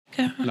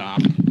Nah,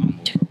 I'm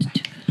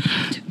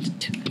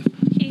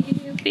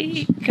Here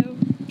we go.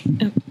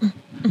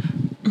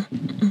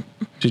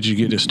 Did you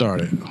get it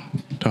started,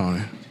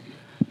 Tony?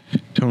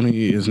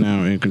 Tony is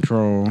now in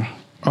control.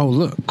 Oh,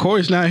 look,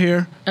 Korey's not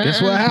here. Guess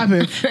what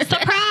happened?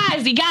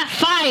 Surprise! He got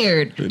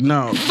fired.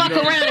 No. Fuck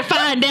around and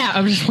find out.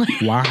 I'm just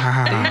like, Wow.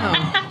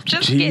 I'm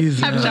just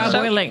Jesus. kidding. Y'all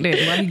boy like that.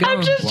 Why he gone?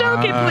 I'm just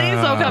joking.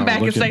 Please don't come back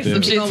and Look say at some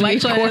this. shit to me.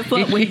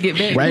 Corey, when he get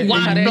back. Right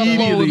Why the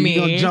immediately, with you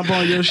gonna me? jump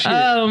on your shit.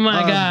 Oh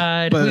my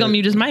God. We're gonna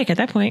mute his mic at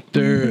that point.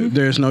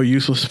 There's no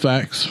useless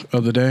facts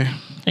of the day.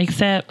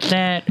 Except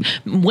that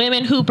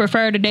women who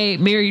prefer to date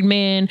married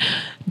men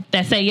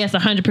that say yes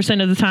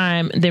 100% of the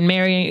time than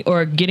marrying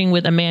or getting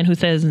with a man who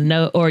says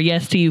no or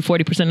yes to you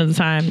 40% of the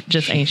time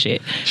just ain't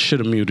shit. Should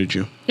have muted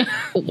you.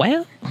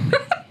 Well,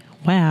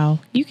 wow.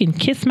 You can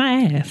kiss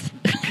my ass.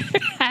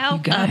 How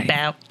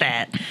about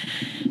that?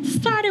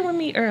 Started with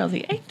me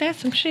early. Ain't that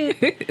some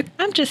shit?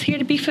 I'm just here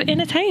to be for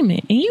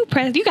entertainment. And you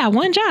got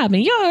one job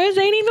and yours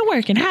ain't even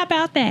working. How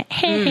about that?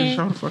 Hey.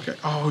 Shut the fuck up.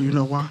 Oh, you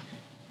know why?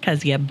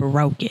 Because you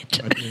broke it.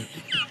 I did.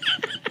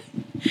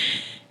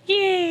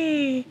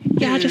 Yay.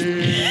 Yeah, I just... I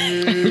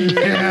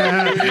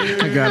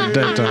got it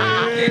that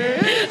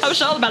time. I was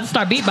sure about to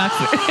start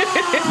beatboxing.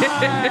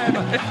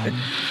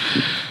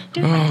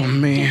 Oh,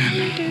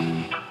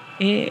 man.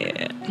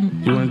 Yeah.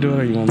 You want to do it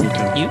or you want me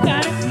to? You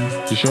got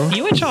it. You sure?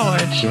 You in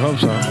charge. I hope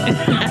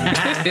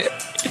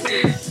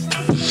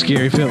so.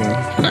 Scary feeling.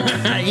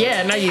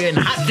 Yeah, now you're in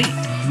the hot seat.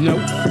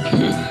 Nope.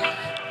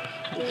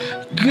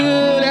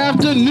 Good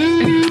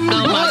afternoon,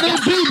 other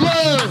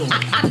people.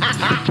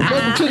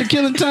 Welcome to the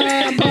Killing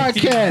Tyme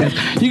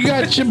podcast. You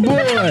got your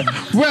boy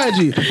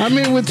Reggie. I'm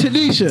in with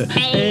Tanisha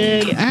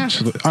and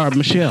Ashley.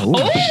 Michelle.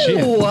 Oh, shit.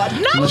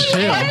 no,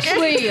 Michelle.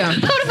 Ashley.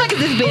 Who the fuck is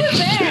this bitch?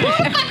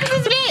 Who the fuck is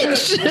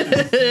this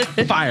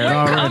bitch? Fired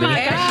already. Oh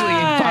my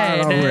God.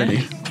 Fired already.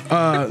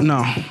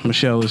 No,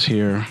 Michelle is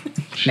here.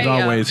 She's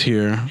always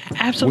here.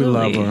 Absolutely.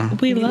 We love her.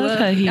 We love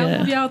her here. I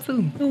love y'all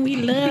too. We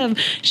love.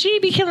 She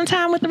be killing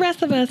time with the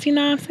rest of us. You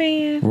know what I'm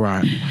saying?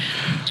 Right.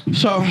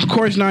 So,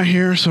 Korey's not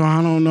here, so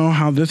I don't know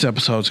how this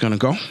episode's going to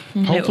go.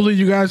 Hopefully,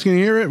 you guys can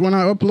hear it when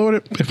I upload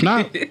it. If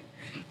not,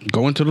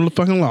 go into the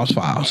fucking Lost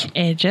Files.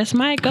 It just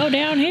might go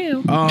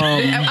downhill.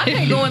 I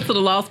can't go into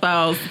the Lost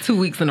Files 2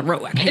 weeks in a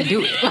row. I can't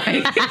do it.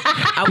 Like,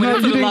 I went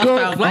into the Lost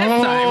Files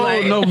last time.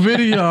 Like. No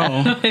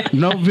video.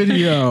 No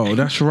video.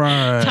 That's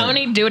right.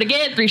 Tony, do it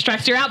again. 3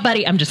 strikes, you're out,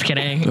 buddy. I'm just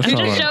kidding. That's I'm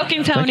all just right.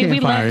 joking, They Tony. can't We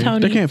fire love you.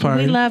 Tony. They can't fire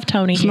we you. love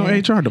Tony. It's here.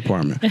 no HR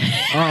department.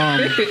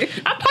 I'm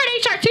part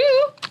HR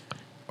too.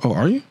 Oh,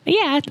 are you?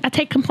 Yeah, I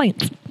take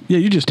complaints. Yeah,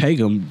 you just take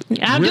them.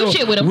 I'll do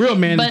shit with them. Real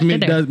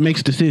management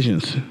makes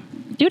decisions.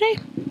 Do they?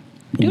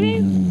 Do they?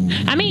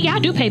 I mean,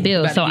 y'all do pay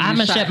bills, so I'm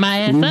going to shut my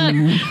ass up. I'm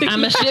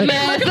going to shut my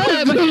ass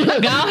up.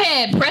 Go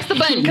ahead, press the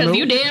button, because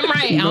you damn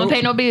right. I don't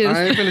pay no bills.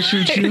 I ain't finna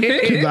shoot you,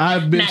 because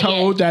I've been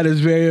told that is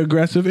very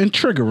aggressive and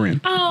triggering.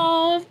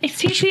 Oh,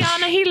 it's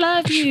Tiana. He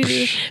loves you.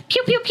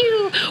 Pew, pew,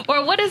 pew.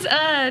 Or what is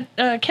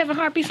Kevin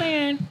Hart be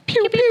saying?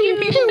 Pew, pew, pew,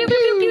 pew, pew,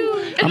 pew,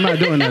 pew. I'm not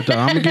doing that, though.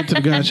 I'm going to get to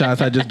the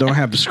gunshots. I just don't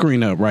have the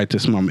screen up right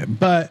this moment.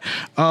 But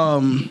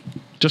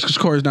just because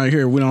Korey's not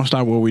here, we don't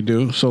stop what we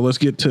do. So let's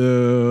get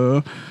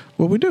to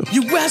what we do.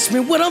 You asked me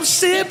what I'm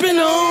sipping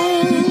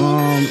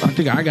on. I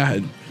think I got...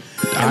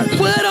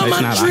 What on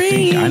my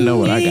drink? I know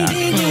what I got.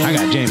 I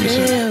got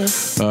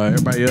Jameson.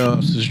 Everybody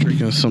else is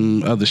drinking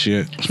some other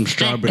shit. Some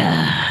strawberry.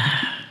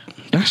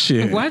 That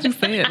shit. Why'd you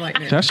say it like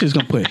that? That shit's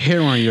gonna put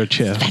hair on your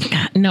chest.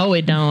 No,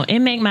 it don't. It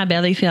make my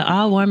belly feel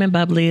all warm and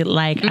bubbly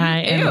like I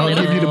am I'll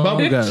give you the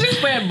bubble guts. She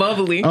said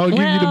bubbly. I'll give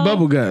you the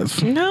bubble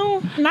guts.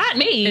 No, not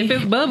me. If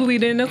it's bubbly,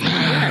 then that's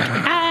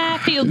I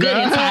feel good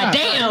inside.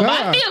 Damn,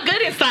 I feel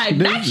good inside.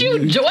 Not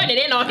you joining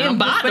in on him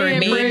bothering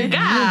me. You're drinking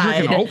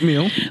God.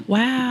 oatmeal.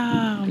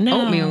 Wow.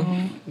 No.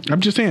 Oatmeal.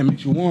 I'm just saying, it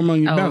makes you warm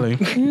on your belly.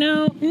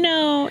 No.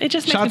 It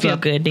just makes Shots me feel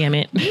up. good, damn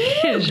it.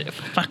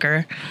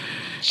 Fucker.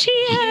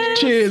 Cheers.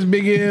 Cheers,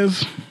 big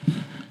ears.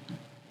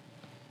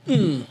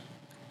 Ooh,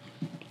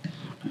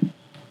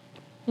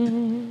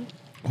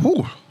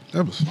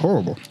 that was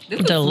horrible.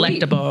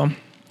 Delectable.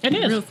 It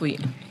is. Real sweet.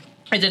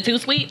 Is it too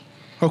sweet?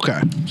 Okay,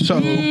 so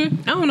I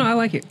don't know. I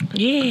like it.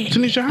 Yeah.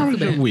 Tanisha, how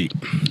was your week?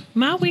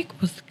 My week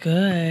was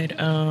good.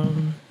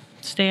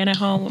 Staying at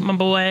home with my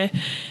boy.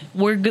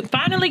 We're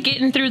finally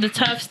getting through the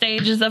tough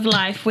stages of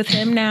life with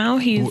him now.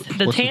 He's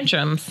the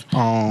tantrums.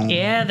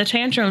 Yeah, the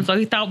tantrums. So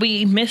he thought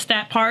we missed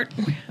that part,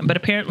 but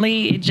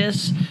apparently it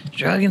just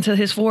drug into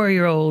his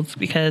 4-year-olds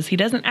because he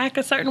doesn't act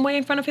a certain way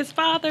in front of his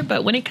father.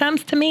 But when it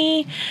comes to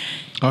me,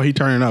 he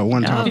turning up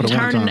one time for the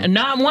one time.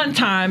 Not one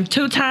time,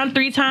 2 times,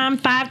 3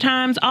 times, 5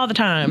 times, all the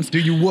times. Do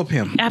you whoop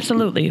him?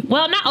 Absolutely.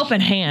 Well, not open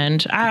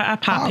hand. I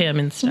pop him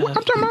and stuff. I'm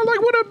talking about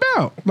like what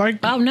about? Like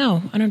Oh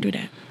no, I don't do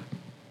that.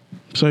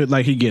 so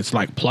like he gets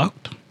like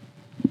plucked?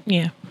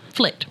 Yeah.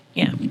 Flicked.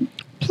 Yeah.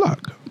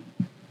 Plucked.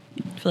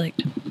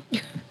 Flicked.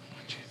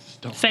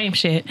 Same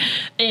shit.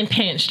 And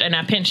pinched. And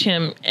I pinch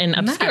him in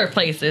obscure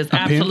places.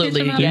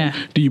 Absolutely. Pinch? Yeah.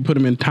 Do you put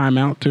him in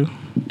timeout too?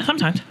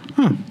 Sometimes.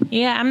 Huh.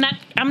 Yeah,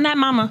 I'm I'm that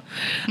mama.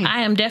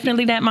 I am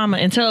definitely that mama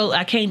until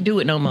I can't do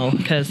it no more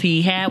because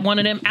he had one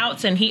of them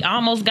outs and he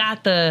almost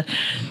got the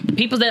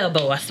people's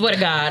elbow. I swear to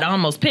God, I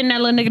almost pinned that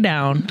little nigga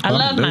down. I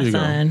love my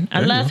son. I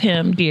love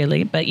him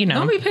dearly, but you know.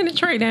 Don't be pinning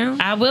Trey down.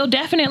 I will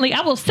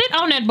sit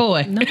on that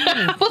boy. No.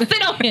 I will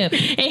sit on him.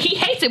 And he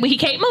hates it when he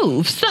can't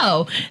move.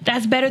 So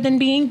that's better than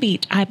being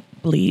beat, I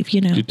believe,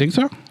 you know. You think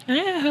so?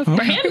 Yeah,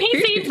 for him,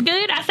 he seems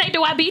good. I say,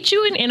 do I beat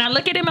you? And I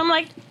look at him, I'm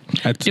like,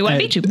 do I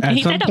beat you? At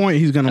some point,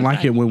 he's going to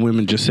like it when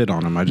women just sit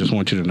on him. I just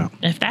want you to know.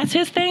 If that's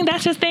his thing,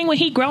 that's his thing when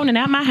he grown and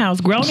out my house.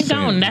 Grown and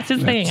gone, that's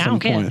his thing. I don't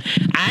care.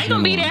 I ain't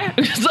going to be there.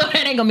 So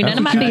that ain't going to be none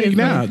of my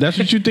business. That's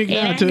what you think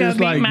now. Till it's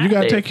like, you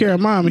got to take care of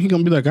mom. And he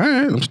going to be like, all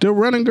right, I'm still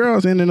running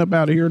girls, ending up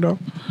out of here, though.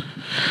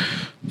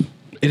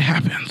 It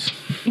happens.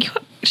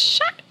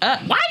 Shut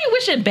up. Why are you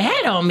wishing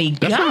bad on me?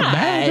 That's God. not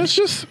bad. That's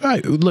just,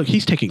 look,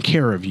 he's taking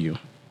care of you.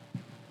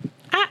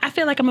 I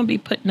feel like I'm going to be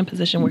put in a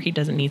position where he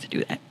doesn't need to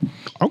do that.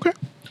 Okay.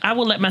 I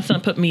will let my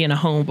son put me in a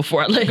home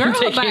before I let him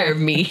take care of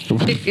me.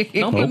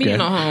 Don't put me in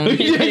a home.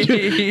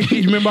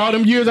 You remember all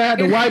them years I had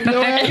to wipe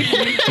your ass?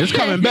 It's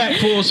coming back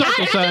full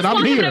circle, son.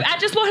 I'm here. I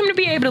just want him to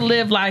be able to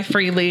live life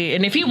freely.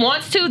 And if he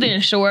wants to,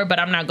 then sure, but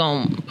I'm not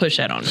going to push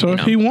that on him. So if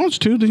he wants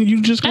to, then you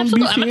just going to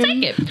be seeing I'm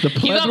going to take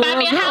it. You going to buy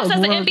me a house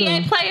as an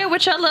NBA player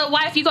with your little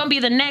wife? You going to be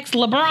the next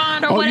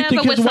LeBron or whatever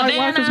you think his white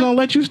wife is going to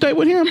let you stay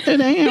with him? It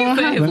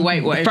ain't his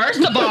white wife. First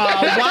of all,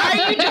 why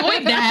are you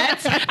doing that?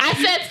 I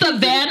said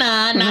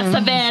Savannah, not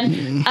Savannah.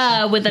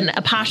 With an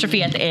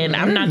apostrophe at the end.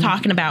 I'm not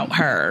talking about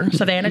her.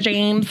 Savannah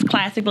James,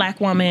 classic black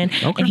woman,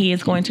 and he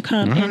is going to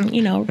come and,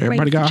 you know,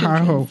 everybody got high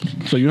hopes.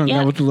 So you hung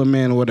out with the little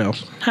man or what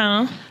else?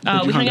 Huh?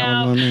 We hung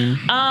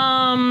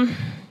out.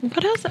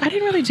 What else? I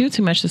didn't really do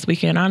too much this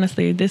weekend,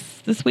 honestly.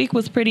 This week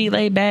was pretty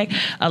laid back.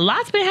 A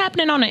lot's been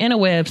happening on the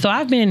interweb, so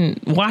I've been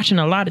watching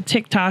a lot of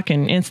TikTok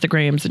and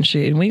Instagrams and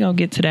shit, and we're going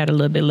to get to that a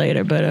little bit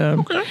later.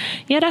 But,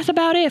 yeah, that's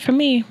about it for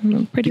me.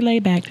 I'm pretty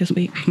laid back this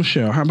week.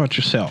 Michelle, how about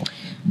yourself?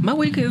 My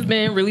week has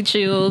been really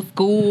chill.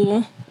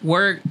 School,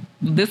 work.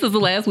 This is the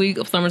last week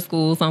of summer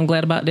school, so I'm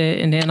glad about that.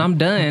 And then I'm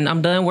done.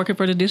 I'm done working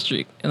for the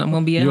district, and I'm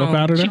going to be at home. You up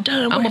out of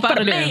there? I'm up out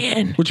of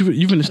there. What you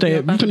finna stay?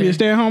 You finna be a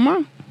stay-at-home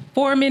mom?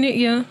 For a minute,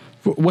 yeah.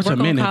 What's a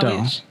minute,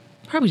 though?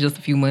 Probably just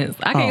a few months.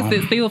 I can't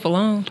sit still for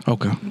long.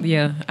 Okay.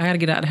 Yeah, I got to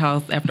get out of the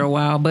house after a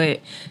while.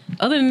 But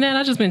other than that,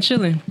 I've just been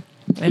chilling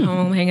at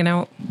home, hanging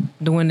out,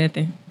 doing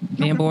nothing,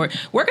 being bored.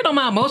 Working on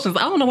my emotions.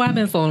 I don't know why I've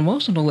been so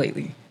emotional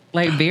lately.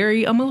 Like,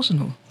 very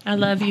emotional. I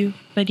love you,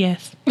 but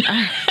yes.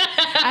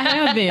 I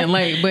have been,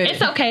 but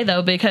it's okay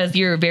though because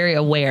you're very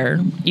aware.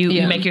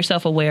 You make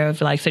yourself aware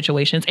of like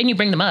situations and you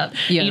bring them up.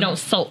 Yeah. You don't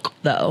sulk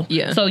though.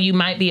 Yeah. So you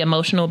might be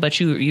emotional, but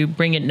you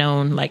bring it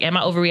known. Like, am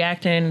I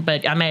overreacting?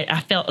 But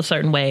I felt a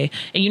certain way,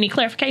 and you need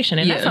clarification,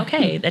 and that's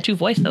okay that you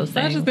voice those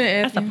things. I just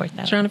been asking,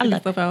 trying to figure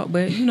stuff out,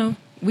 but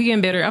we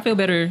getting better. I feel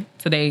better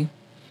today,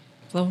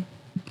 so.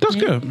 That's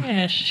good.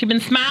 Yeah, she been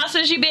smiling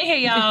since she been here,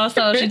 y'all.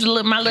 So she's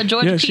my little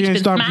Georgia peach she ain't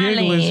been stopped smiling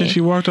giggling since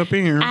she walked up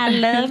in here. I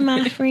love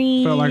my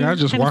friend. Felt like I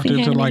just walked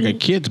into like a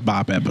Kids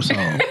Bop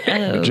episode.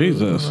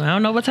 Jesus. I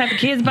don't know what type of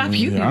Kids Bop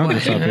you I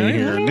just up in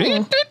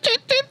here.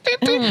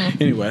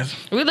 Anyways,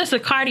 we listen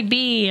to Cardi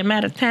B. I'm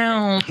out of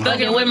town,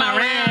 thugging with my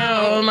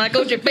round, my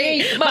Gucci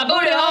feet, my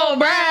booty hole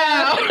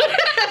brown.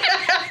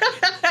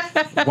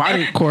 Why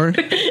did Korey?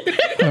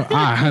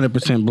 I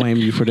 100% blame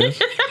you for this.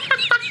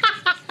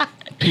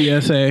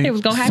 PSA. It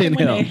was gonna happen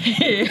one day.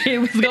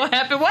 It was gonna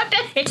happen one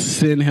day.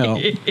 Send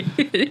help.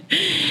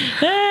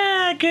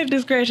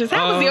 Goodness gracious.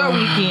 How was your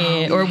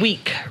weekend or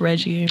week,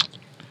 Reggie?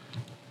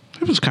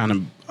 It was kind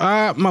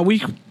of my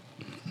week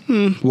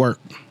work.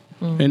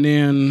 And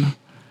then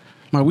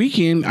my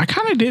weekend, I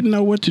kind of didn't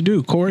know what to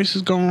do. Korey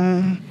is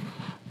gone.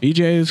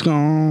 EJ is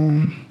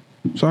gone.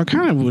 So I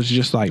kind of was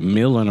just like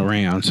milling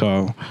around.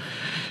 So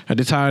I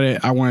decided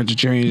I wanted to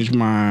change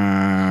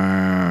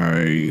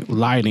my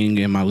lighting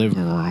in my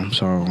living room.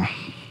 So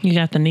you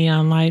got the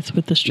neon lights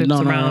with the strips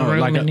around the room,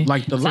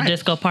 like the lights. It's a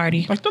disco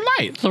party, like the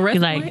lights. You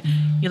like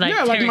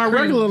yeah, like my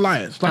regular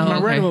lights,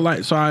 regular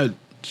lights. So I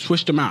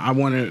switched them out. I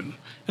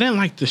didn't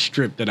like the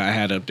strip that I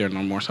had up there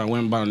no more. So I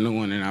went and bought a new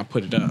one and I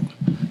put it up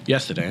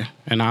yesterday,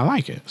 and I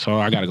like it. So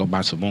I got to go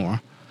buy some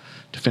more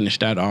to finish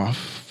that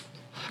off.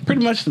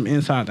 Pretty much some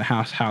inside the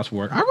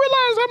housework. I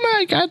realized I'm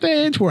like at the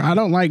age where I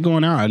don't like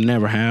going out. I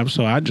never have.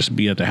 So I just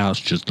be at the house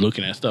just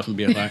looking at stuff and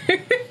be like,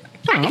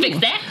 I'm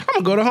going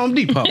to go to Home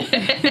Depot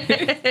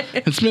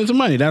and spend some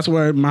money. That's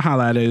where my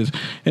highlight is.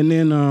 And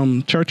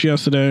then church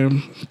yesterday,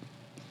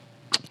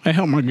 I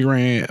helped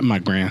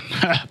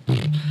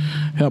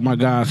helped my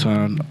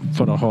godson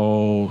for the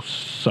whole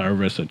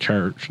service at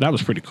church. That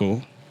was pretty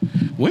cool.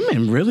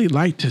 Women really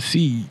like to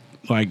see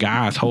like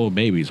guys hold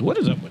babies. What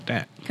is up with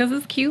that? Because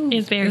it's cute.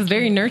 It's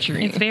very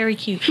nurturing. It's very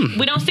cute.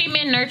 We don't see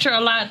men nurture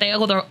a lot.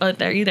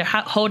 They're either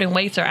holding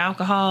weights or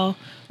alcohol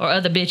or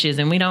other bitches,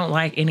 and we don't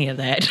like any of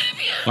that.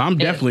 Well, I'm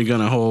definitely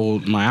gonna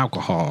hold my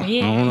alcohol.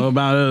 Yeah. I don't know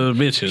about other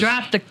bitches.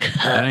 Drop the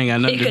cup. That ain't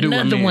got nothing to do with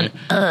me. Pick another one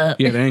up.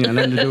 Yeah, that ain't got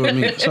nothing to do with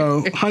me.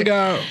 So hung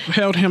out,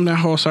 held him that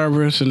whole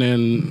service, and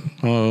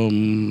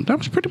then that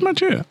was pretty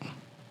much it.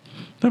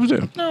 That was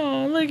it.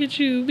 Oh, look at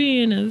you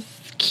being a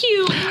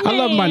cute man. I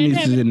love my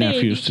nieces and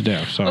nephews to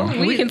death. So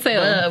We can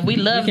tell. We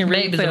love your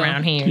babies tell.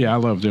 around here. yeah, I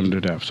love them to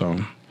death. So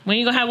When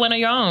you gonna have one of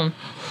your own?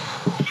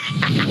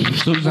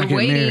 as soon as I get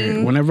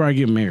married, whenever I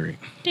get married.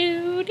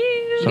 Do, do.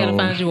 You gotta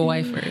find you a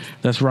wife first.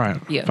 That's right.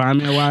 Yeah. Find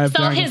me a wife.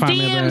 So I can his find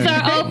me a DMs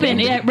married. are open.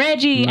 Yeah,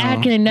 Reggie, I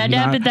can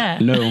adapt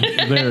that. No,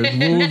 there's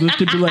rules and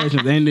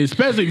stipulations, and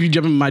especially if you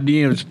jump in my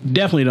DMs,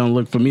 definitely don't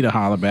look for me to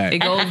holler back. It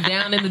goes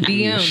down in the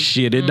DM.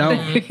 Shit, it don't.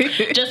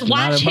 Just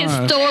watch Not his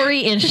mine.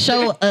 story and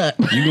show up.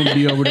 You're gonna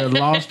be over there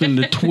lost in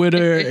the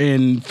Twitter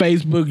and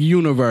Facebook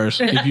universe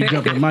if you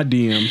jump in my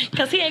DMs.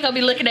 Because he ain't gonna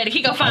be looking at it.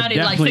 He gonna find it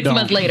like Definitely 6 don't.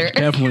 months later.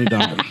 Definitely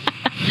don't.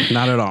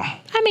 Not at all.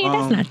 I mean,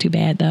 that's not too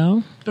bad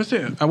though. That's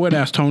it. I would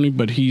ask Tony,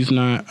 but he's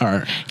not.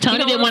 Or Tony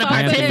don't didn't want to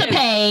wanna participate.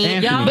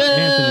 Anthony. Boo!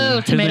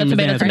 Anthony. Tomato, His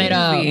name is tomato,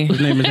 Anthony. tomato.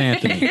 His name is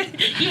Anthony.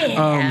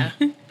 Yeah.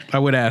 I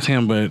would ask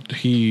him, but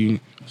he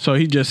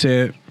just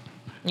said,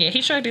 Yeah,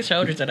 he shrugged his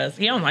shoulders at us.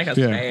 He don't like us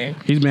yeah, today.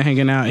 he's been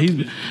hanging out. He's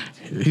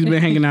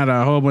been hanging out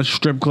at a whole bunch of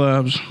strip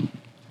clubs,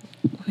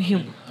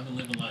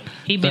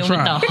 He been That's with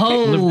right. the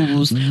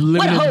hoes. living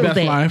What his hoes best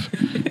at?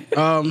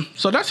 life.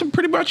 So that's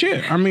pretty much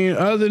it. I mean,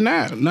 other than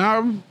that, now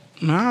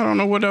I don't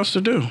know what else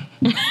to do.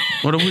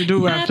 What do we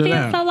do I after feel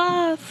that? so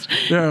lost.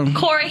 Yeah.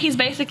 Korey, he's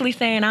basically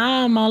saying,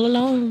 I'm all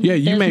alone. Yeah,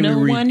 you There's made me no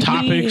read one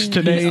topics here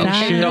today and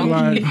beside shit.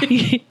 Like,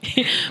 me.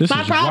 this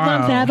My is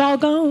problems wild. have all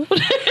gone.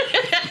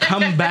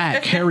 Come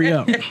back, hurry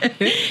up.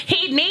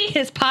 He need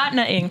his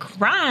partner in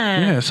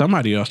crime. Yeah,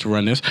 somebody else to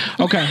run this.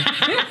 Okay.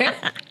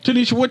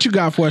 Tanisha, what you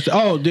got for us?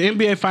 Oh, the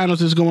NBA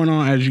Finals is going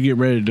on as you get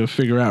ready to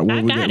figure out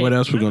what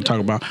else we're going to talk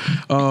about.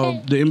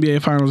 The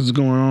NBA Finals is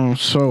going on.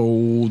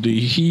 So the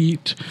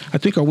Heat, I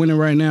think, are winning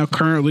right now,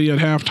 currently at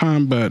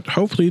halftime. But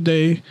hopefully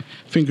they,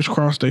 fingers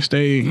crossed, they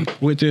stay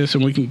with this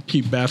and we can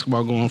keep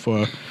basketball going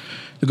for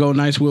the Golden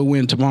Knights will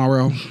win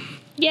tomorrow.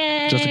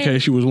 Yay. Just in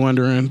case you was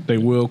wondering, they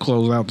will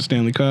close out the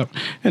Stanley Cup.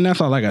 And that's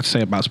all I got to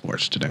say about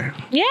sports today.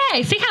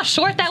 Yay. See how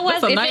short that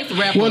was? That's a nice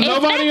wrap. Well, If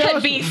nobody that else-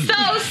 could be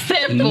so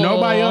simple.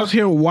 Nobody else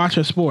here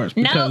watches sports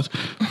because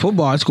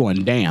football is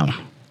going down.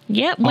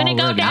 Yep. When it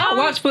go Already. down. I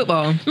watch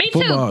football. Me too.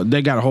 Football,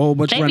 they got a whole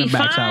bunch of They be running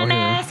backs out fine here.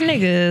 ass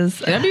niggas.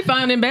 They'll be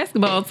fine in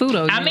basketball too,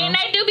 though. I mean,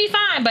 they do be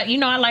fine, but you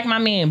know, I like my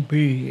man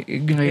big.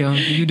 Yeah,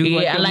 you do.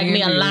 Yeah, I your like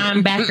me a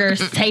man. linebacker,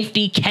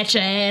 safety, catcher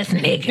ass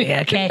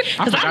nigga. Okay,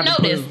 because I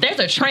noticed there's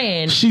a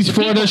trend. She's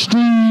for the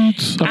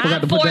streets. I forgot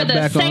I'm to put for that the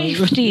back on.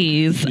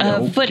 safeties Yeah,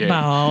 of okay.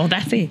 football.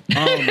 That's it.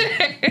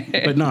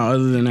 But no,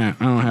 other than that,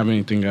 I don't have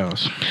anything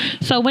else.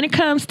 So when it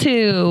comes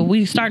to,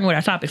 we starting with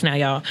our topics now,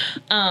 y'all.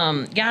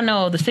 Y'all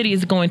know the city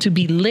is going to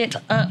be lit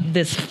up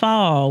this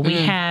fall. We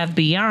have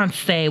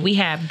Beyonce, we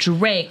have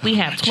Drake, we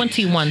have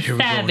 21 Here we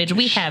go. Savage,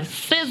 we have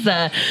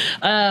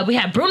SZA, we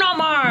have Bruno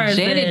Mars,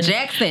 Janet and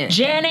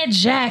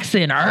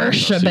Jackson.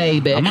 Ursha,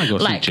 baby. I might go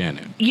see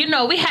Janet. You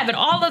know, we having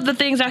all of the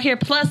things out here.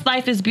 Plus,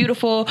 life is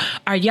beautiful.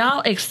 Are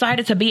y'all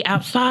excited to be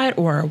outside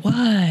or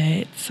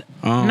what?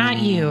 Not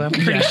you, I'm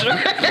pretty sure.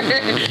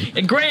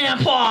 And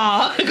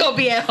Grandpa gonna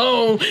be at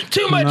home.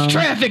 Too much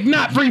traffic,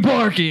 not free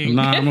parking.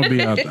 Nah, I'm gonna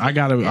be out.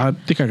 I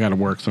think I gotta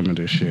work some of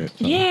this shit.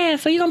 So, Yeah,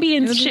 so you're gonna be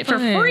in It'll be shit for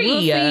fun. free. We'll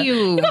see you.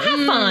 You're gonna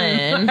have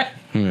fun.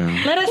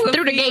 yeah. Let us We'll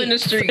through the see you gate. in the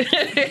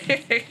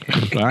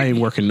street. I ain't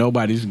working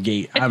nobody's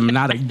gate. I'm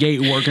not a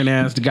gate working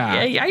ass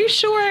guy. Are you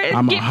sure?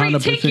 I'm Get free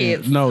 100%.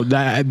 tickets. No,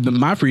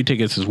 my free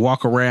tickets is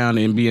walk around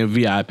and be in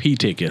VIP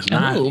tickets.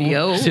 Not Ooh.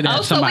 Yo. sit at Oh,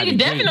 so somebody's we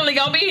gate. definitely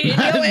gonna be hitting your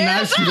not,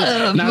 ass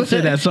up. not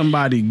sit at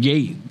somebody's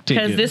gate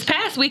tickets. Because this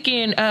past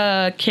weekend,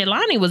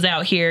 Kehlani was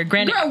out here.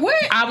 Granted, Girl, what?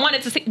 I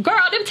wanted to see. Girl,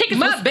 them tickets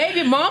My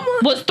baby mama.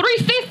 was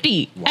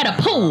 $350 at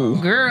a pool.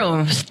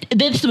 Girl,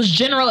 This was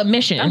general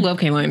admission. I love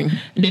Kaylani.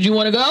 Did you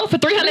want to go for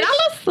 $300?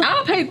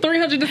 I'll pay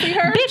 $300 to see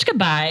her. Bitch,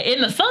 goodbye.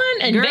 In the sun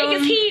and Girl.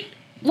 Vegas heat.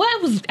 Well,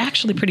 it was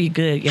actually pretty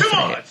good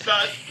yesterday.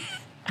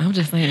 I'm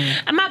just saying.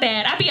 My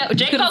bad. I'll be out.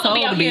 J. Could've Cole will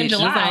be told out the here in bitch.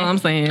 That's all July. I'm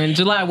saying.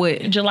 July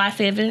what? July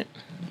 7th.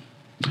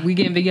 We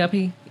getting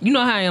VIP? You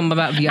know how I am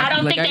about VIP. I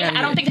don't Like, think gotta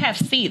I don't think they have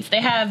seats.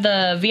 They have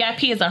the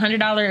VIP is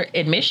 $100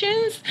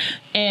 admissions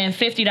and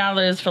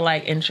 $50 for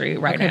like entry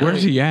right now.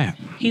 Where's he at?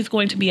 He's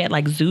going to be at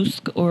like Zeus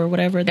or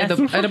whatever. at That's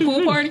the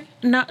pool party.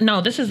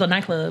 no, this is a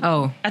nightclub.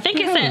 Oh. I think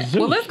it's at.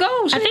 Well, let's go.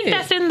 I think shit.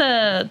 that's in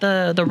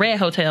the Red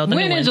Hotel. The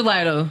when new in one.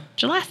 July though.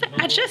 July.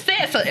 I just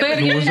said so. Say it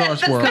again.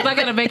 Resorts World. Because I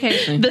got a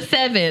vacation. The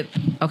 7th.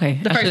 Okay,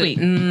 the first week.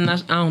 I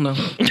don't know.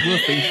 We'll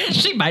see.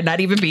 She might not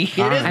even be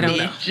here. I don't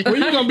know. Where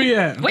you gonna be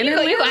at? When you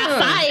go At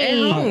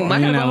outside. home. I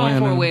in gotta go home for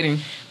Atlanta. a wedding.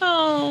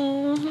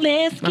 Oh,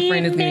 let's My get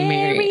friend is getting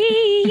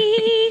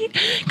married.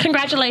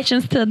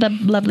 Congratulations to the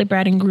lovely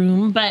bride and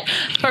groom. But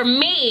for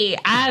me,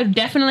 I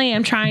definitely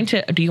am trying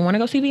to. Do you want to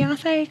go see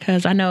Beyonce?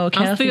 Because I know I'm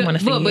Kelsey still, want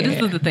to see look, but it.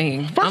 this is the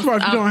thing. First of all,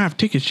 if you don't have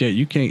tickets yet,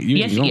 you can't.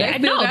 Yes, don't- yeah.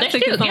 still No, got they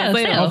tickets still, on yeah,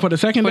 sale. Oh, for the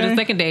second For day? the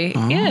second day.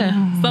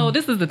 Yeah. So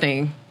this is the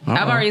thing.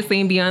 I've already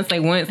seen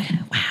Beyonce once.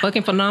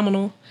 Fucking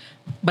phenomenal.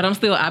 But I'm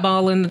still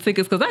eyeballing the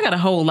tickets because I got a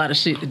whole lot of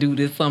shit to do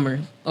this summer.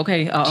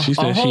 Okay, She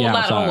said a whole she lot,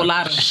 outside. a whole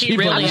lot of. She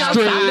really I've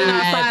been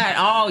outside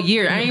all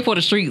year. I ain't for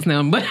the streets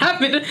now, but I've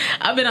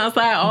been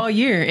outside all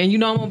year. And you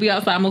know I'm gonna be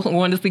outside. I'm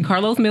going to see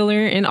Carlos Miller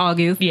in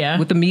August. Yeah,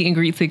 with the meet and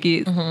greet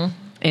tickets. Mm-hmm.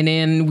 And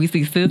then we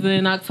see SZA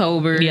in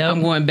October. Yep.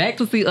 I'm going back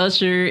to see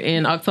Usher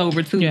in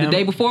October too. Yeah. The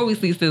day before we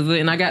see SZA,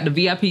 and I got the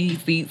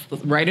VIP seats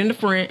right in the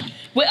front.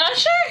 With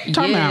Usher?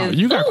 Time out.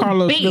 You got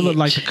Carlos Miller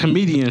like the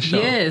comedian show.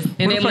 Yes,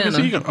 in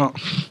Atlanta.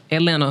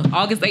 Atlanta,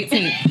 August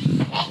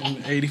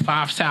 18th.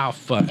 85 South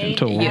fucking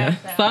tour. Yeah.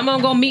 So I'm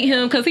gonna go meet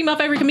him because he's my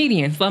favorite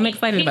comedian. So I'm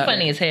excited He's about it.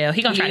 funny as hell.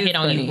 He gonna try to hit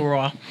on you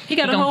raw. He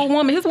got a whole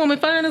woman. His woman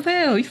fine as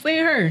hell. You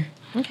seen her?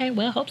 Okay,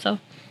 well, hope so.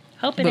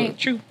 Hope it ain't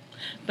true.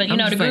 But you I'm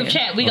know the just group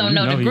saying. chat, we gonna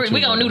know the group.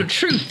 We gonna know the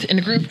truth in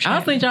the group chat.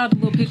 I'll send y'all the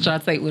little picture I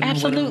take with him.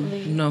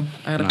 Absolutely. No,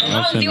 I don't. As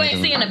long as you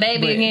ain't seeing the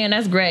baby again,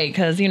 that's great.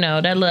 Because you know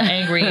that little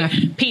angry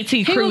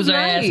PT Cruiser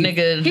ass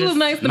nigga. He was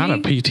nice to me. Not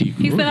a PT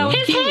He said I was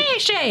his cute.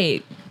 head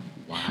shaped.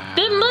 Wow.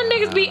 Them little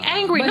niggas be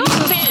angry. No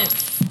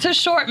offense to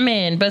short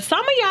men, but some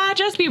of y'all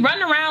just be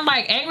running around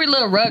like angry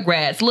little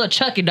rugrats, little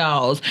Chucky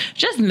dolls,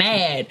 just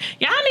mad.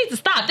 Y'all need to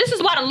stop. This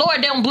is why the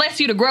Lord don't bless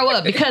you to grow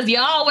up, because you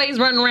always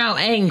running around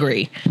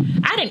angry.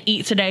 I didn't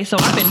eat today, so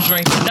I've been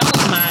drinking.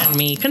 Don't mind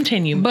me.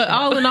 Continue. But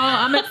all in all,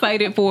 I'm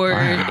excited for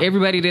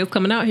everybody that's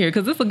coming out here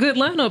because it's a good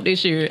lineup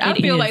this year. I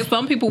feel like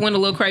some people went a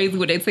little crazy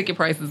with their ticket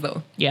prices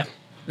though. Yeah.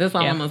 That's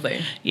all I'm gonna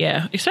say.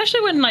 Yeah,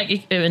 especially when like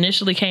it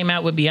initially came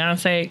out with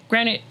Beyonce.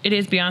 Granted, it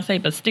is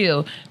Beyonce, but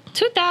still,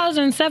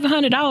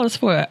 $2,700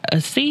 for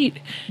a seat.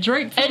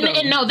 Drake,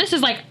 and no, this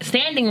is like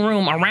standing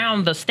room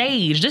around the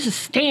stage. This is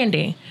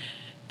standing,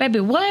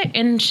 baby. What?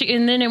 And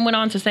then it went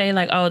on to say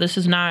like, oh, this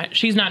is not.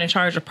 She's not in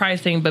charge of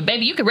pricing, but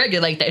baby, you can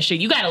regulate that shit.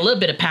 You got a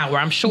little bit of power,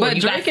 I'm sure. But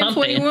you Drake got in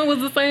something. 21 was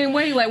the same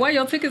way. Like, why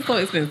your tickets so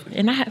expensive?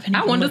 And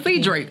I wanted to see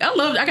Drake. I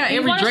got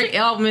every Drake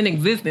album in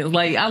existence.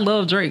 Like, I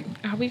love Drake.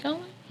 Are we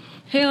going?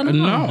 Hell no.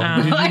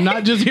 No. Did you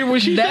not just hear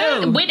what she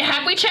said?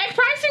 Have we checked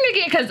pricing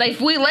again? Because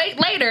if we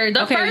later,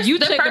 the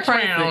first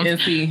rounds, and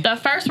see. The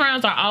first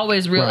rounds are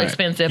always real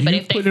expensive. But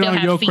you if they put still it on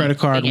have your seats, credit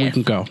card, then we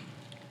can go.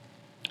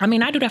 I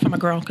mean, I do that for my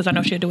girl because I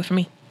know she'll do it for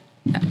me.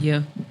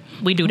 Yeah.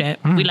 We do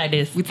that. We like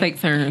this. We take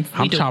turns.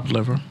 I'm chopped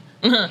liver.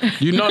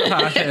 You notice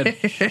how I said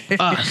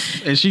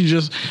us, and she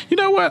just, you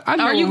know what? I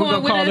know what we're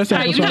gonna call this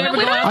episode.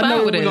 I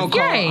know what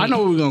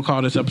we're gonna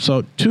call this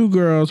episode. 2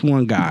 girls,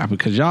 1 guy,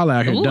 because y'all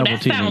out here double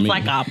teaming me.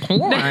 That sounds like a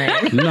porn.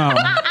 No.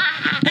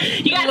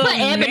 You gotta put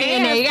Ebony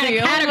in there. You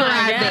gotta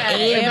categorize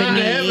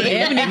the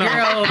Ebony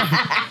girl.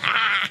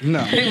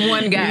 No.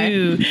 One guy.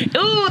 Ooh,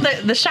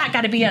 the shot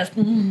gotta be us.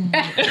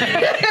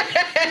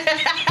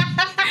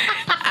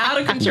 Out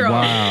of control.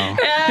 Wow.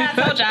 I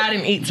told you I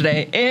didn't eat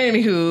today.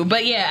 Anywho,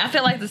 but yeah, I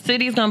feel like the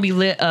city's gonna be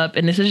lit up,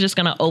 and this is just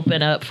gonna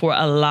open up for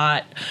a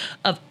lot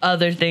of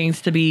other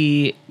things to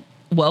be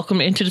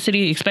welcomed into the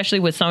city, especially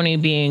with Sony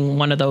being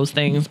one of those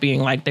things, being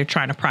like they're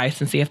trying to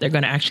price and see if they're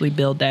gonna actually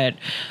build that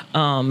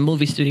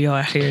movie studio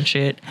out here and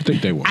shit. I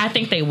think they will. I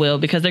think they will,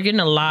 because they're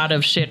getting a lot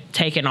of shit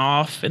taken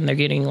off, and they're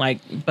getting like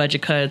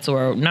budget cuts,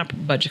 or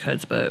not budget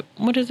cuts, but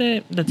what is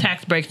it? The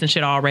tax breaks and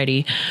shit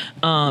already.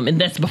 And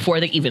that's before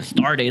they even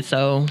started.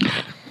 So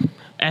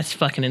that's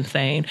fucking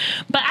insane.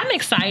 But I'm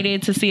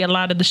excited to see a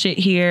lot of the shit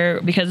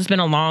here, because it's been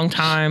a long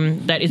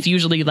time that it's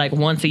usually like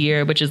once a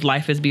year, which is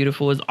Life is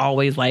Beautiful, is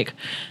always like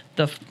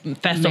the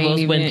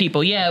festivals when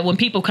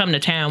people come to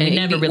town. We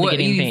never really get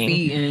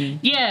anything.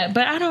 Yeah,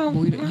 but I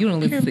don't. You don't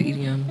listen to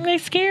EDM. They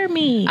scare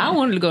me. I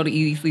wanted to go to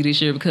EDC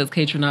this year because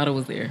K Tronado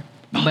was there.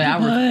 But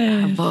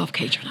I love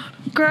K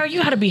Tronado. Girl,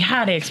 you gotta be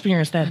high to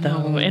experience that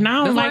though. And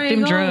I don't like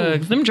them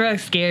drugs. Them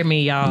drugs scare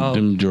me, y'all.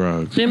 Them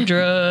drugs.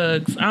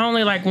 I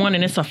only like one,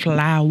 and it's a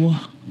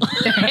flower.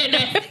 And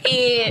that's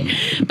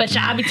it. But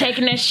y'all be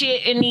taking that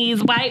shit, and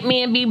these white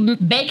men be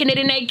baking it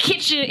in their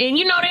kitchen, and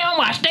you know they don't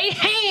wash their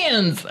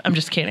hands. I'm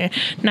just kidding.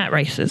 Not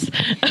racist.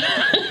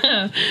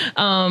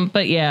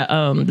 But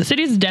yeah, the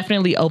city's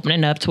definitely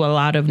opening up to a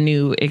lot of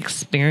new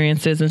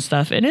experiences and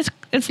stuff. And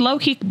it's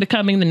low-key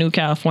becoming the new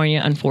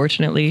California,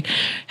 unfortunately.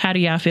 How do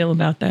y'all feel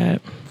about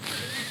that?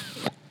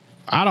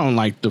 I don't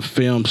like the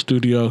film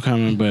studio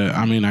coming, but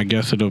I mean, I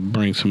guess it'll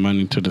bring some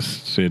money to the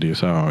city.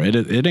 So it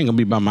ain't gonna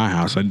be by my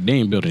house. They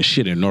ain't building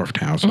shit in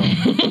Northtown, so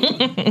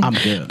I'm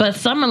good. But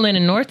Summerlin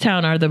and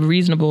Northtown are the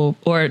reasonable,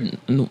 or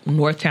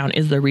Northtown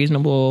is the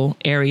reasonable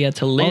area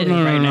to live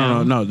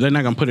now. No, they're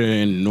not gonna put it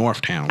in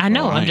Northtown. I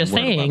know. I'm just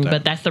saying,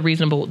 but that's the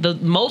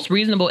most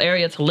reasonable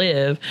area to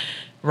live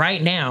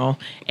right now.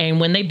 And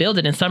when they build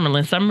it in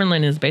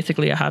Summerlin is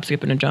basically a hop,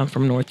 skip, and a jump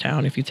from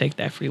Northtown. If you take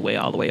that freeway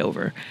all the way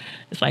over,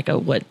 it's like a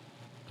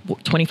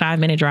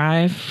 25-minute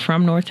drive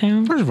from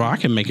Northtown. First of all, I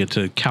can make it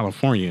to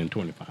California in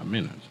 25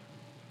 minutes.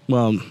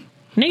 Well,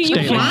 nigga, you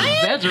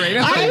flying? Are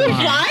you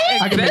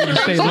flying? I can make it to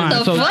state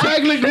line. So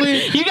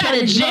technically, you got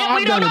a jet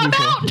we don't know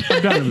about?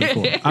 I've done it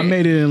before. I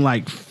made it in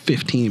like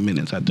 15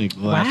 minutes, I think,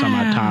 the last time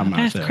I timed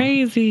myself. That's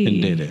crazy.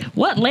 And did it.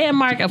 What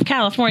landmark of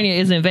California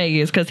is in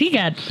Vegas? Because he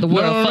got the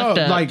world fucked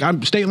up. Like,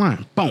 I'm state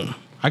line. Boom.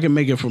 I can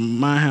make it from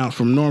my house,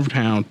 from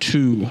Northtown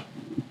to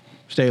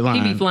State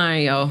line. He be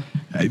flying, yo.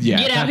 Yeah,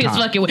 Get out his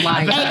fucking way.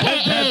 Like,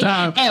 AKA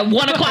at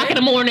 1 o'clock in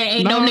the morning,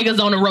 ain't no niggas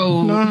on the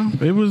road. No,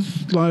 it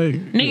was like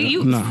Nigga,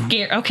 you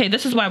scared. Okay,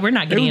 this is why we're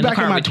not getting in the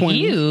car with 20s.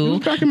 you. It was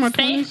back in my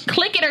 20s.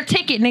 Click it or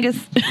ticket, niggas.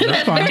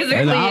 That's fine. basically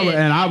it.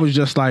 And I was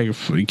just like,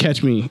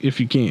 catch me if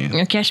you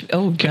can. Catch me.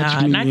 Oh, Catch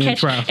God. me Not in catch.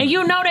 traffic. And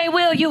you know they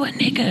will. You a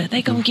nigga.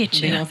 They gonna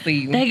get you. They gonna see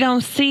you. They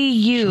gonna see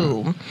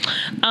you.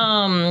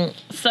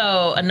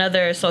 So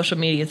another social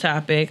media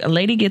topic. A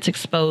lady gets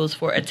exposed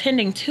for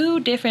attending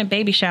 2 different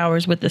baby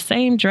showers with the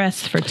same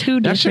dress for 2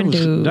 different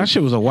dudes. That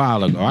shit was a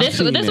while ago. This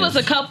is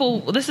a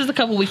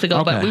couple weeks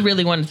ago, but we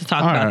really wanted to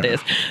talk about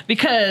this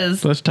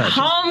because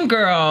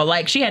homegirl,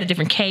 like she had a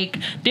different cake,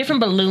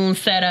 different balloon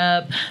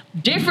setup,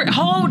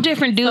 whole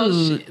different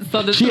dudes.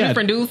 So the 2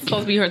 different dudes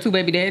supposed to be her 2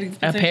 baby daddies?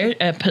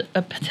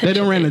 They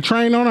done ran the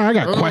train on her? I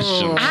got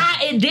questions.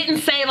 It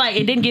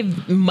didn't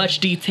give much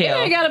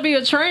detail. It gotta be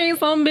a train.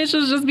 Some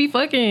bitches just be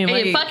fucking.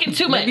 Like, fucking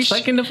too much. Be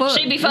fucking the fuck.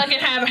 She be fucking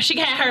she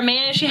had her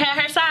man, she had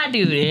her side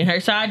dude, and her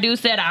side dude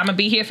said, "I'm gonna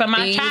be here for my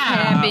Things child."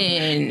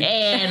 happen.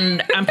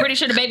 And I'm pretty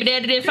sure the baby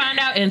daddy didn't find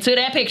out until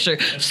that picture.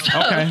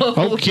 So,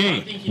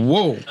 Okay.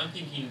 Whoa. I'm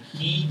thinking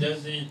he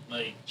doesn't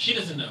she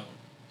doesn't know,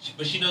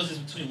 but she knows it's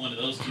between one of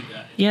those 2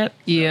 guys. Yep.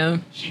 Yeah.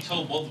 She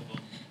told both of them.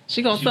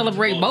 She gonna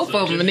celebrate both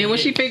of them, and then when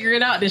she figure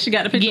it out, then she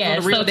got the picture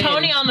of the real so daddy.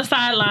 Tony on the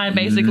sideline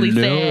basically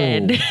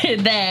said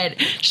that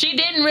she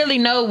didn't really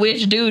know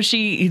which dude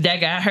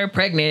that got her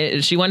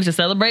pregnant. She wanted to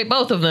celebrate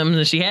both of them,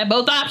 and she had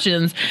both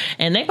options,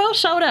 and they both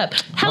showed up.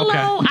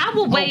 Hello, I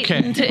will wait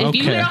until if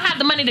you don't have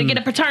the money to get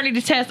a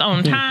paternity test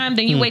on time,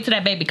 then you wait till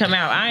that baby come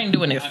out. I ain't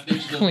doing this.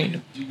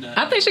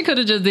 I think she could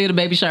have just did a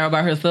baby shower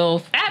by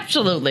herself.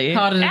 Absolutely.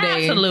 Called it a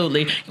day.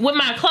 Absolutely. With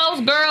my close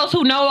girls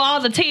who know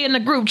all the tea in the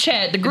group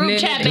chat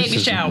baby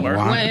shower.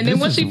 Wow. And then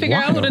once she figure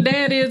out who the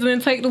dad is, and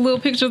then take the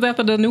little pictures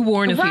after the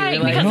newborn is right,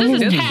 here. because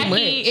this is too tacky, much.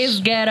 it's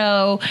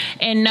ghetto,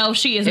 and no,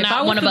 she is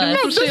not one of us. If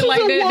I was to do shit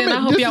like that, then I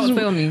hope y'all would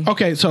tell me.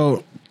 Okay,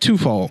 so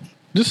twofold.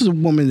 This is a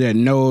woman that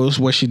knows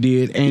what she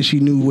did, and she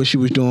knew what she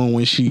was doing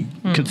when she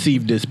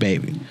conceived this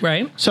baby.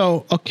 Right.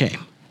 So, okay.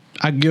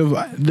 I give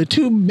the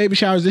 2 baby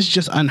showers, this is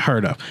just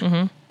unheard of.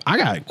 I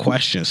got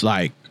questions.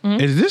 Like,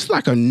 is this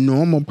like a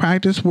normal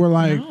practice where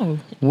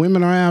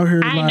women are out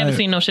here? I ain't never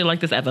seen no shit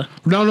like this ever.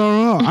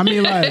 No. I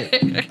mean,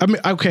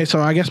 okay. So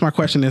I guess my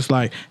question is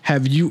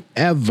have you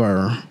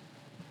ever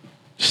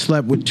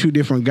slept with 2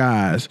 different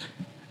guys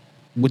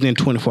within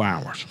 24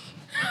 hours?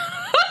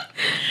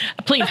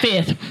 Plead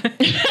fifth.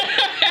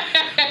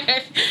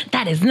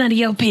 That is none of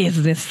your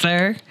business,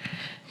 sir.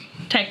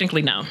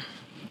 Technically, no.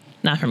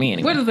 Not for me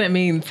anyway. What does that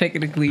mean,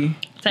 technically?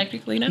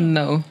 Technically, no.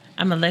 No.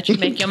 I'm gonna let you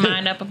make your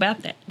mind up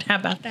about that. How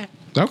about that?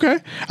 Okay,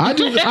 I'm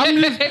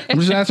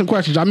just asking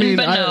questions. I mean,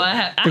 but no,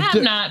 I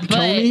have not.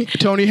 But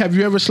Tony, have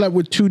you ever slept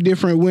with 2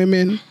 different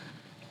women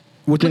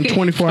within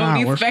 24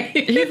 hours?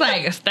 He's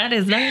like, that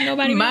ain't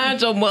nobody.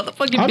 Mind your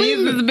motherfucking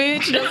business,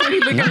 bitch. That's what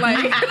he's looking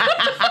like.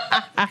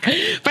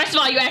 First of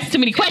all, you asked too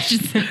many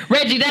questions,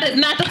 Reggie. That is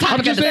not the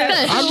topic of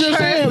discussion. I'm just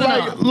saying,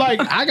 like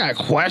I got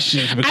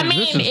questions. Because I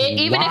mean, this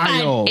is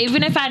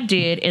even if I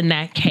did in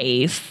that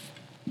case,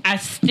 I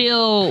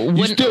still wouldn't.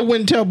 You still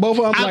wouldn't tell both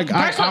of them?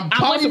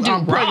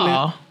 I'm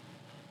pregnant.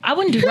 I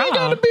wouldn't do raw. You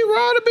gotta be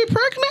raw to be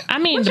pregnant. I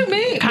mean, what you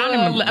mean?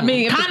 Condom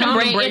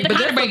break. The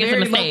condom break is a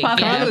mistake.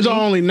 Condoms are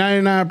only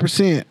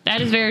 99%.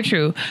 That is very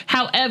true.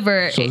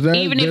 However,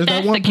 even if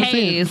that's the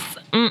case,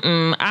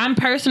 I'm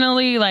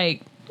personally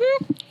like,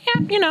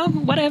 yeah,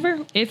 whatever.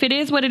 If it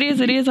is what it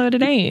is, it is what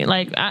it ain't.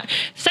 Like,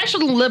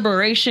 sexual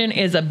liberation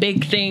is a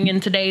big thing in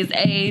today's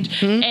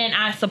age, and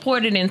I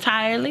support it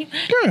entirely.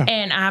 Yeah.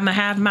 And I'm gonna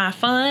have my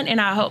fun,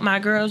 and I hope my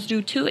girls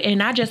do too.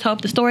 And I just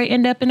hope the story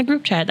end up in the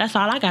group chat. That's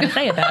all I gotta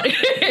say about it.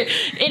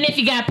 And if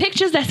you got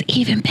pictures, that's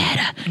even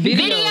better.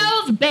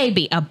 Videos,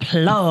 baby,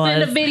 applause.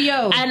 Send the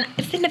video. And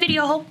send the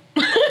video.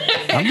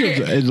 I'm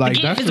just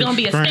like, that's gonna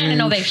be a standing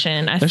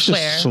ovation. I that's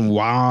swear. Just some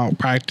wild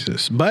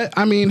practice. But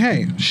I mean,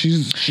 hey,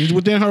 she's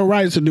within her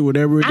rights to do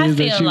whatever it is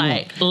that she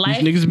wants.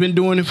 These niggas been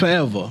doing it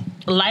forever.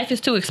 Life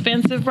is too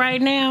expensive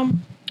right now.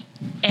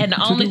 And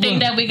the only thing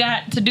that we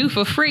got to do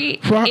for free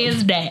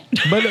is that.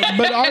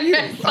 But are you?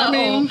 So, I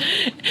mean,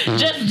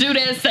 just do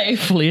that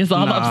safely is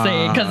all I'm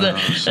saying.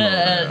 Because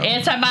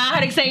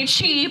antibiotics ain't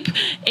cheap,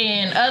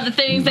 and other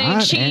things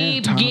ain't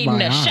cheap.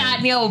 Getting a shot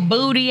in your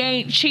booty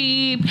ain't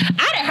cheap.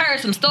 I done heard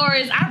some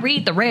stories. I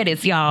read the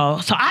Reddits,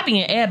 y'all. So I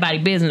be in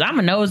everybody's business. I'm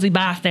a nosy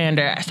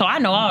bystander, so I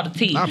know all the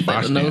tea. I'm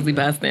a nosy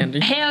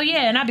bystander. Hell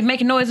yeah, and I be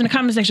making noise in the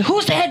comment section.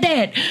 Who said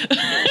that?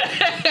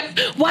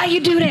 Why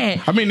you do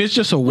that? I mean, it's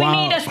just a wild.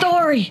 We need a story.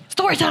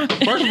 Story time.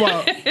 First of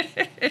all,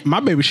 my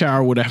baby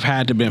shower would have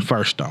had to been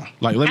first though.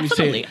 Like, let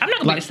Absolutely. me say, I'm not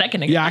gonna be the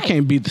second nigga. Yeah, I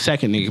can't be the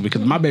second nigga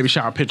because my baby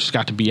shower pictures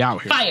got to be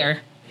out here.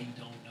 Fire. They don't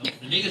know.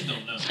 The niggas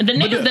don't know. The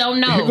niggas don't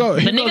know.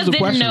 The niggas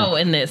didn't know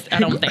in this. I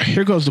don't think.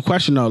 Here goes the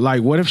question though.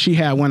 Like, what if she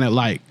had one at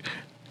like,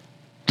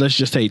 let's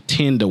just say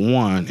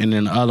 10-1, and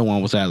then the other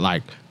one was at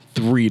like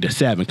 3 to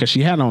 7 because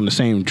she had on the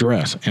same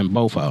dress in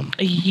both of them.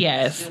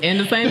 Yes. In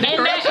the same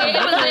decoration.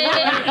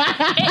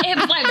 It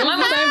was like one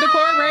was same decor,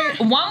 right?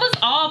 One was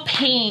all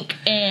pink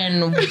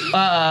and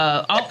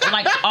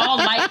all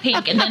light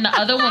pink, and then the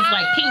other one was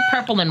like pink,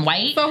 purple, and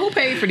white. So who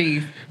paid for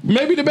these?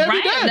 Maybe the baby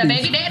Right, daddy. the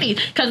baby daddy.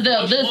 Because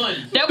there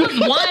was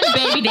one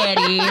baby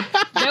daddy.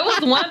 There was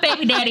one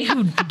baby daddy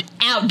who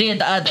outdid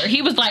the other.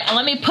 He was like,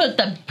 let me put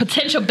the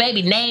potential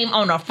baby name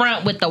on the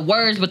front with the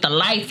words with the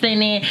lights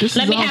in it.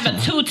 Let me have a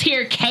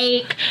 2-tier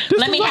cake.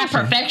 Let me have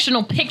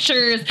professional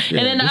pictures. Yeah,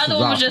 and then the other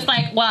one was just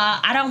like, well,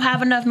 I don't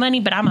have enough money,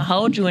 but I'm going to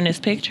hold you in this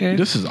picture.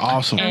 This is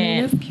awesome.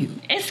 And it's cute.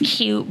 It's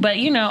cute, but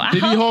you know,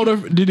 Did he hold her?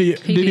 Did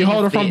he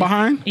hold her from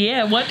behind?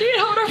 Yeah, what did he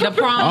hold her from?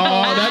 The prom.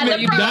 Oh, that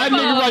nigga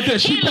right there.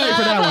 She paid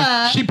for that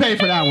one. She paid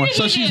for that one.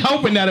 So she's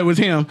hoping that it was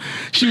him.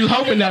 She was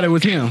hoping that it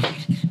was him.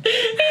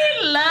 He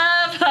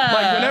love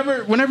her.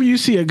 Like whenever you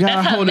see a guy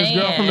That's her hold his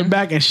girl man. from the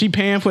back and she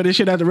paying for this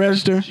shit at the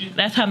register.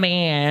 That's her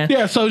man.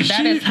 Yeah, so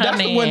That is her that's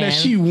the one that man.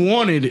 she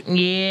wanted.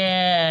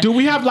 Yeah. Do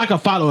we have like a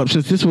follow up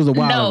since this was a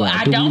while ago? No,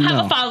 I Do don't we have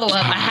know? a follow up.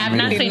 I have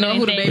not seen know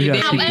who the baby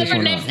anything. daddy is.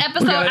 However, next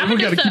episode, I'm we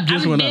gonna gotta keep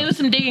this one do up.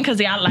 some digging because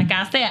y'all, like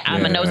I said,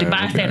 I'm a Yeah, nosy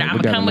bystander. I'm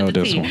we gonna come gotta with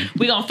know the this tea. one.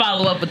 We're gonna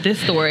follow up with this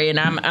story, and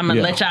I'm gonna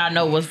Yeah. let y'all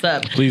know what's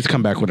up. Please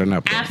come back with an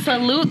update.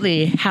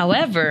 Absolutely.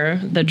 However,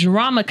 the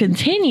drama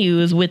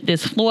continues with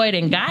this Floyd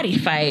and Gotti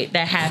fight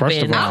that happened.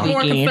 First of all, I'm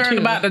more weekend, concerned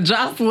too. about the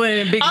Jocelyn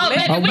and Big Oh, Lip.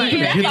 baby, we we can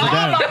that's get to all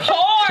that. a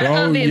part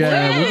Oh, of it.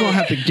 yeah, too. we're gonna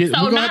have to get-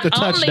 So we're gonna have to not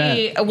touch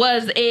only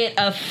was it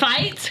a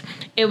fight,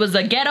 it was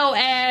a ghetto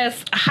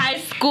ass high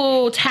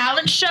school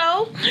talent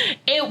show.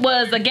 It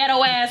was a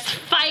ghetto ass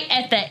fight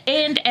at the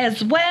end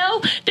as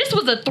well. This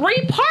was a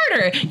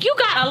 3-parter. You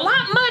got a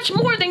lot much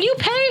more than you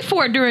paid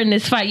for during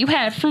this fight. You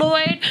had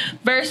Floyd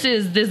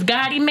versus this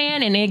Gotti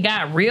man, and it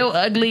got real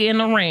ugly in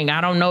the ring. I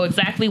don't know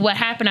exactly what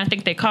happened. I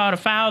think they called a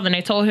foul, and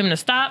they told him to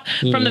stop.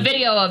 From the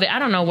video of it, I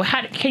don't know.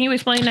 Can you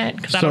explain that?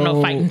 Because I don't know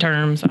fighting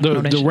terms. I don't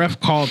know that The shit. ref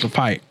called the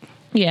fight.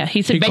 Yeah,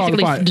 he said He called the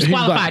basically fight. He was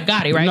disqualified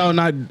like- Gotti, right?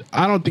 No,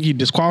 I don't think he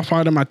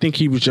disqualified him. I think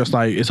he was just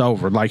like, it's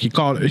over. Like he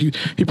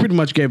pretty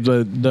much gave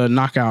the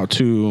knockout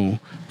to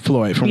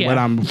Floyd from Yeah.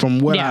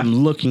 what Yeah. I'm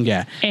looking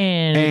at.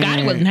 And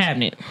Gotti wasn't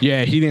having it.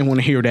 Yeah, he didn't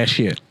want to hear that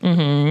shit.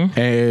 Mm-hmm.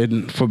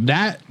 And from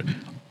that,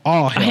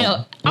 all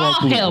hell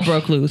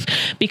broke loose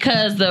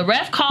because the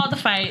ref called the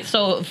fight.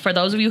 So for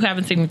those of you who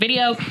haven't seen the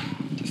video,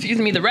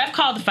 the ref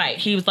called the fight.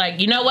 He was like,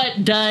 you know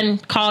what, done,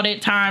 called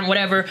it, time,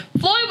 whatever.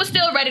 Floyd was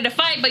still ready to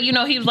fight, but he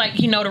was like,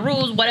 the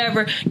rules,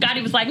 whatever.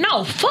 Gotti was like,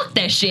 no, fuck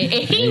that shit.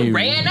 And he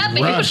ran up and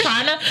he was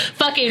trying to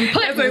fucking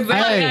put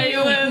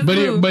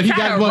but he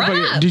got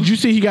motherfucker. Did you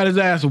see he got his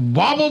ass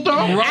wobbled though?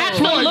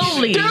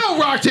 Absolutely. Floyd still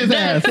rocked his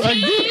ass.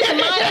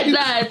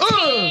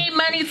 Team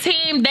money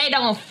team, they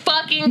don't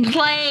fucking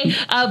play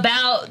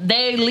about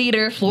their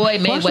leader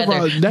Floyd First of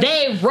Mayweather. all,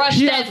 they rushed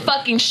that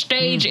fucking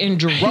stage and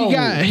drove.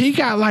 He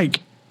got like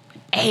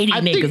 80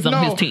 niggas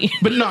on his team.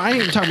 But no, I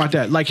ain't talking about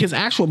that. Like his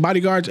actual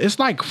bodyguards, it's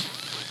like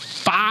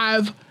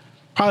 5.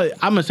 Probably, I'm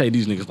gonna say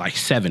these niggas like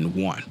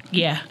 7'1".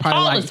 Yeah, Probably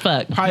tall like, as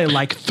fuck. Probably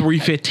like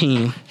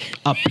 315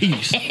 a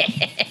piece.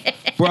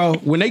 Bro,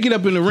 when they get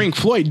up in the ring,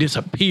 Floyd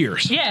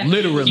disappears. Yeah,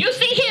 literally. You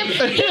see him?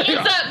 He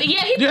ends up.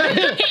 Yeah,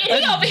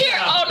 he over here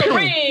on the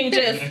ring,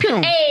 just Pew.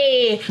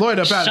 hey, Floyd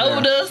up out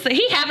there. shoulders.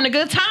 He having a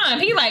good time.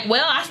 He like,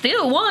 well, I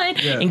still won.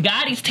 Yeah. And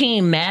Gotti's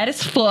team mad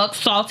as fuck,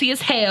 salty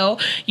as hell.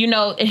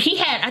 And he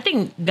had. I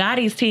think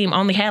Gotti's team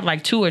only had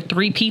like 2 or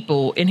 3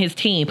 people in his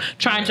team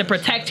trying to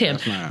protect him,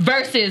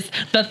 versus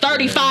the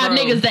 35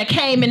 niggas that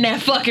came in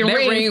that fucking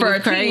ring for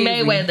Team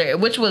Mayweather,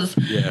 which was.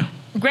 Yeah.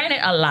 Granted,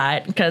 a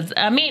lot, because it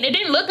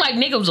didn't look like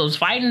niggas was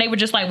fighting. They were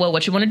just like, well,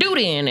 what you want to do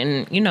then?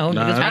 And niggas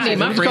I need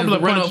my friends to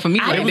run up for me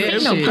like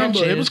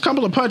that. It was a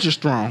couple of punches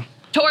thrown.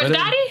 towards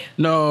Gotti?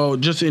 No,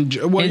 just in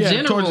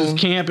general. towards his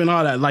camp and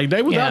all that. Like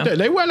they was out there.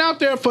 They went out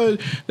there for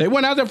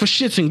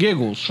shits and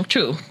giggles.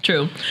 True.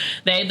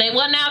 They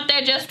wasn't out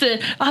there just to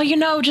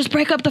just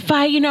break up the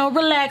fight,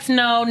 relax.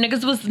 No,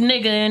 niggas was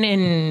nigging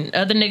and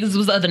other niggas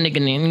was other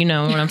nigging. You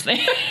know what I'm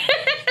saying?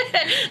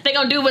 They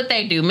gonna do what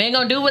they do. Men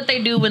gonna do what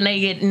they do when they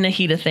get in the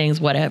heat of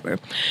things, whatever.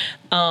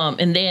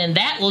 And then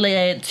that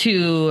led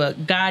to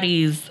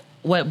Gotti's,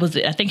 what was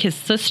it? I think his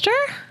sister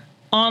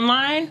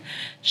online.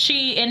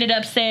 She ended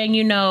up saying,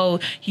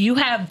 you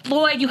have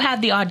Floyd, you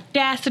have the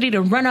audacity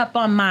to run up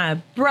on my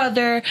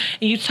brother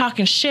and you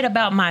talking shit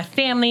about my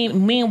family.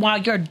 Meanwhile,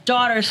 your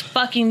daughter's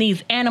fucking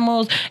these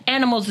animals.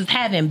 Animals is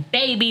having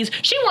babies.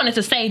 She wanted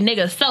to say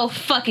nigga so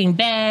fucking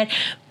bad,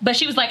 but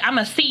she was like, I'm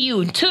gonna see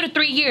you in 2 to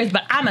 3 years,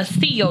 but I'm gonna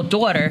see your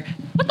daughter.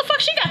 What the fuck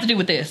she got to do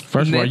with this?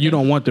 First of all, you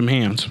don't want them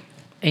hands.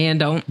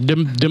 And don't.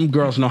 Them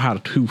girls know how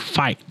to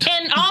fight.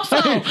 And also,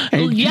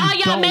 And you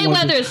Yaya don't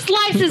want Mayweather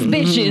slices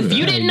bitches.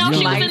 You didn't know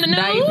she was in the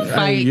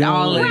news? You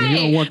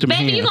don't want them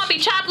Baby, hands. you gonna be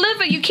chopped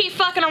liver. You keep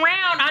fucking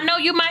around. I know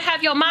you might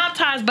have your mob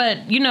ties, but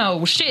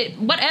shit,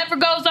 whatever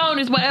goes on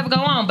is whatever go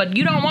on. But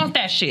you don't want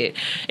that shit,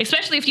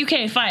 especially if you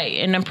can't fight.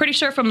 And I'm pretty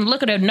sure from the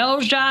look of the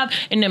nose job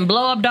and then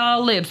blow up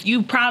doll lips,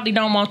 you probably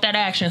don't want that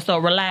action. So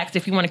relax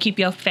if you want to keep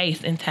your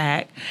face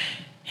intact.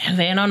 And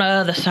then on the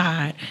other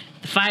side,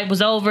 the fight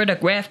was over. The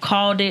ref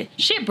called it.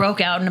 Shit broke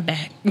out in the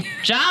back.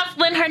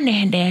 Jocelyn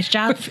Hernandez.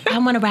 I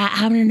want to ride.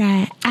 I want to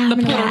ride. I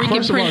want to ride.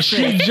 First of all,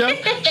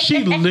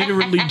 she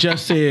literally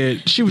just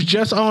said, she was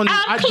just on.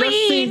 I'm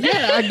clean.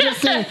 I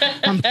just said,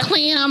 I'm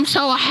clean. I'm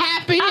so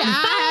happy.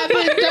 I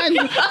haven't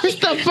done. It's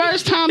the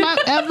first time I've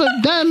ever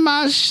done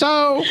my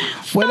show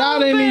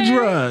without any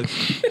drugs.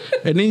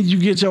 And then you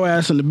get your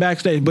ass in the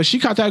backstage. But she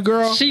caught that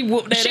girl. She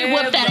whooped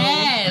that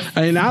ass.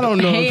 And I don't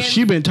know if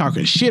she been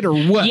talking shit or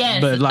what. Yes,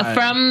 but like,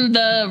 from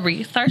the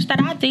research that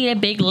I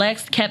did, Big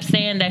Lex kept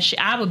saying that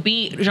I would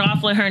beat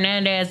Jocelyn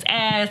Hernandez's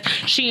ass.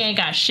 She ain't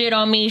got shit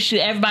on me.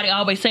 Everybody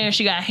always saying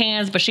she got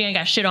hands, but she ain't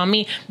got shit on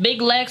me.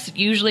 Big Lex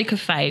usually could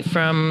fight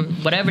from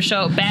whatever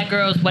show, Bad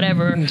Girls,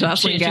 whatever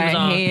Jocelyn shit got she was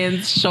on.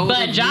 hands, shoulders,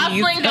 but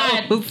Jocelyn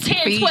got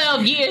 10,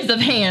 12 years of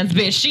hands,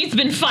 bitch. She's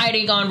been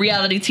fighting on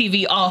reality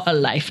TV all her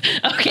life.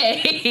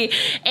 Okay?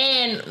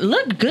 And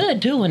looked good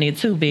doing it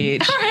too,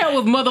 bitch. Her hair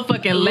was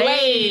motherfucking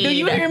laid. Do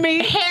you hear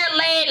me? Hair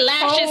laid,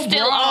 lashes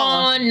still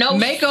on, no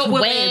makeup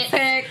sweat. was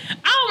intact.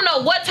 I don't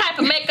know what type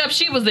of makeup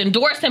she was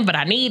endorsing, but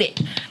I need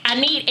it.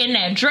 And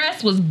that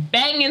dress was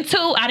banging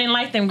too. I didn't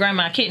like them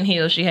grandma kitten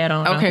heels she had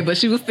on. Okay, but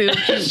she was still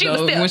cute, She was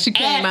though. still- When she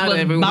came ass out of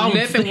it, was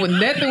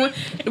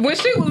when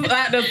she was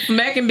out there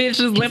smacking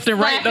bitches left and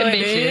right, slapping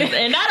bitches.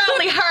 And not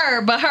only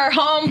her, but her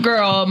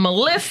homegirl,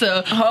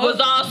 Melissa, was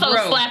also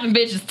slapping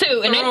bitches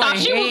too. And they thought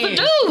she was a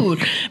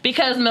dude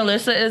because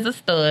Melissa is a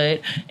stud.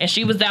 And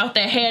she was out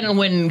there heading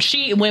when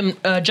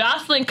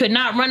Jocelyn could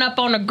not run up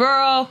on a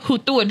girl who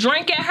threw a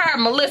drink at her,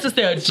 Melissa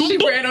said, she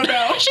ran her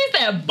down. She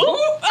said, boop.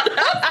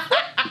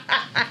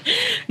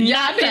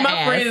 I need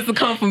my friends to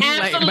come from me.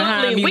 Absolutely. Like,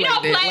 behind me We like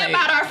don't that. play Like,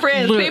 about our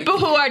friends. look. People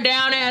who are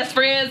down ass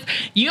friends.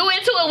 You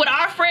into it with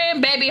our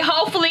friend, baby.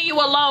 Hopefully you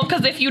alone,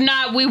 because if you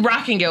not, we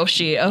rocking your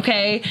shit,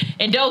 okay?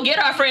 And don't get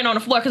our friend on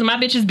the floor, because my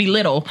bitches be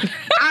little.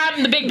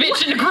 I'm the big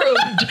bitch in the group.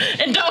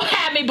 And don't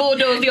have me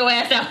bulldoze your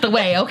ass out the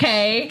way,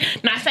 okay?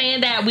 Not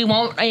saying that we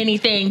want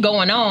anything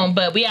going on,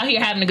 but we out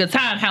here having a good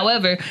time.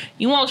 However,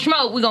 you want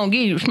smoke, we gonna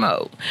give you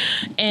smoke.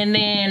 And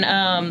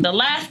then the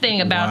last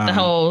thing about the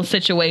whole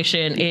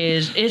situation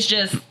is it's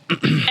just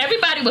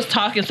everybody was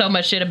talking so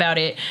much shit about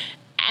it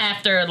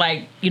after,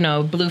 like, you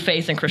know,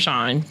 Blueface and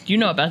Krishan. You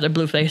know about the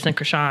Blueface and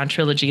Krishan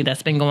trilogy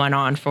that's been going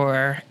on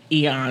for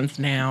eons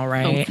now,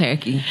 right? So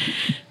tacky.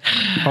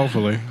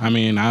 hopefully. I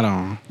mean, I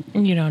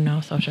don't. You don't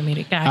know social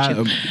media.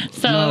 Gotcha.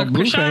 So no,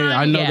 Blueface,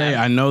 Krishan,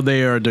 I know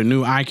they are the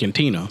new Ike and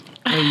Tina.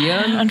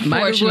 Yeah,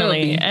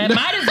 unfortunately,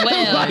 might as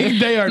well. Like,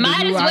 they are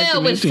might as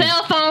well with Tina.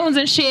 cell phones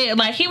and shit.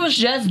 Like, he was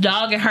just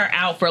dogging her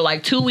out for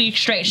like 2 weeks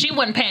straight. She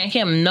wasn't paying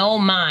him no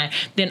mind.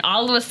 Then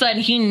all of a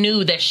sudden, he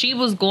knew that she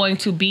was going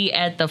to be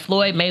at the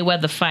Floyd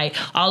Mayweather fight.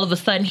 All of a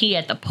sudden, he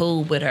at the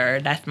pool with her.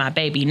 That's my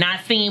baby.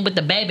 Not seen with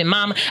the baby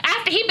mama.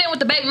 After he been with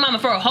the baby mama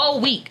for a whole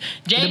week.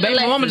 The baby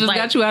mama just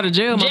got you out of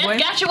jail, my boy.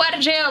 Just got you out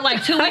of jail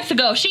like 2 weeks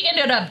ago. She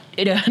ended up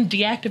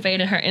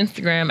deactivating her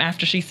Instagram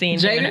after she seen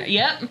Jada?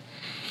 Yep.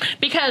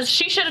 Because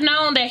she should have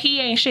known that he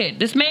ain't shit.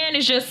 This man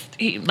is just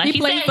he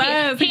plays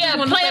sides. He just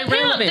wanna play stay a pimp.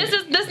 relevant.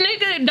 This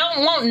nigga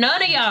don't want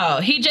none of y'all.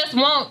 He just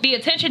want the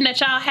attention that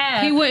y'all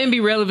have. He wouldn't be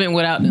relevant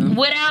without them.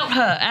 Without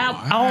her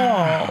at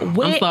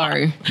all. I'm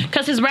sorry.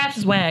 Because his raps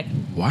is whack.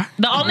 What?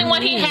 The only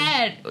one he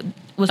had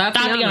was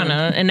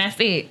Tatiana, and that's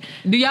it.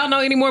 Do y'all know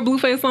any more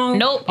Blueface songs?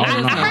 Nope. Oh,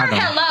 I no, heard I don't.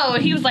 hello,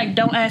 and he was like,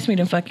 "Don't ask me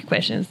them fucking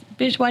questions,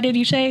 bitch. Why did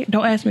you say?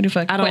 Don't ask me the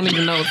fucking I don't questions."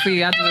 even know.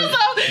 See, I just.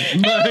 He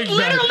was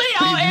literally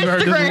on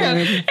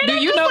Instagram. And Do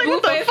you know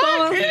Blueface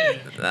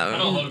songs? I don't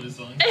know this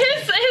song.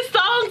 His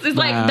songs is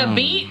like the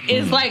beat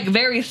is like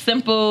very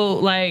simple,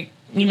 like,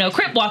 you know,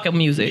 crip walking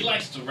music. He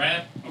likes to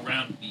rap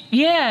around the beat.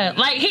 Yeah,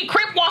 like he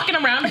crip walking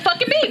around the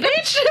fucking beat,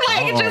 bitch.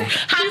 Like just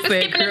hopping,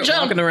 said skipping, and crip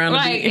jumping. walking around the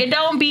Like beat. it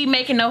don't be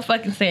making no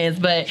fucking sense,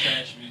 but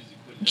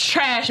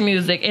trash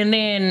music. And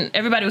then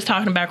everybody was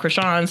talking about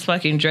Krishan's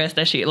fucking dress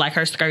that she, like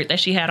her skirt that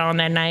she had on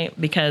that night,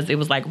 because it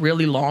was like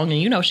really long,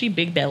 and you know she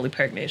big belly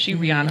pregnant. She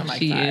Rihanna like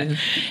She that. is.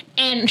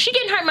 And she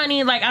getting her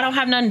money. Like, I don't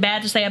have nothing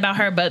bad to say about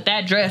her, but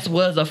that dress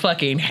was a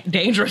fucking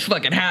dangerous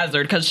fucking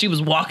hazard because she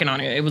was walking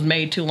on it. It was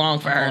made too long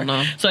for her. Oh,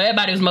 no. So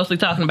everybody was mostly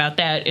talking about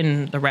that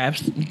in the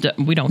raps.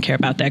 We don't care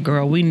about that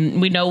girl. We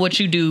know what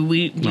you do.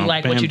 We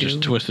like Bam what you do.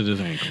 just twisted his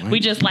ankle. We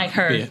just like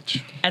her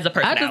Bitch. as a I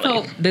personality. just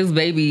hope this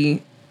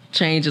baby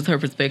changes her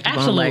perspective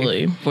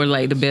Absolutely. on life for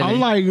like the better. I'm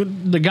like,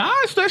 the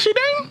guys that she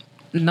dating?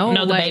 No,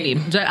 the like,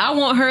 baby. I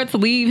want her to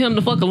leave him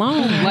the fuck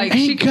alone. Like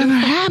she Ain't gonna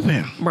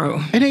happen.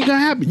 bro. It ain't gonna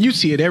happen. You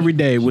see it every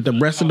day with the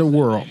rest of the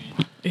world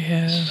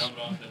Yeah.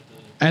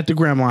 at the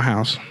grandma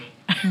house.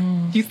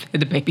 You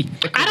said the baby.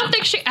 I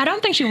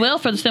don't think she will,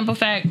 for the simple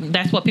fact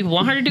that's what people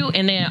want her to do.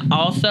 And then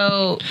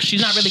also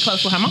she's not really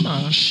close with her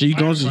mama. She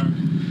goes.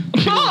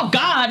 Oh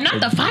God, not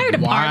the fire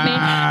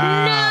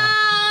department.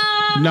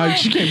 No,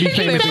 she can't be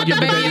famous and get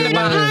the baby in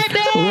the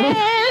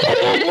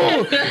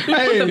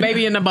Put the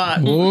baby in the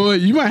box. Boy,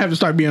 you might have to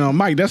start being on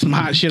mic. That's some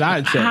hot shit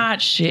I'd say.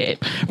 Hot shit.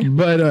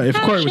 But if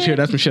Korey was here,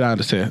 that's some shit I'd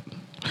have said.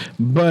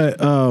 But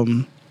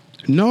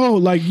no,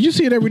 like you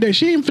see it every day.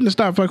 She ain't finna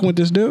stop fucking with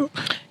this dude.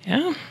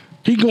 Yeah.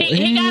 He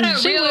gotta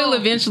She will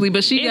eventually,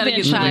 but she gotta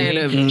get tired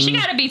of it. She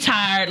gotta be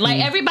tired. Like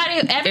everybody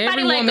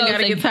let go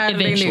gotta get tired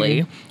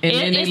eventually. of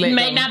it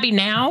may not be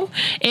now.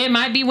 It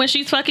might be when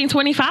she's fucking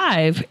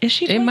 25. Is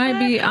she? 25? It might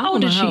be. How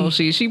old is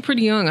she? She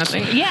pretty young, I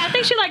think. Yeah, I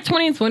think she's like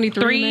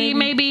 23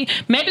 maybe.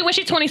 Maybe when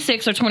she's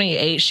 26 or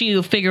 28,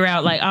 she'll figure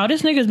out like, oh,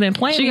 this nigga's been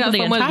playing. She got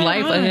so much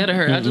life ahead of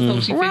her. I just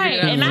hope she figure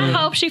it out. And I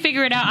hope she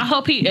figure it out. I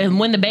hope and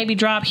when the baby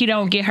drop, he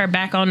don't get her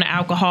back on the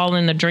alcohol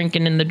and the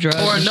drinking and the drugs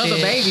or another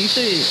shit. baby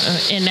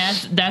shit. And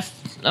that's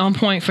on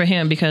point for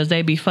him because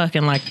they be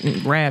fucking like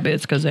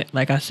rabbits because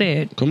like I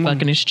said,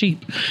 fucking is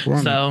cheap.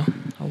 So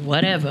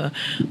whatever.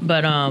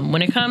 But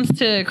when it comes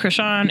to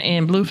Krishan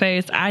and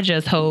Blueface, I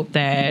just hope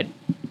that,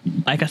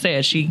 like I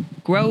said, she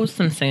grows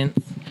some sense.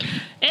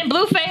 And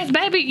Blueface,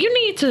 baby, you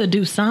need to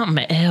do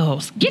something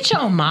else. Get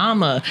your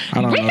mama.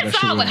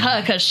 Reconcile with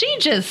her because she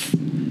just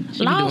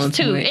lost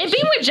too. And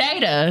be with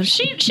Jada.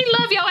 She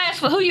love your ass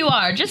for who you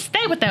are. Just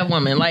stay with that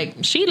woman. Like,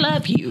 she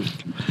love you.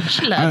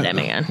 She loves that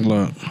man.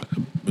 Look,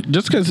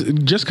 just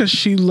because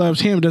she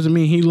loves him doesn't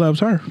mean he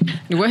loves her.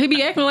 Well, he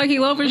be acting like he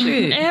love her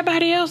shit.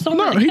 Everybody else don't.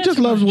 No, he just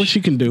loves what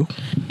she can do.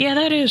 Yeah,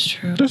 that is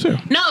true. That's it.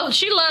 No,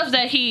 she loves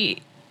that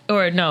he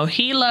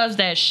loves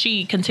that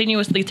she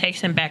continuously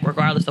takes him back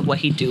regardless of what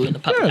he do in the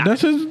public. Yeah,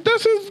 that's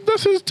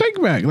his take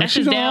back. Like, that's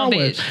his down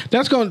bitch.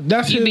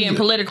 That's you his, being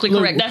politically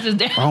correct. That's his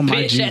down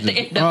bitch Jesus. at the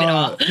end of it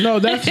all. No,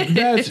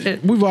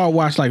 that's we've all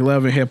watched like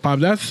Love and Hip Hop.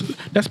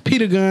 That's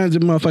Peter Guns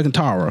and motherfucking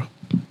Tara.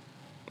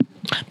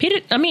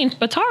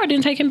 But Tara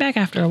didn't take him back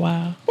after a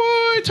while.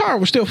 Boy, Tara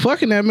was still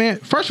fucking that man.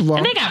 First of all,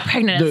 and they got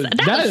pregnant.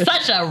 That was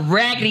such a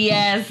raggedy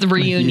ass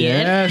reunion.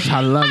 Yes,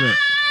 I love it.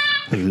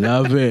 I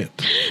love it.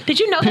 Did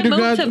you know Peter they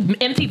moved to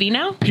MTV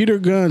now? Peter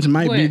Guns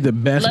might be the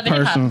best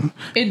person.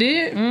 It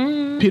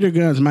did? Peter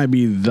Guns might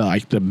be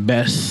the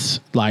best,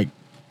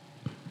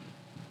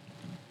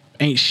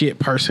 ain't shit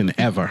person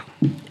ever.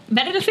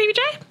 Better than Stevie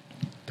J?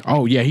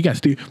 Oh, yeah, he got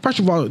Steve. First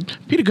of all,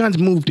 Peter Guns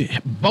moved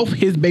both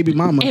his baby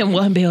mama in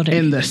one building.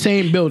 In the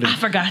same building. I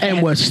forgot and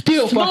that. Was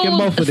still fucking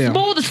both of them.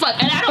 Smooth as fuck.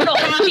 And I don't know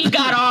how he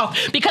got off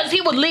because he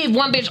would leave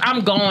one bitch,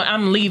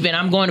 I'm leaving,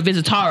 I'm going to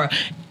visit Tara.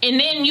 And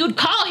then you'd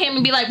call him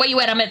and be like, where you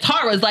at? I'm at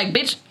Tara's. Like,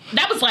 bitch,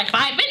 that was like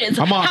 5 minutes.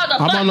 How the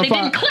fuck? It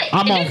didn't click.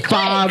 I'm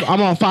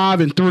on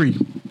 5 and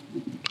 3.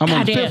 I'm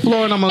on the 5th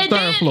floor and I'm on the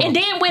 3rd floor. And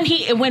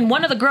then when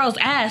one of the girls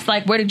asked,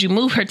 like, where did you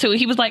move her to?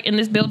 He was like, in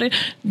this building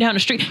down the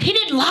street. He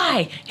didn't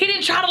lie. He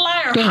didn't try to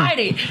lie or hide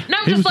it. And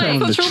I'm just like,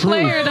 a true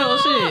player though,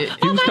 shit.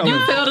 Oh my God.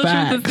 You tell the truth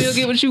and still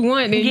get what you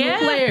want, and you're a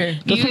player.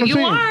 You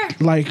are.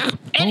 Like,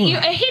 and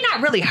he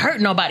not really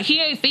hurting nobody. He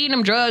ain't feeding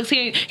them drugs.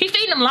 He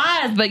feeding them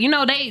lies. But you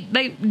know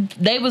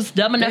they was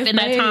dumb enough in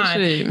that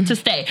time to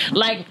stay.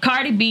 Like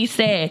Cardi B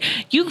said,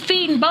 you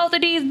feeding both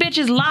of these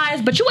bitches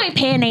lies, but you ain't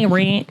paying their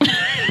rent.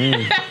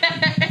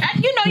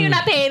 You know you're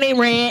not paying their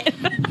rent.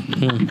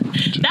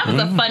 That was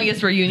the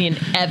funniest reunion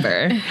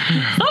ever.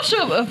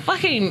 Social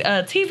fucking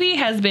TV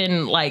has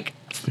been like.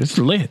 It's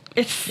lit.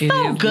 It's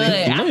so good.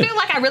 I feel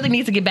like I really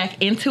need to get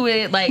back into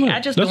it. Like, I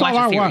just been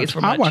watching series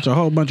for much. I watch a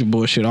whole bunch of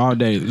bullshit all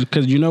day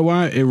because you know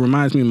what? It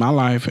reminds me of my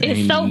life.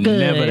 It's so good.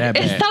 Never that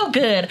bad. It's so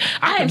good.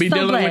 I am be so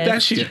dealing blessed. with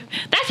that shit.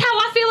 That's how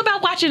I feel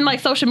about watching like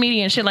social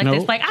media and shit like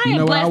this. Like, I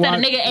am blessed that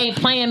a nigga ain't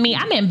playing me.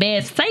 I'm in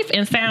bed, safe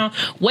and sound,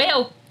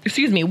 well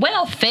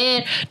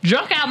fed,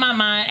 drunk out my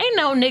mind. Ain't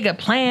no nigga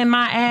playing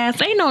my ass.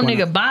 Ain't no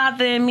nigga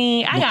bothering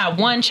me. I got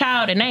one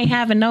child and ain't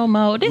having no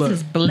more. This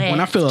is blessed.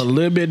 When I feel a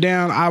little bit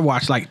down, I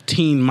watch like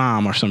Teen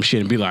Mom or some shit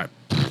and be like,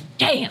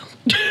 damn.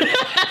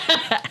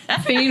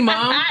 Teen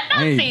Mom?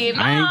 Teen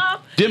Mom.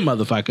 Them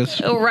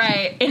motherfuckers.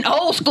 Right. An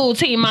old school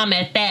Teen Mom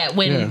at that.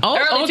 When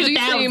early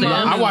 2000s.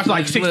 I watched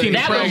like 16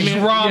 that was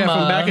drama.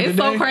 From back in it's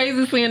the day. so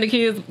crazy seeing the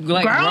kids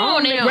like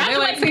grown and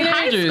graduating from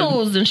high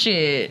schools and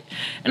shit.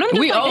 And I'm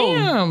just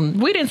damn,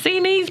 we didn't see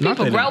these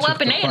people grow up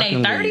and they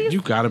in their 30s.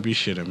 You gotta be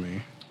shitting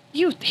me.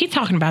 He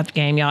talking about the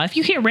game, y'all. If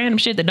you hear random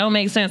shit that don't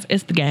make sense,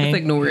 it's the game. Just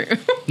ignore it.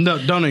 No,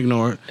 don't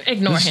ignore it.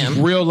 Ignore him. Is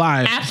real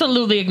life.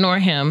 Absolutely ignore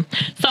him.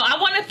 So I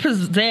want to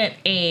present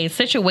a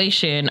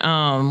situation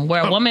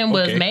where a woman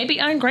was maybe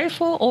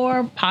ungrateful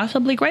or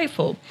possibly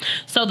grateful.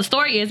 So the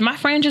story is my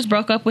friend just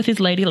broke up with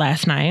his lady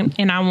last night,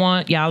 and I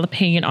want y'all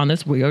opinion on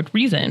this weird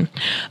reason.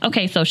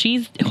 Okay, so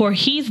he's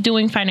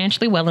doing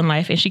financially well in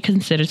life, and she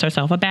considers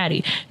herself a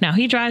baddie. Now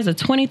he drives a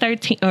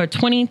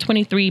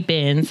 2023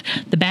 Benz.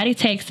 The baddie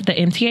takes the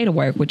MTA to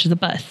work, which is a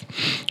bus.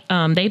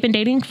 They've been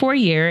dating for a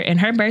year,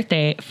 and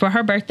for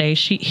her birthday,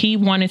 he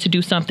wanted to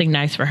do something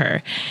nice for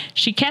her.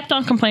 She kept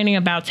on complaining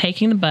about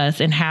taking the bus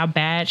and how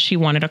bad she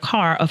wanted a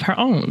car of her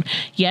own.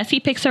 Yes, he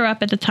picks her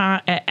up at the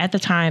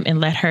time and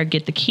let her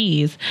get the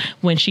keys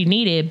when she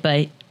needed,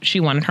 but she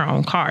wanted her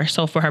own car.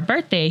 So for her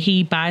birthday,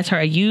 he buys her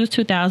a used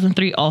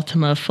 2003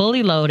 Altima,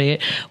 fully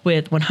loaded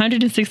with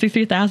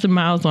 163,000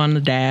 miles on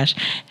the dash.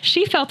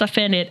 She felt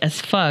offended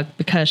as fuck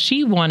because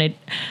she wanted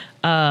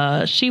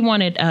a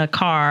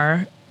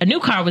new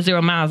car with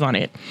 0 miles on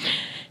it.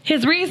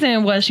 His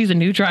reason was she's a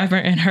new driver,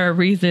 and her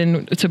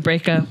reason to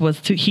break up was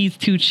he's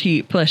too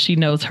cheap. Plus, she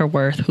knows her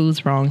worth.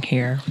 Who's wrong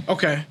here?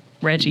 Okay.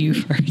 Reggie, you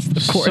first.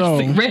 Of course.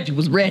 So- Reggie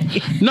was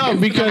ready. No,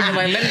 because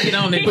Like, let me get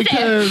on it.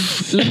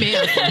 because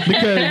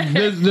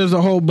there's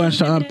a whole bunch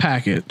to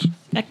unpack it.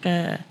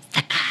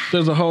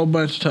 There's a whole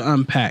bunch to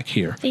unpack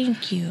here.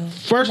 Thank you.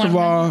 First of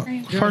all,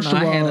 I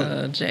had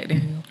a Jack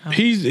Daniel.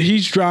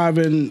 he's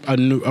driving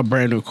a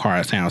brand new car.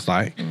 It sounds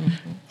like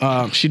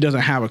she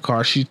doesn't have a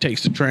car. She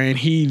takes the train.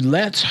 He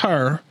lets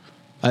her.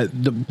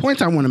 The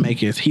points I want to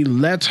make is he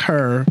lets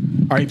her,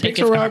 or he picks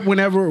her up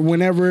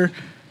whenever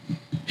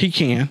he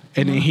can,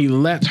 and then he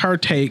lets her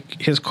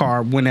take his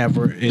car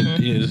whenever it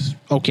is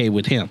okay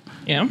with him.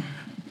 Yeah.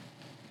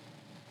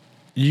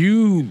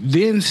 You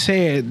then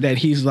said that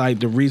he's like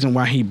the reason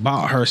why he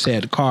bought her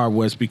said car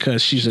was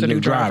because she's a new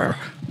driver,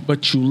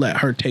 but you let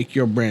her take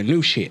your brand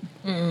new shit.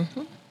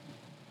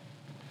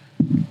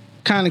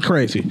 Kind of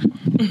crazy.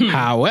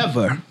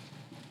 However,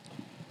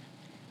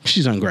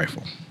 she's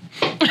ungrateful.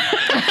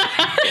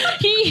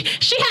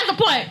 She has a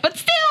point, but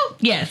still,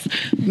 yes.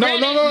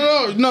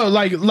 No.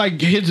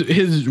 Like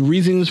his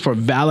reasons for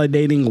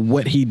validating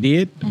what he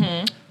did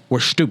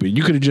were stupid.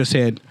 You could have just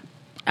said,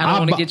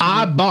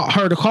 I bought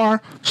her the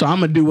car, so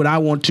I'm gonna do what I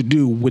want to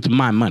do with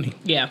my money.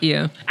 Yeah.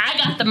 I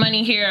got the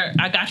money here.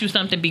 I got you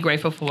something. Be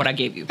grateful for what I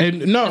gave you.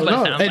 And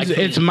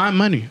it's my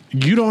money.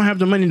 You don't have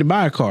the money to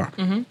buy a car.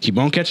 Keep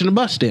on catching the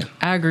bus then.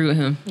 I agree with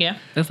him. Yeah.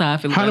 That's how I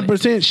feel.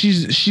 100%.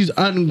 She's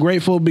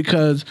ungrateful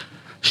because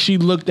she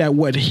looked at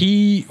what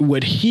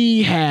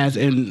he has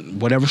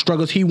and whatever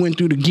struggles he went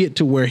through to get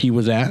to where he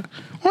was at,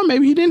 or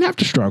maybe he didn't have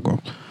to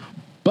struggle,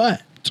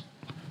 but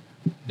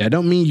that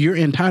don't mean you're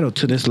entitled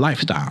to this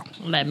lifestyle.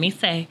 Let me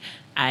say,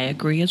 I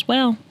agree as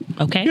well.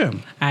 Okay? Yeah.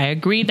 I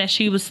agree that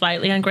she was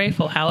slightly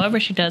ungrateful. However,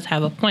 she does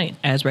have a point,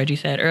 as Reggie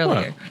said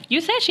earlier. What?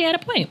 You said she had a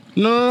point.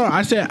 No.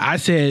 I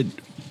said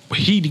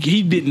he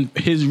didn't.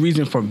 His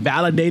reason for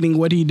validating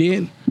what he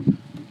did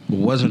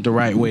wasn't the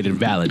right way to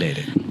validate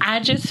it. I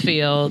just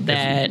feel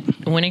that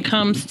when it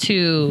comes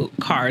to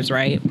cars,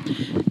 right?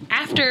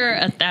 After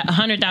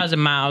 100,000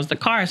 miles, the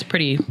car is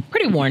pretty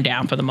worn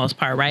down for the most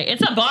part, right?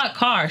 It's a bought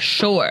car,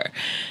 sure,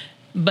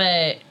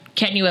 but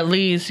can you at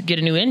least get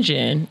a new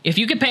engine? If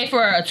you could pay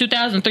for a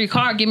 2003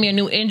 car, give me a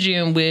new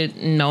engine with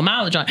no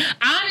mileage on it.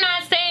 I'm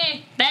not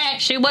saying that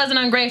she wasn't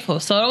ungrateful,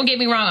 so don't get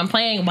me wrong. I'm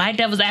playing white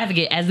devil's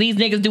advocate, as these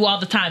niggas do all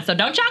the time. So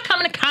don't y'all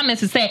come in the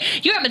comments and say,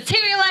 you're a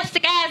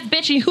materialistic ass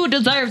bitch who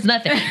deserves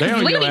nothing.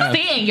 We be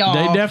seeing y'all.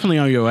 They definitely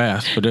on your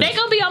ass for this. They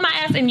gonna be on my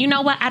ass, and you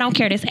know what? I don't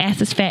care. This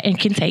ass is fat and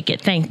can take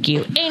it. Thank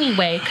you.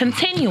 Anyway,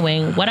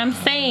 continuing, what I'm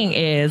saying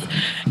is,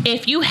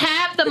 if you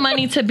have the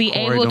money to be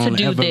Korey, able to don't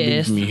do ever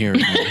this, leave me here.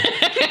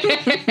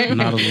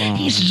 Not alone.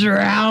 he's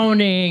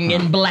drowning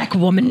in black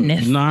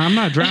womanness. No, I'm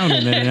not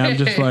drowning in it. I'm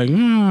just like,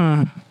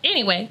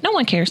 Anyway, no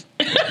one cares.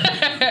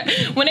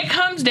 When it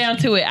comes down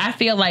to it, I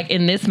feel like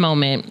in this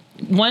moment,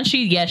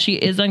 she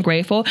is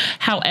ungrateful.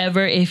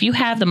 However, if you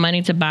have the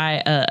money to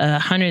buy a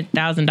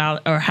 $100,000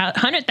 or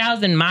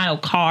 100,000 mile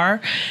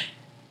car,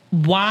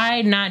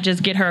 why not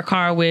just get her a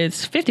car with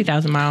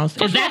 50,000 miles?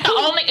 Is that the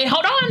only?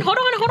 Hold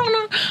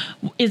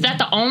on. Is that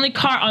the only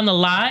car on the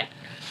lot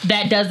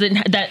that's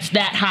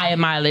that high in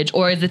mileage,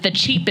 or is it the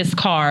cheapest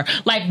car?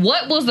 Like,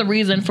 what was the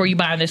reason for you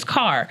buying this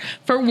car,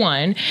 for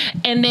one?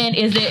 And then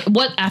is it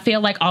what I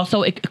feel like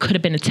also it could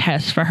have been a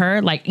test for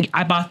her. Like,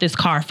 I bought this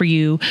car for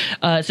you.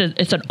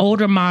 It's an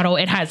older model.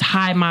 It has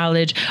high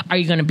mileage. Are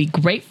you going to be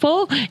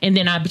grateful? And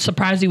then I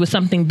surprise you with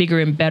something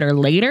bigger and better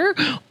later?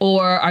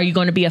 Or are you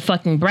going to be a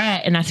fucking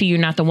brat and I see you're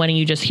not the one and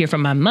you just here for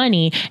my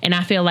money? And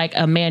I feel like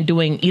a man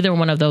doing either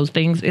one of those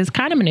things is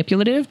kind of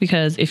manipulative,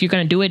 because if you're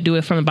going to do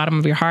it from the bottom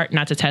of your heart,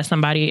 not to test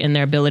somebody and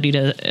their ability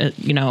to,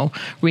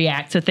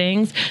 react to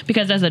things.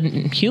 Because as a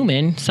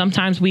human,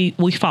 sometimes we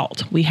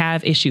fault. We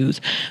have issues.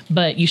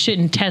 But you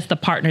shouldn't test the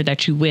partner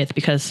that you with,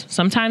 because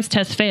sometimes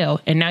tests fail.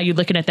 And now you're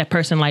looking at that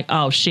person like,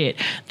 oh, shit,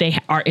 they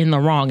are in the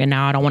wrong. And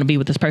now I don't want to be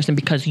with this person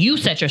because you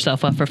set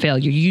yourself up for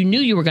failure. You knew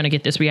you were going to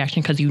get this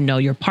reaction because you know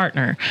your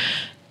partner.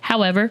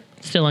 However,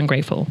 still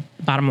ungrateful.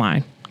 Bottom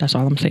line. That's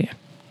all I'm saying.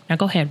 Now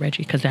go ahead,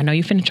 Reggie, because I know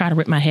you finna try to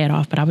rip my head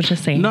off, but I was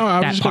just saying. No,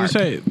 I was just going to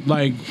say,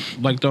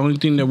 like the only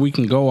thing that we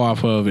can go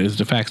off of is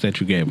the facts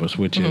that you gave us,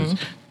 which is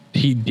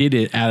he did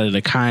it out of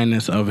the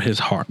kindness of his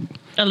heart.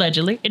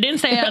 Allegedly. It didn't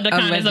say out of the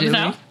kindness of his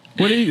heart.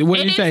 What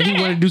did he say? He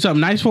wanted to do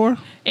something nice for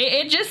her?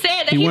 It just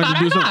said that he bought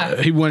her a car.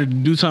 He wanted to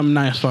do something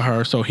nice for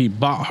her, so he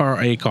bought her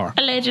a car.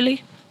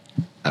 Allegedly.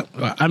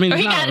 I mean, or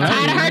he got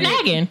tired of her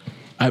nagging.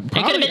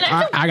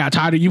 I got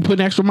tired of you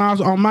putting extra miles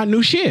on my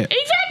new shit.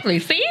 Exactly.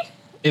 See?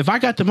 If I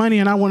got the money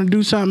and I want to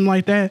do something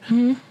like that,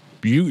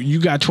 you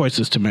got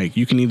choices to make.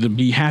 You can either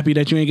be happy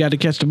that you ain't got to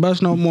catch the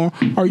bus no more,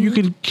 or you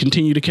can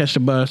continue to catch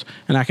the bus,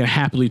 and I can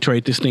happily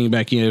trade this thing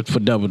back in for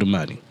double the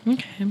money.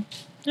 Okay.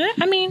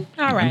 I mean,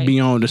 all right. And be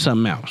on to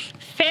something else.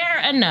 Fair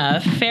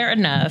enough.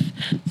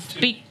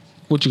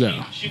 What you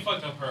got? She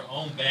fucked up her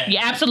own bag.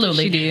 Yeah,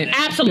 absolutely. She did.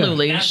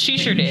 Absolutely. Yeah. She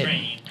sure did.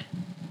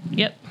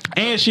 Yep.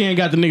 And she ain't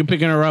got the nigga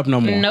picking her up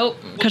no more. Nope,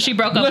 because she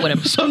broke up with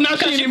him. So now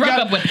she broke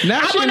up with him.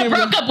 I wouldn't have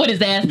broke up with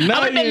his ass. I would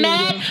have been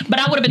mad, but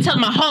I would have been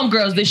telling my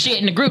homegirls this shit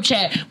in the group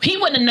chat. He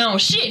wouldn't have known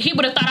shit. He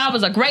would have thought I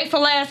was a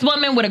grateful ass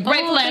woman with a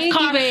grateful ass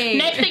car.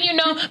 Next thing you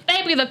know,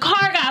 baby, the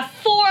car got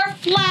 4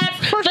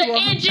 flats. The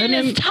engine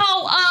is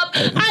toe up.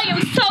 I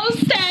am so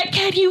sad.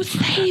 Can you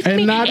save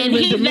me? And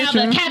he's now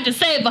the Captain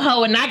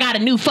Save-A-Ho, and I got a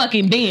new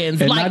fucking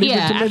Benz. Like,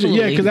 yeah, absolutely.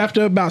 Yeah, because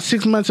after about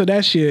 6 months of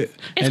that shit,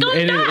 and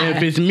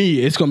if it's me,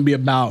 it's gonna be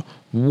about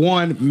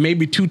 1,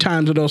 maybe 2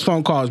 times of those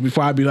phone calls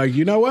before I be like,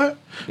 you know what?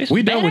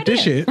 We done with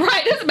this shit.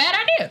 Right, this is a bad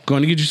idea.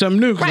 Going to get you something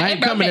new because I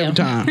ain't coming every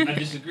time. I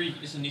disagree.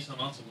 It's a Nissan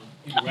Altima.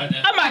 Right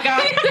now. Oh my God.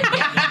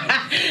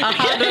 A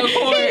Honda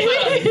Accord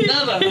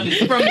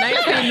from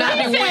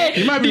 1991.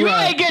 You might be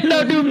right. You ain't getting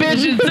no new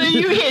bitches until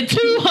you hit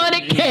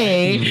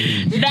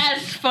 200K.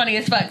 That's funny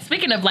as fuck.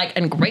 Speaking of like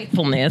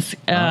ungratefulness,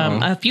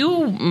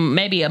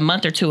 maybe a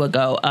month or 2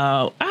 ago,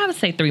 I would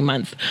say 3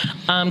 months,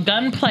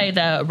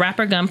 the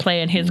rapper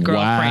Gunplay and his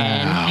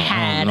girlfriend had a baby.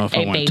 I don't know if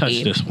I want to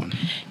touch this one.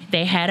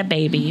 They had a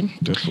baby.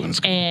 This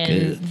one's and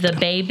good. The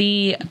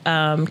baby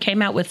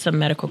came out with some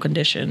medical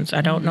conditions.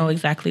 I don't know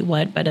exactly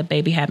what, but a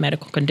baby had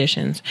medical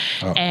conditions.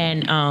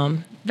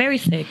 And very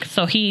sick.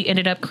 So he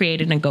ended up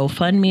creating a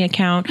GoFundMe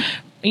account.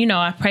 You know,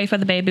 I pray for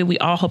the baby. We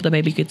all hope the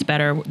baby gets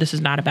better. This is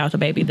not about the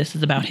baby. This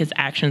is about his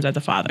actions as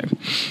a father.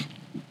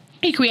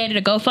 He created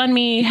a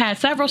GoFundMe, had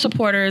several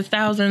supporters,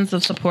 thousands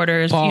of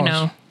supporters. Pause. You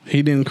know,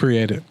 he didn't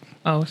create it.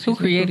 Oh, who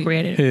created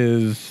it?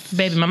 His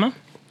baby mama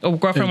or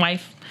girlfriend,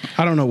 wife.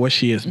 I don't know what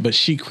she is, but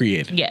she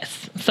created.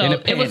 Yes, so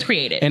it was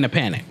created in a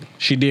panic.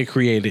 She did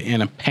create it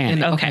in a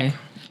panic. Okay.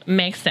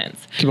 Makes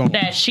sense.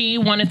 That she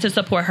wanted to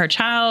support her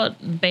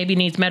child. Baby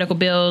needs medical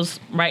bills.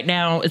 Right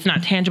now, it's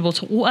not tangible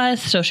to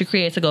us, so she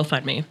creates a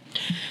GoFundMe.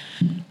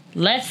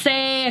 Let's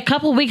say a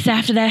couple weeks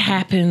after that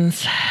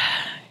happens,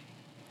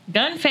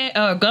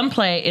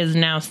 Gunplay is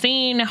now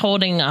seen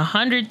holding a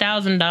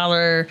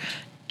 $100,000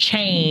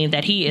 chain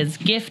that he is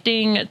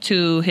gifting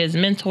to his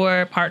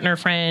mentor, partner,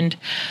 friend,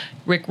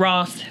 Rick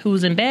Ross,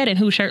 who's in bed and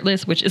who's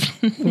shirtless, which is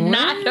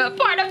not a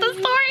part of the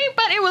story,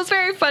 but it was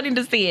very funny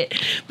to see it.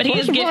 But he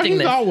is gifting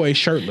this. He's always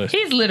shirtless.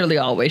 He's literally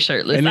always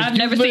shirtless. And I've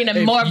never seen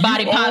a more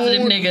body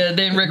positive nigga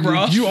than Rick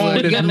Ross. If you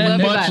owned as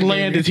much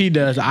land as he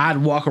does, I'd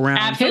walk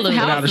around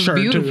without a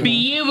shirt too.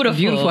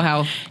 Beautiful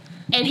house.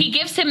 And he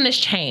gives him this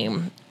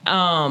chain.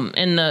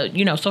 And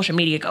the, social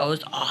media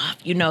goes off,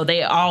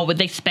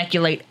 they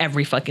speculate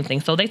every fucking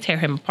thing. So they tear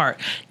him apart.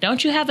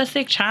 Don't you have a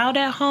sick child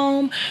at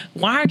home?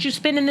 Why aren't you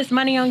spending this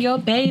money on your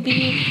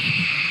baby?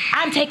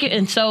 I'm taking,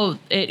 and so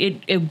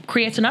it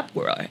creates an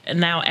uproar.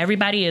 And now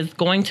everybody is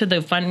going to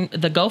the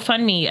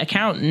GoFundMe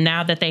account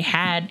now that they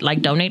had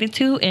donated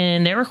to,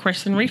 and they're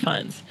requesting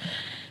refunds.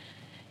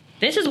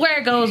 This is where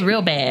it goes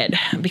real bad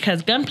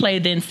because Gunplay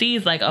then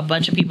sees a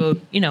bunch of people,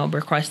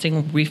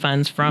 requesting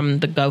refunds from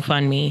the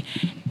GoFundMe.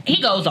 He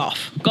goes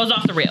off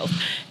the rails.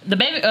 The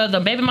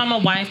baby mama,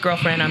 wife,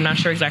 girlfriend, I'm not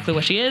sure exactly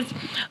what she is.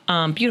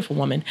 Beautiful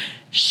woman.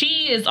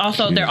 She is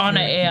also, they're on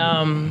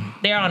a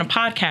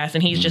podcast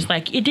and he's just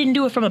like, it didn't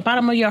do it from the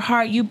bottom of your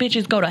heart. You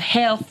bitches go to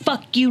hell.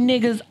 Fuck you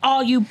niggas.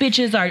 All you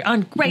bitches are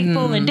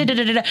ungrateful and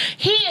da-da-da-da-da.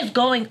 He is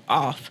going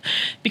off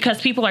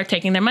because people are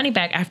taking their money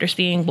back after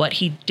seeing what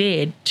he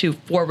did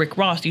for Rick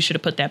Ross. You should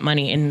have put that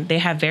money, and they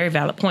have very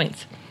valid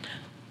points.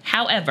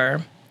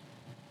 However,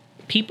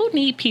 people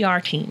need PR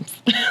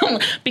teams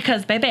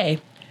because,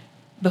 baby,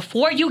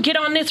 before you get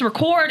on this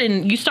record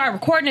and you start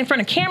recording in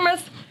front of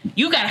cameras,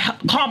 you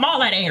got to calm all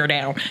that anger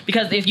down.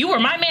 Because if you were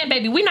my man,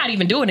 baby, we're not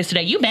even doing this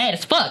today. You bad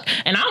as fuck.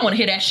 And I don't want to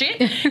hear that shit.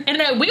 And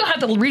then we're going to have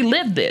to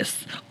relive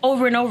this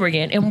over and over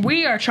again. And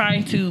we are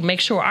trying to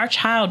make sure our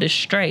child is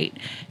straight.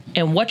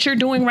 And what you're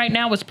doing right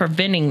now is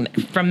preventing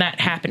from that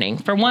happening.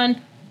 For one,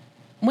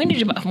 when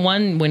did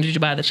you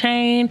buy the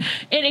chain?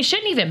 And it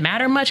shouldn't even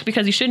matter much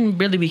because you shouldn't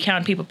really be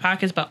counting people's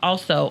pockets. But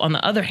also, on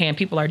the other hand,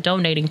 people are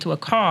donating to a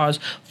cause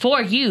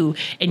for you.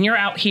 And you're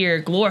out here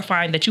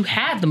glorifying that you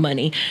have the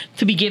money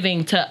to be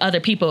giving to other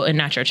people and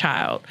not your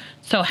child.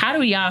 So how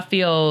do y'all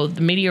feel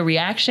the media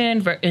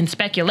reaction and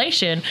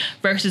speculation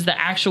versus the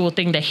actual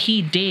thing that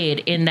he did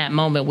in that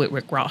moment with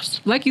Rick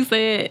Ross? Like you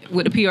said,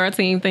 with the PR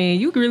team thing,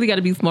 you really got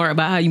to be smart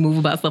about how you move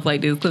about stuff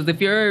like this. Because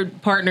if your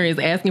partner is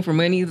asking for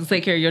money to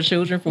take care of your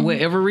children for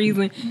whatever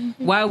reason,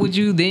 why would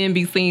you then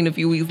be seen a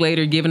few weeks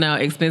later giving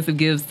out expensive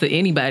gifts to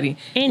anybody?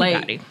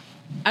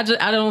 I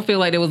don't feel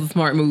like it was a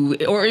smart move.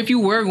 Or if you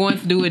were going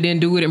to do it, then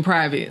do it in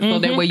private. So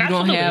that way you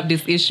don't have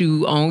this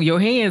issue on your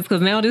hands.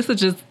 Because now this is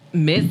just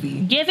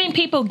messy. Giving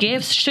people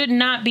gifts should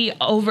not be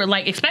over,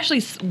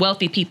 especially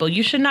wealthy people.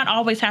 You should not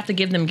always have to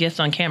give them gifts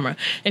on camera.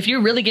 If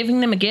you're really giving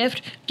them a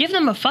gift, give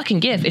them a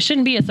fucking gift. It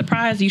shouldn't be a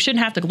surprise. You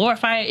shouldn't have to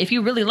glorify it. If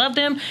you really love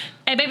them,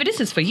 hey, baby,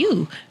 this is for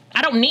you.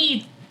 I don't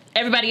need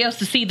everybody else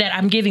to see that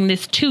I'm giving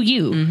this to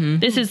you.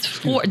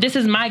 Mm-hmm. This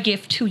is my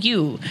gift to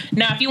you.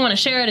 Now, if you want to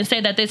share it and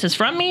say that this is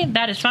from me,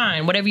 that is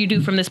fine. Whatever you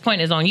do from this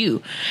point is on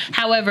you.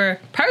 However,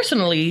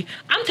 personally,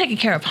 I'm taking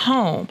care of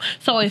home.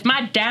 So if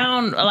my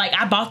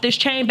I bought this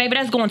chain, baby,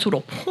 that's going to the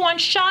pawn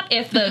shop.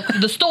 If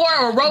the store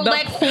or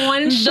Rolex, the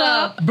pawn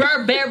shop, the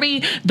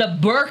Burberry, the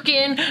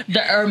Birkin,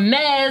 the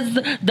Hermes,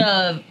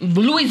 the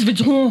Louis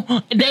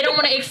Vuitton, they don't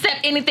want to accept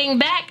anything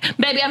back,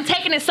 baby, I'm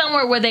taking it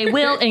somewhere where they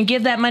will and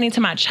give that money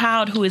to my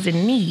child who is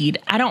in need.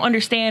 I don't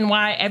understand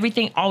why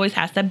everything always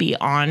has to be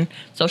on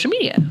social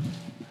media.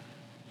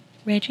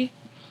 Reggie?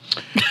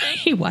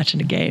 He watching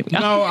the game.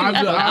 No,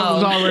 I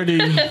was already...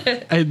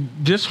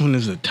 this one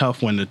is a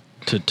tough one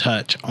to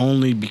touch,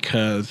 only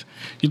because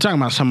you're talking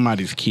about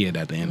somebody's kid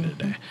at the end of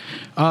the day.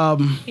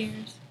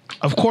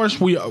 Of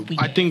course,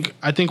 I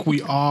think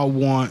we all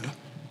want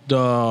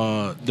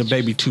the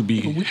baby to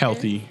be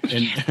healthy,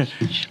 and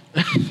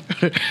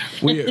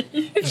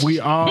we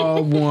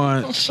all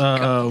want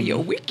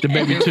the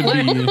baby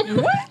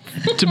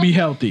to be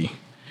healthy,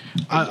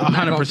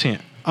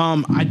 100%.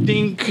 I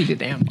think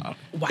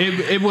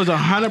it was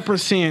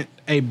 100%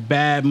 a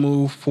bad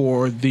move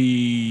for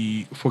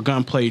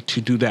Gunplay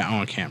to do that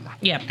on camera.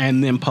 Yep.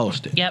 And then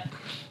post it. Yep.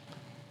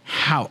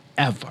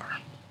 However,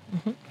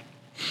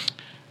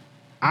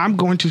 I'm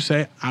going to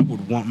say I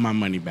would want my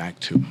money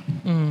back too.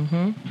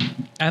 Mm-hmm.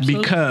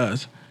 Absolutely.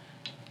 Because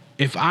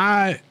if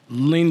I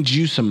lend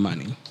you some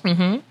money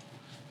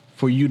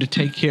for you to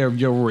take care of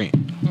your rent,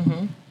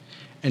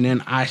 and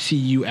then I see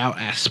you out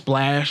at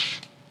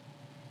Splash.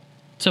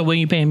 So when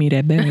you paying me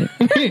that bad?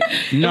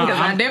 No,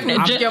 I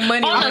definitely took your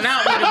money on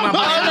out with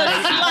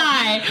my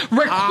slide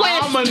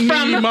request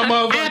from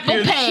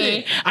Apple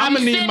Pay. I'm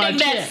gonna need my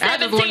check.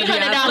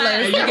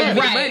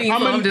 $1,700.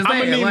 I'm gonna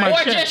need my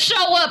check. Or just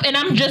show up and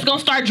I'm just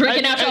gonna start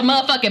drinking out your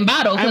motherfucking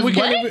bottle. And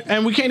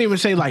we can't even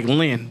say like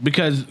lend,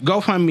 because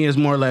GoFundMe is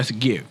more or less a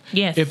give.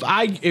 Yes.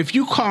 If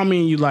you call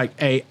me and you like,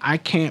 hey, I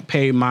can't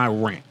pay my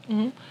rent,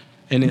 and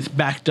it's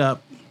backed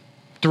up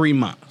 3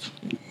 months.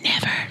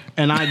 Never.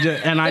 And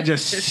I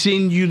just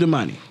send you the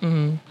money.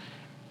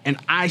 And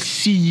I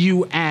see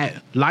you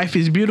at Life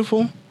is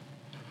Beautiful.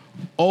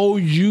 Oh,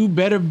 you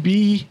better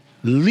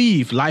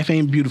leave. Life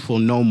ain't beautiful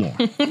no more.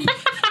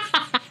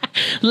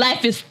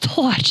 Life is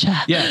torture.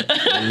 Yeah.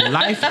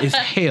 Life is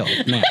hell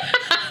now.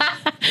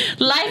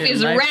 Life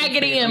is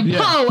Raggedy and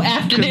Poe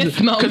after this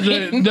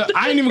moment.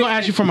 I ain't even gonna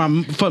ask you for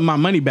my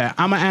money back.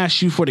 I'm gonna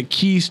ask you for the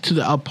keys to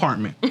the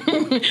apartment.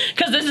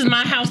 Because this is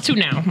my house too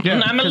now.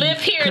 Yeah, I'm gonna live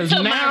here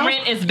until my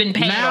rent has been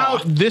paid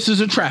off. Now this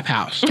is a trap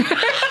house.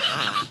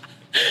 Niggas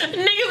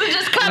are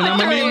just coming through. I'm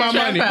gonna need my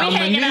money. I'm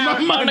gonna need my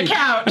money on the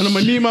couch. And I'm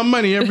gonna need my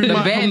money every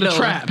month from the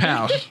trap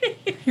house.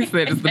 He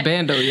said it's the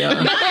bando, y'all.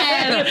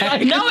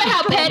 Knowing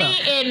how petty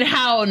and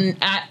how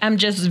I'm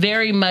just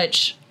very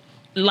much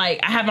like,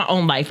 I have my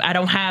own life. I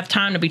don't have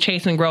time to be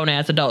chasing grown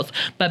ass adults.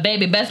 But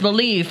baby, best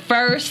believe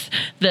 1st,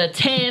 the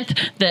 10th,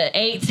 the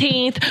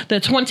 18th,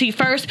 the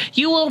 21st,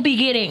 you will be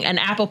getting an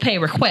Apple Pay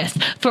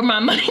request for my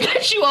money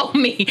that you owe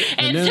me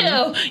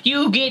until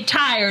you get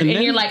tired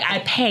and you're like, I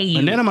pay you.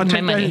 And then I'm gonna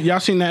take money. that. Y'all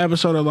seen that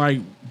episode of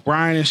like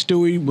Brian and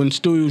Stewie when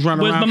Stewie was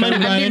running around? Where's my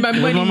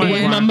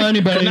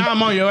money, Brian? Now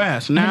I'm on your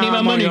ass. Now I need my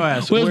I'm money. on your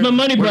ass. Where's my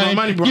money,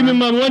 Brian? Give me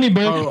my money,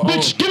 bro.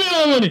 Bitch, give me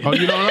my money. Oh,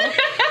 you don't know?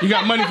 You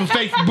got money for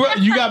fake, bro?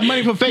 You got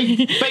money for fake hair?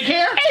 He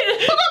literally,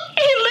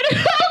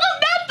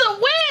 that's the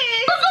wig.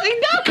 He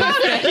gonna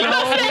set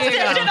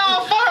that shit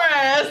off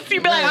for us.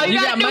 You be like, oh, you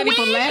got money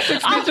for lash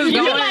extensions?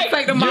 You Go like,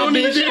 take them off.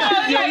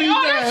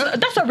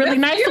 That's a really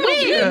nice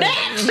wig.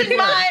 That's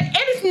mine.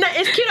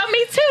 It's cute on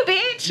me too,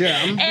 bitch.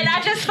 Yeah, and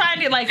I just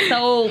find it like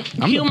so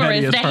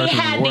humorous that he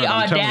had the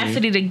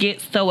audacity to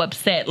get so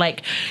upset.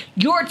 Like,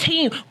 your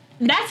team.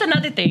 That's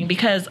another thing,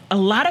 because a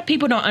lot of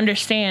people don't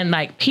understand,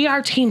 like,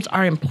 PR teams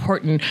are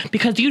important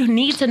because you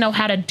need to know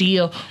how to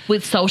deal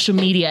with social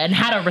media and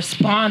how to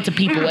respond to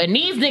people. And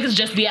these niggas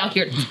just be out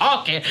here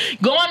talking,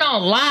 going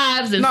on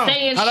lives and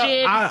saying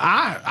shit.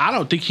 I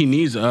don't think he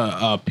needs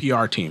a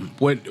PR team.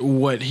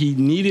 What he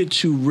needed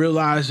to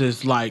realize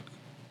is, like,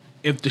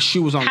 if the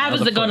shoe was on, how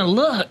is it going to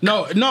look?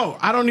 No,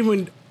 I don't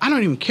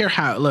even care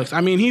how it looks. I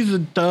mean, he's a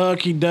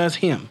thug. He does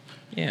him.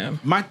 Yeah.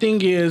 My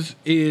thing is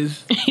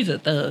he's a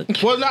thug.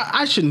 Well, no,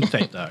 I shouldn't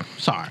say thug.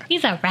 Sorry.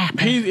 He's a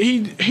rapper.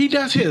 He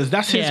does his.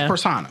 That's his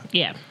persona.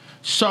 Yeah.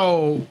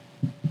 So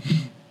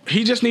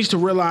he just needs to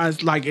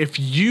realize, like, if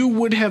you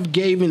would have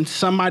given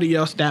somebody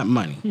else that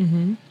money,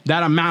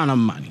 that amount of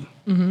money,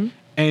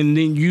 and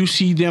then you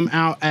see them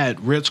out at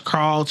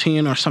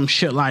Ritz-Carlton or some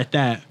shit like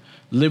that,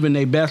 living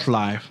their best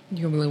life,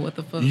 you're gonna be like, what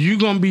the fuck? You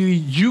gonna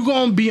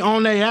be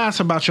on their ass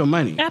about your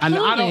money. Absolutely.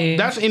 And I don't.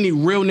 That's any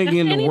real nigga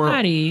in the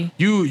world. You.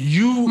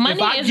 Money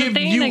if I is give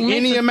you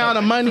any amount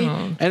of money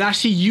and I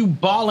see you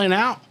balling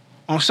out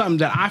on something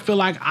that I feel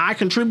like I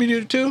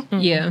contributed to,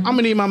 Yeah. I'm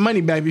gonna need my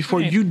money back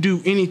before you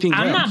do anything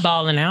else. I'm not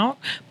balling out,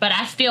 but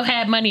I still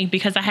had money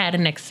because I had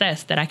an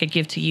excess that I could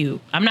give to you.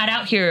 I'm not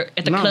out here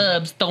at the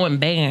clubs throwing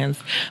bands,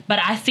 but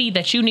I see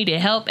that you needed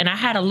help and I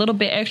had a little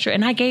bit extra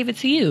and I gave it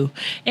to you.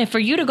 And for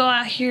you to go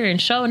out here and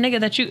show a nigga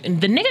that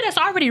the nigga that's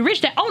already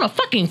rich that own a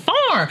fucking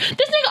farm,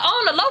 this nigga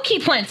own a low-key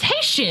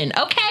plantation,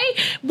 okay?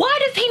 Why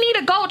does he need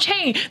a gold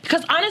chain?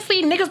 Because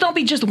honestly, niggas don't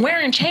be just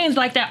wearing chains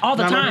like that all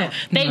the time.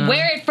 They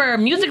wear it for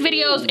music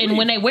videos, and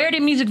when they wear it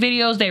in music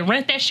videos, they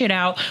rent that shit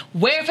out,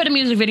 wear it for the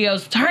music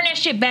videos, turn that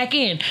shit back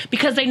in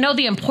because they know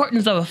the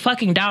importance of a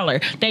fucking dollar.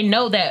 They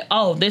know that,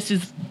 this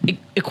is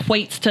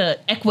equates to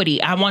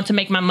equity. I want to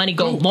make my money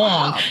go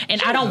long,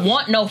 and I don't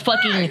want no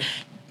fucking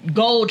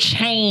gold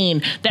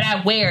chain that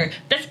I wear.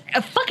 That's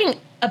a fucking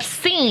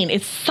obscene.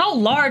 It's so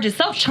large, it's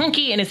so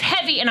chunky, and it's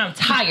heavy, and I'm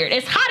tired.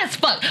 It's hot as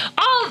fuck.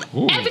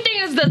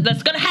 Everything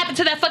that's gonna happen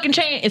to that fucking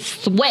chain is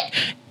sweat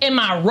in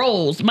my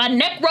rolls. My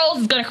neck rolls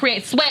is gonna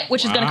create sweat,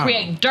 which is gonna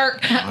create dirt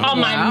on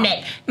my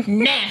neck.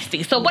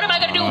 Nasty. So what am I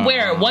gonna do?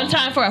 Wear it one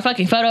time for a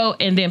fucking photo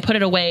and then put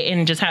it away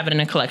and just have it in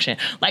a collection?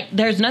 Like,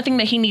 there's nothing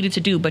that he needed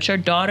to do, but your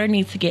daughter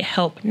needs to get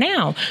help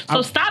now.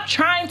 So stop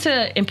trying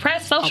to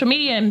impress social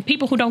media and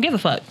people who don't give a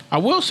fuck. I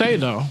will say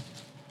though,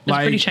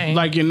 pretty changed.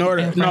 Like in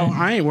order, no,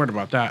 I ain't worried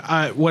about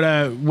that. What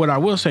I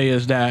will say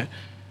is that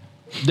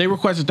they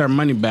requested their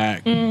money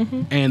back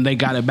and they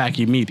got it back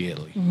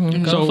immediately.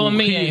 So for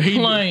me,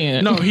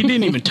 client. No, he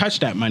didn't even touch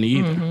that money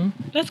either.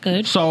 That's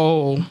good.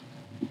 So,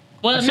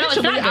 Well, no,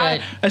 it's not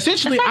good.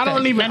 Essentially, It's not I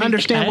don't good. even Not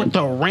understand even what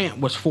the rant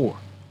was for.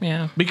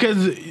 Yeah.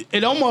 Because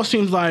it almost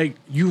seems like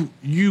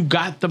you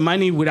got the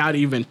money without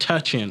even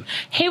touching.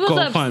 He was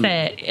GoFundMe.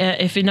 upset.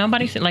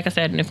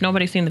 If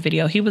nobody's seen the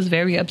video, he was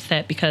very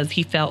upset because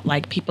he felt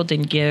like people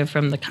didn't give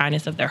from the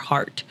kindness of their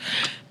heart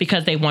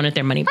because they wanted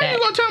their mony How back. you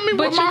gonna tell me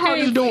what my heart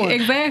is doing?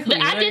 Exactly.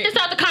 I did this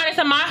out the kindness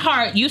of my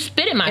heart. You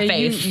spit in my And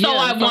face, you- so yeah,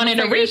 I so wanted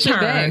a take that shit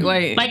return. back,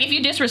 like-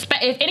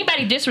 if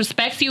anybody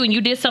disrespects you and you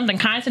did something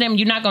kind to them,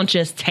 you're not gonna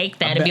just take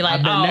that and be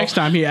like, I bet next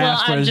time he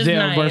asks for I'm just Zelle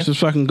nice. versus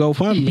fucking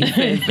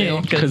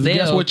GoFundMe. Because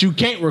guess Zelle. what? You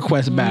can't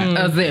request back.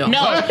 A Zelle.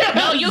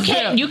 No, you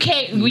can't. You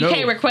can't. We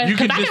can't request.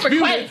 Because I can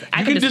request.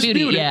 I can dispute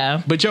it.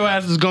 Yeah. But your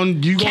ass is gonna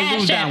lose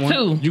Cash that App one.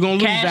 too. You gonna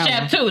lose Cash that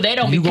App one. too. They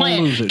don't You be gonna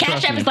playing. lose it, Cash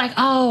trust App me. is like,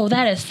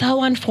 that is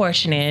so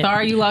unfortunate.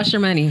 Sorry you lost your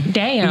money.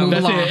 Damn. Move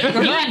That's along.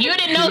 it. You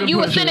didn't know you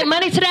were sending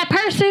money to that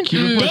person?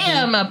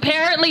 Damn,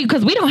 apparently,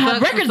 because we don't have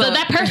Sucks records to of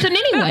that person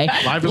anyway.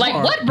 Life is Like,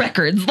 hard. what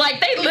records? Like,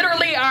 they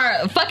literally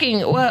are fucking,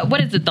 what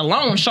is it, the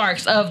loan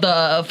sharks of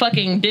the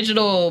fucking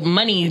digital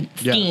money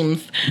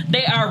schemes.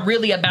 They are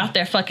really about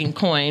their fucking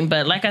coin.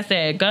 But like I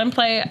said,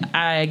 Gunplay,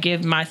 I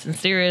give my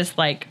sincerest,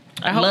 I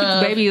hope love.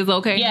 his baby is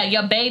okay. Yeah,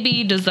 your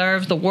baby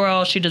deserves the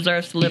world. She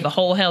deserves to live a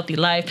whole healthy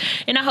life.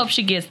 And I hope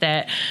she gets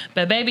that.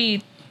 But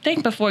baby,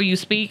 think before you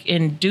speak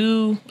and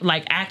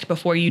act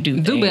before you do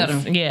Do things.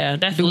 better. Yeah,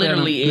 that's Do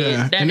literally better. it. Yeah.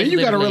 That And then is you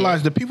got to literally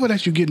realize it. the people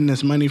that you're getting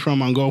this money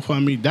from on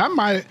GoFundMe, that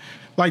might,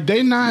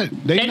 they're not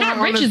not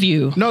rich as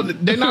you. No,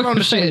 they're not on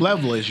the same Shit.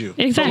 level as you.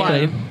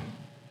 Exactly. So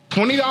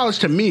 $20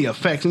 to me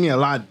affects me a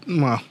lot.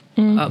 Well,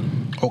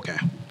 okay.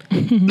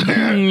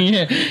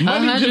 Yeah.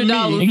 Money to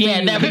 $100. me,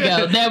 Yeah, there we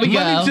go. There we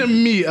money go. to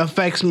me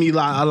affects me a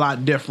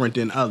lot different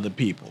than other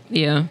people.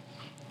 Yeah.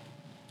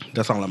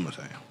 That's all I'm gonna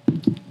say.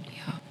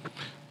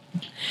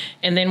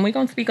 And then we're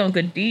going to speak on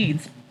good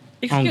deeds. On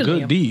Excuse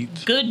good me.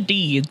 deeds. Good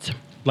deeds.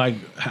 Like,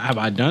 have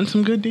I done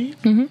some good deeds?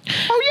 Mm-hmm.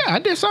 Oh yeah, I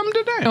did something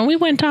today. And we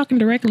weren't talking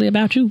directly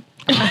about you.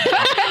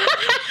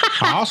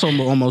 I also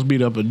almost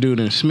beat up a dude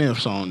in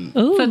Smith's on.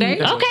 Ooh. Today?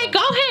 Okay, go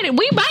ahead.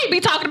 We might be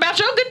talking about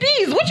your good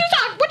deeds. What you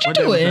What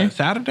day was doing? that?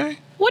 Saturday?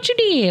 What you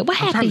did? What I'm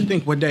trying to happened?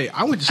 think what day.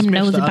 I went to I'm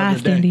Smith's nosy the other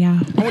bystander, day. y'all.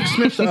 I went to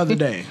Smith's the other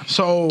day.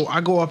 So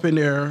I go up in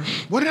there.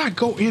 What did I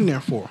go in there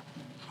for?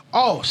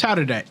 Oh,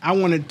 Saturday. I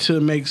wanted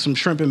to make some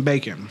shrimp and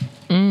bacon.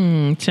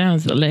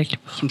 Sounds electric.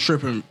 Some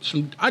shrimp and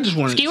I just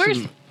wanted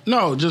Skewers?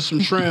 just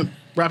some shrimp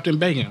wrapped in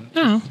bacon.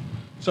 Oh.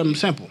 Something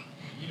simple.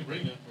 You didn't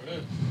bring that for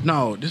us.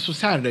 No, this was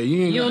Saturday.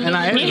 You don't and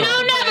I ate He it.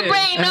 don't never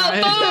bring no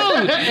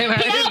food.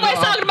 He always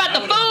talking about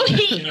the food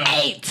he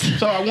ate.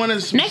 So I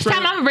wanted some Next shrimp.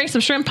 time I'm gonna bring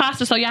some shrimp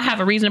pasta so y'all have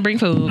a reason to bring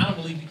food. I don't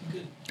believe you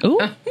can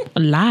cook. Ooh,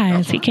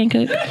 lies. He can't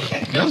cook.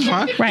 That's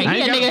fine. Right, I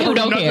he ain't a gotta nigga who prove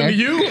don't nothing care. to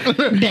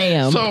you.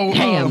 Damn. So,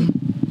 Damn.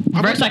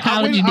 Reverse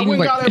psychology I didn't went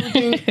work. got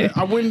everything.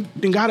 I went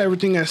and got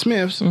everything at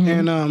Smith's,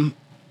 and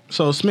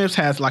so Smith's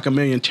has like a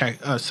million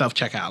self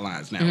checkout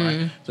lines now,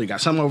 right? So you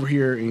got some over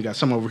here, and you got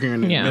some over here,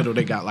 and in the middle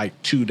they got like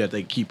 2 that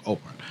they keep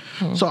open.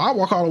 So I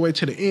walk all the way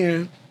to the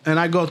end, and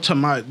I go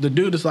to the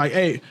dude is like,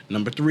 "Hey,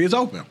 number 3 is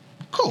open."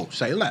 Cool,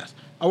 say less.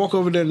 I walk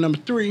over there to number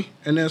 3,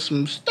 and there's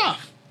some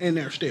stuff in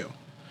there still.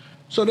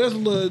 So there's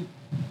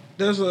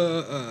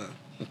a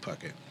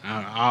fuck it.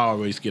 I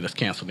always get us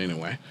canceled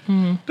anyway.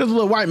 There's a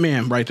little white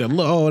man right there, a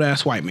little old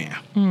ass white man.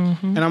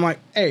 And I'm like,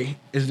 "Hey,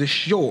 is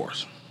this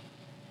yours?"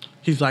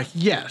 He's like,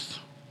 "Yes."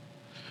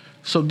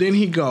 So then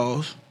he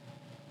goes,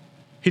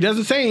 he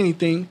doesn't say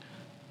anything.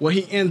 Well,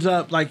 he ends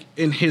up like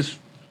in his,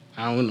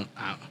 I don't know,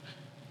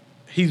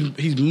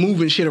 he's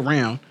moving shit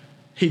around.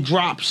 he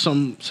drops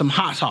some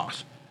hot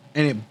sauce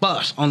and it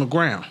busts on the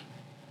ground.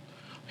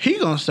 He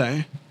gonna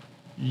say,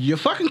 you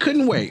fucking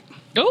couldn't wait.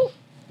 Oh,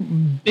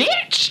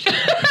 bitch. What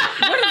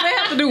does that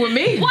have to do with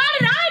me? Why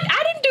did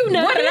I didn't do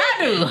nothing. What did I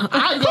do?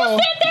 I go,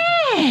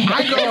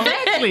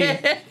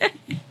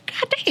 Exactly.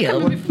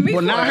 Goddamn.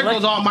 well, now here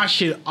goes all my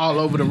shit all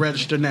over the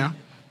register now.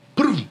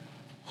 Boom.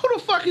 Who the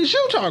fuck is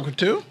you talking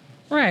to?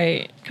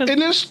 Right. In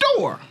this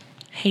store.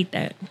 Hate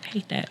that.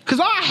 Because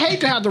I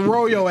hate to have to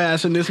roll your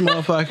ass in this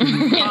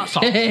motherfucking hot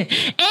sauce. And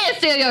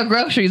steal your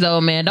groceries,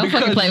 old man. Don't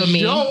fucking play with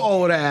me. Your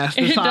old ass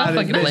decided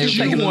fucking play that with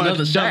you me. want to Another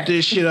dump shot.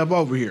 this shit up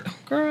over here.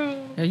 Girl.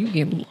 Are you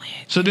getting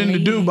So then the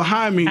dude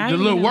behind me, I the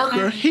little ain't gonna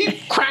worker, he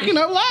cracking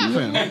up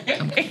laughing.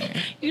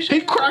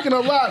 He cracking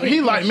up laughing. He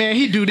like, man,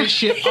 he do this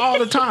shit all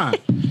the time.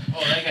 Oh,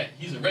 that guy,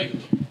 he's a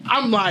regular.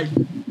 I'm like,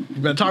 you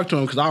better talk to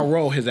him because I'll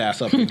roll his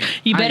ass up.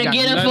 You better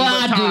get him before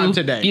I do.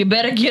 Today. You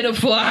better get him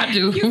before I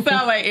do. You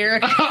sound like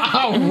Eric.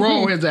 I'll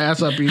roll his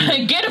ass up in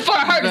here. Get him before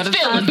I hurt his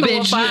feelings,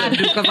 bitch.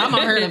 Because I'm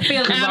gonna hurt his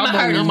feelings. I'ma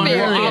hurt his I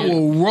feelings.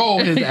 will roll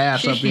his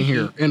ass up in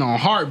here in a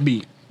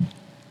heartbeat.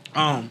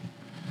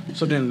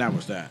 So then that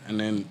was that, and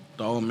then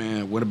the old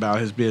man went about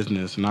his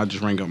business, and I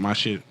just rang up my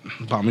shit,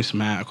 bought me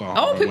some alcohol.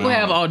 Old people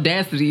have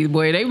audacity,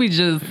 boy. They be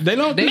just. They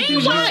don't.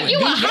 Meanwhile, you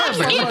a hop,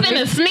 skip, and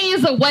a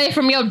sneeze away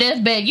from your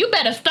deathbed. You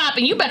better stop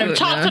and you better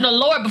talk to the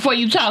Lord before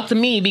you talk to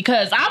me,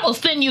 because I will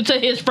send you to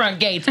his front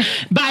gates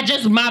by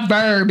just my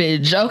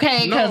verbiage,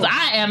 okay? Because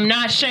I am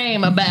not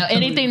ashamed about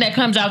anything that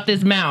comes out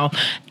this mouth.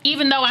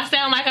 Even though I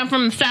sound like I'm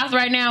from the South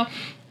right now,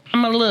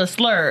 I'm a little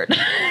slurred.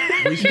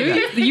 You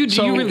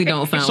really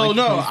don't sound so like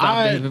no, you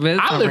South, baby,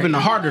 I live in the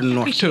heart of the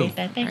North too.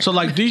 that. Thank So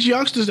like these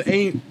youngsters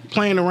ain't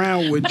playing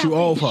around with you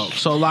old folks.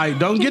 So like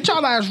don't get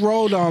y'all ass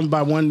rolled on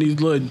by one of these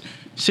little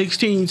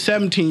 16,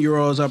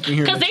 17-year-olds up in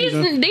here. Because these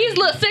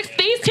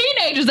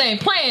teenagers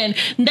ain't playing.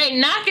 They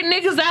knocking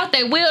niggas out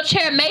their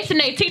wheelchair, macing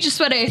their teachers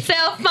for their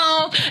cell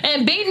phone,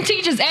 and beating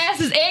teachers'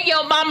 asses and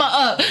your mama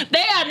up.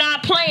 They are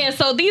not playing,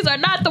 so these are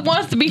not the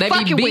ones to be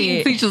fucking beating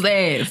with. teachers'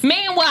 ass.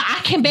 Meanwhile,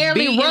 I can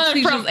barely Beating run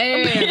teachers' from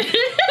ass.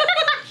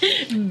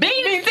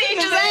 beating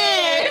teachers'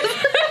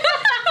 ass.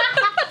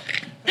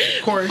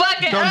 Korey,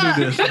 Fuck it don't up.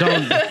 do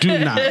this. Do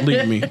not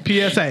leave me.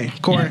 PSA,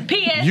 Korey.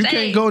 PSA. You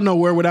can't go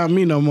nowhere without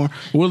me no more.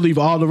 We'll leave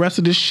all the rest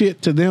of this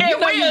shit to them. And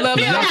we'll you love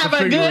still me. have a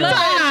Figure good it out.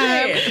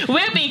 time.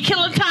 We'll be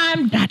killing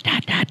time. ...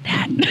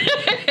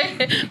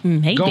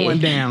 Maybe. Going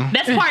down.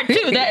 That's part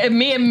 2. That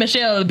me and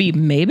Michelle will be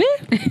maybe.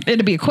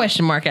 It'll be a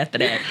question mark after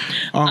that.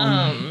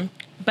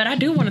 But I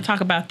do want to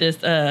talk about this.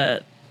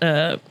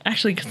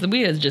 Actually, because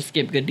we just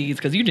skipped good deeds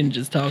because you didn't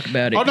just talk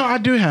about it. Oh no, I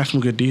do have some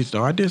good deeds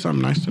though. I did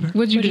something nice today.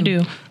 What'd you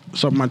do?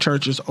 So my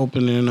church is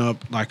opening up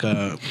like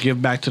a give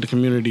back to the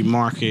community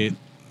market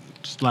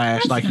 /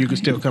 like you can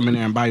still come in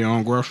there and buy your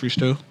own groceries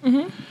too.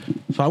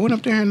 Mm-hmm. So I went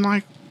up there and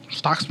like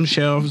stocked some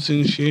shelves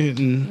and shit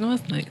and No,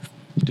 that's nice.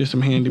 did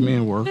some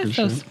handyman work and That's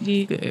so shit.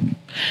 sweet. Good.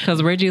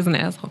 Because Reggie is an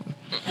asshole.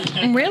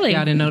 Really?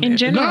 Y'all didn't know In that.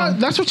 general. No,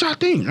 that's what y'all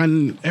think.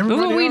 And everybody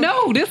That's what we else-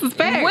 know. This is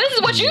fact. This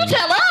is what you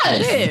tell us.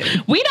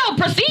 Shit. We don't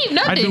perceive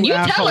nothing. do You tell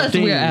asshole us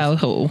things. we're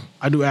asshole.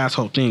 I do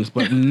asshole things,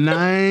 but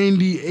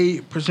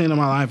 98% of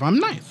my life I'm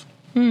nice.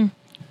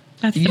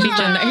 That's He's not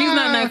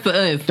nice to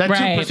us. That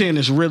Right. 2%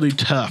 is really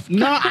tough.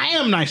 No, I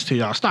am nice to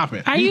y'all. Stop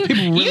it. Are These you?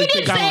 people really You think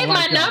didn't I don't save my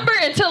like y'all. number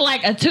until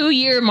like a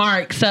 2-year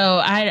mark,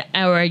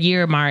 or a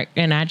year mark,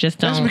 and I just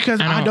don't. That's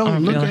because I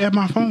don't look feel it. at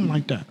my phone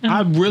like that.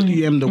 I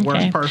really am the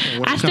worst Okay.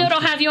 person. When I it still comes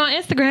don't to- have you on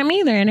Instagram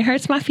either, and it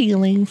hurts my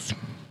feelings.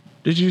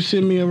 Did you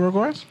send me a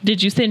request?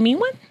 Did you send me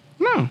one?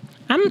 No.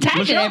 I'm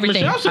tagging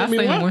everything. Michelle sent I me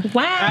sent one. one.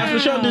 Wow. Ask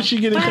Michelle, did she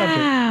get accepted?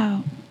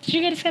 Wow. Did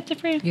you get accepted,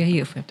 friend? Yeah, he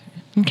accepted.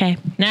 Okay.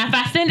 Now, if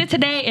I send it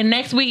today and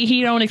next week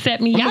he don't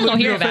accept me, I'm y'all gonna gonna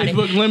hear look at about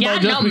your it. Facebook limbo Y'all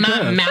just know my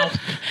because. mouth.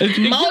 It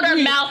gives Motor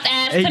me- mouth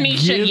ass It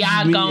Tanisha, gives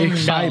y'all me gonna know.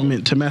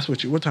 excitement to mess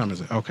with you. What time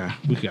is it? Okay,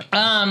 we got.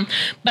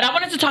 But I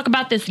wanted to talk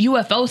about this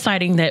UFO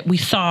sighting that we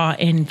saw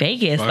in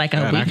Vegas like a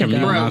I week can mute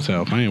ago.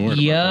 myself. I ain't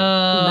worried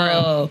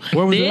about Yo,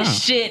 Where was it this at?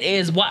 shit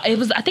is what it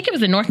was. I think it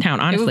was in Northtown. It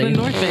Honestly, was in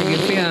North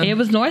Vegas, yeah. It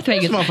was North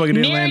Vegas. motherfucker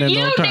didn't Near land in you,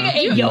 Northtown. nigga,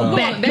 in your No.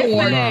 back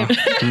door.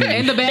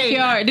 In the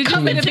backyard. Did you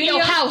Come see the into your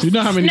video? house, You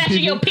know how many snatching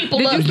people- your people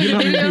Did up. you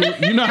see You know,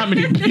 you know how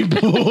many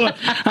people?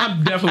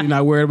 I'm definitely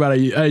not worried about a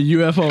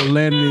UFO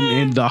landing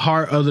in the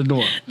heart of the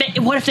North.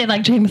 What if they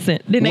like Jameson?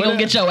 Then they What gonna if-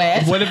 get your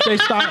ass. What if they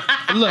stop?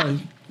 Look,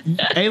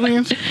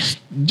 aliens,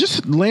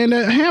 just land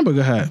at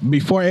Hamburger Hut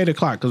before 8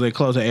 o'clock because they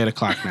close at 8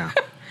 o'clock now.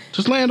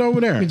 Just land over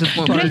there. just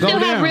want- Do Try they to go still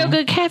have down. real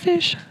good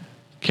catfish?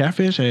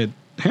 Catfish at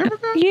Hamburger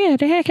Hut? Yeah,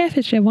 they had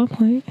catfish at one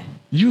point.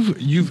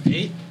 You've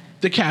ate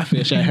the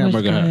catfish at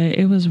Hamburger Hut.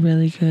 It was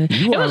really good.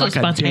 You it are was like a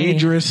spontaneous.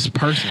 dangerous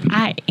person.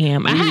 I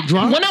am. Were you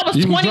drunk? When I was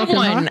You drunk and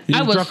 21, high? You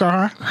I was drunk or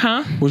high?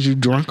 Huh? Was you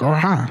drunk or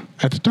high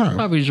at the time?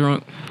 Probably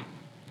drunk.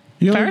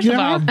 You don't First get of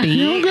all, high? B.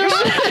 You don't get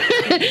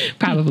high?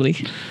 Probably.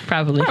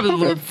 Probably a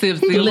little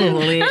tipsy, a little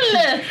lit.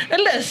 A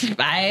little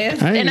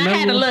spice. I ain't And I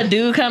had a never- little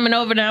dude coming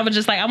over and I was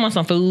just like, I want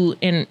some food.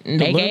 And they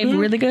little gave dude?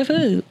 really good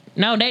food.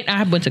 No,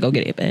 I went to go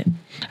get it, but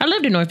I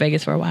lived in North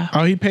Vegas for a while.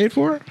 Oh, he paid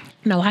for it?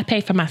 No, I pay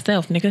for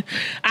myself, nigga.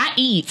 I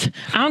eat.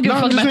 I don't give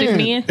a fuck about this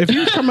man. If he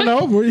was coming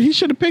over, he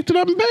should have picked it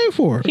up and paid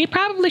for it. He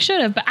probably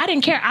should have, but I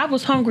didn't care. I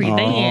was hungry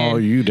then. Oh,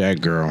 you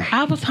that girl.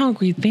 I was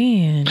hungry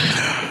then.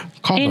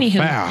 Call the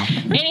foul.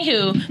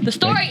 Anywho, the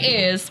story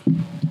is,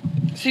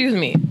 excuse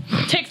me,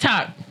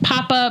 TikTok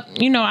pop up.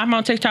 You know, I'm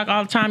on TikTok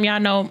all the time.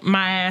 Y'all know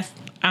my ass.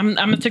 I'm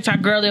a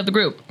TikTok girly of the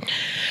group.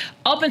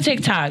 Open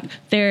TikTok.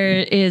 There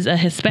is a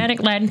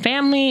Hispanic Latin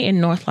family in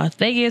North Las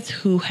Vegas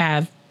who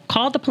have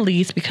called the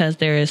police because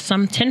there is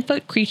some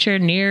 10-foot creature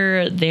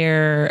near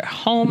their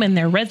home and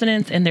their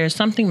residence, and there's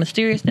something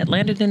mysterious that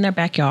landed in their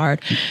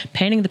backyard,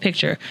 painting the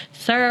picture.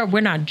 Sir, we're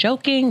not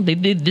joking.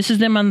 This is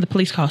them on the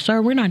police call.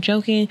 Sir, we're not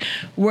joking.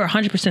 We're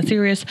 100%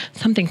 serious.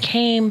 Something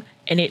came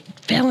and it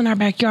fell in our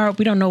backyard.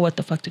 We don't know what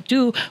the fuck to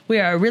do. We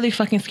are really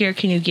fucking scared.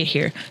 Can you get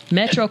here?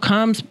 Metro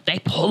comes. They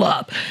pull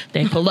up.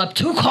 They pull up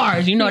 2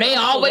 cars. You know, they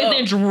always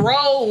in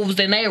droves,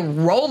 and they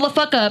roll the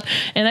fuck up.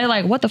 And they're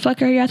like, what the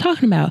fuck are y'all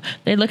talking about?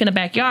 They look in the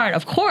backyard.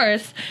 Of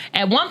course,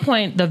 at one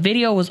point, the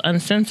video was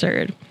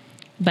uncensored.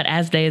 But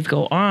as days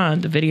go on,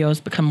 the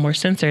videos become more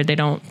censored. They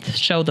don't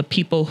show the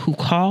people who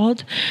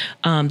called.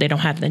 They don't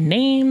have the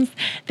names.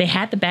 They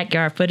had the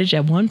backyard footage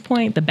at one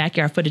point. The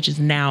backyard footage is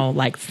now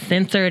like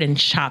censored and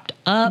chopped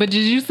up. But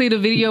did you see the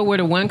video where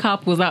the one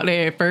cop was out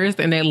there at first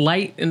and that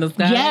light in the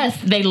sky? Yes,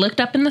 they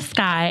looked up in the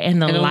sky and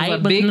the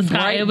light was in the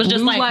sky. It was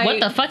just like, light.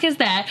 What the fuck is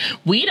that?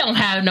 We don't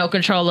have no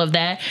control of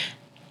that.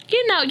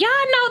 You know, y'all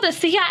know the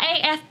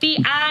CIA,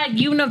 FBI,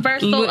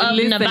 Universal of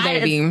Nevada,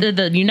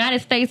 the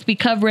United States be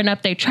covering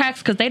up their tracks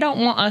because they don't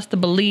want us to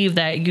believe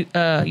that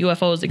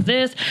UFOs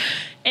exist.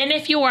 And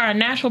if you are a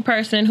natural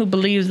person who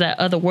believes that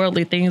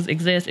otherworldly things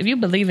exist, if you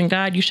believe in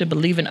God, you should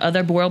believe in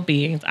other world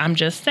beings. I'm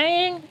just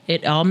saying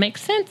it all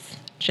makes sense.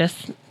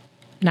 Just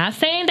not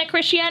saying that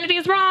Christianity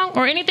is wrong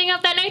or anything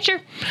of that nature.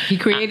 He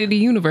created the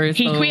universe.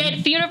 He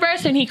created the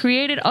universe and he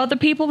created other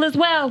people as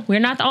well.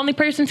 We're not the only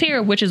persons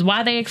here, which is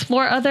why they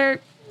explore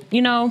other,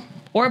 you know,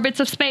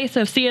 orbits of space,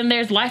 of seeing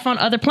there's life on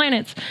other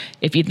planets.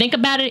 If you think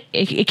about it,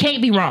 it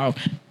can't be wrong.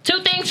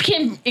 2 things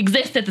can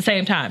exist at the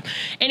same time.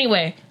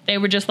 Anyway, they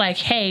were just like,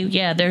 hey,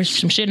 yeah, there's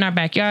some shit in our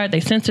backyard. They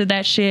censored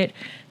that shit.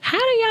 How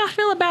do y'all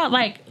feel about,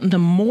 like, the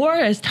more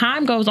as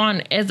time goes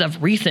on, as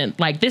of recent,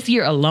 like this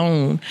year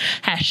alone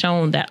has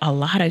shown that a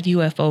lot of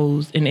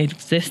UFOs in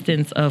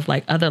existence of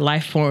like other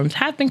life forms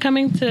have been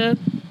coming to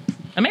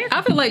America.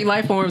 I feel like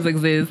life forms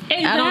exist.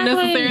 Exactly. I don't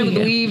necessarily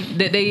believe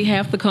that they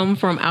have to come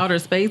from outer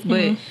space,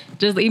 but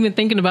just even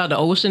thinking about the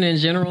ocean in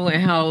general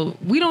and how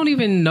we don't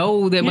even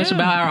know that much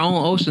about our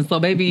own ocean. So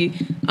maybe,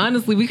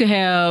 honestly, we could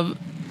have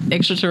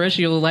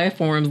extraterrestrial life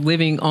forms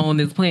living on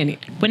this planet.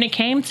 When it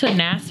came to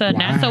NASA,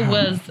 NASA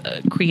was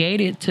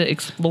created to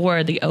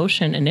explore the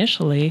ocean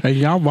initially. Hey,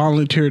 y'all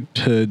volunteered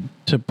to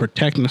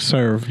protect and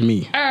serve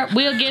me.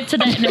 We'll get to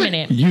that in a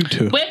minute. You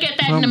too. We'll get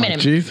that in a minute.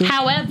 Jesus.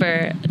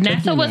 However,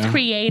 NASA was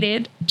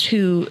created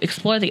to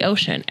explore the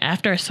ocean.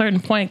 After a certain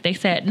point, they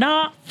said,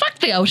 nah, fuck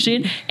the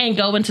ocean and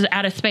go into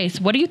outer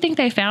space. What do you think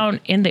they found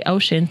in the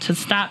ocean to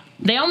stop?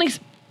 They only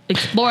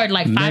explored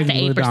like 5 to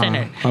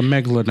 8%. A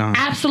megalodon.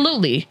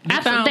 Absolutely. They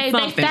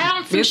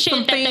found some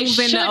shit that they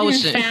shouldn't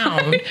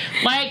found.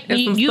 Like,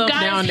 you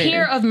guys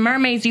hear of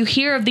mermaids, you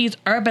hear of these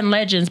urban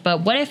legends,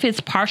 but what if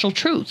it's partial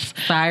truths?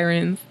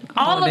 Sirens.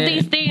 All of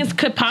these things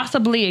could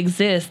possibly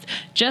exist,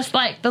 just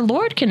like the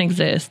Lord can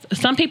exist.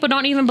 Some people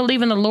don't even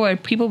believe in the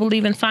Lord. People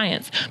believe in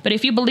science. But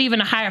if you believe in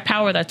a higher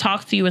power that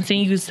talks to you and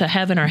sends you to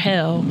heaven or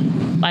hell,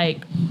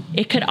 like,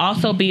 it could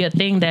also be a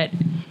thing that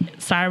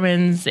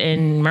sirens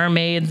and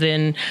mermaids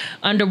and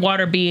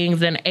underwater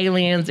beings and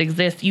aliens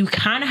exist. You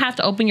kind of have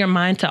to open your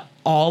mind to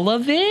all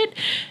of it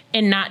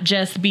and not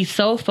just be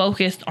so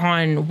focused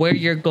on where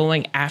you're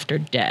going after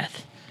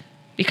death.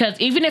 Because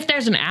even if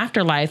there's an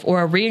afterlife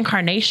or a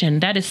reincarnation,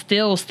 that is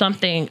still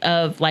something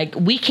of like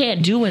we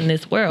can't do in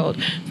this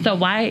world. So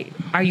why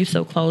are you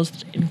so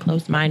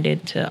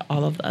closed-minded to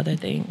all of the other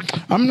things?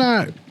 I'm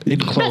not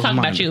closed-minded. I'm not talking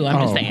about you.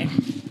 I'm just saying.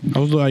 I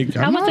was like,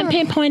 I wasn't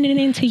pinpointing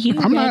into you.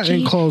 I'm not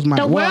Reggie. in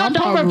closed-minded. The world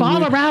don't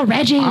revolve around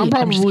Reggie. I'm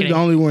probably the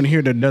only one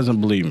here that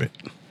doesn't believe it.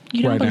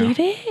 You don't believe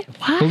it?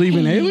 Why? Believe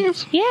in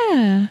aliens?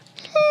 Yeah.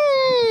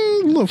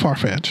 A little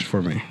far-fetched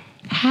for me.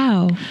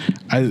 How?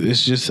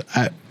 It's just.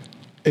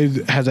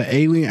 Has an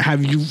alien?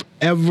 Have you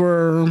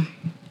ever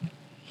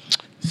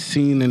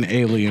seen an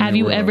alien? Have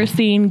you ever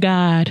seen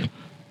God?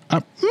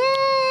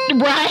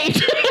 Right.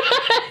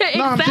 Exactly.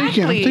 No, I'm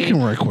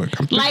thinking right quick.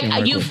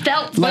 You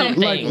felt something.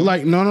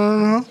 Like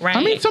no. Right.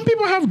 I mean, some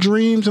people have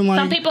dreams and like.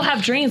 Some people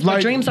have dreams,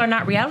 but dreams are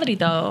not reality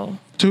though.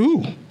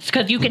 Two.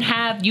 Because you can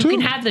have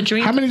the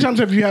dream. How many times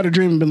have you had a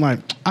dream and been like,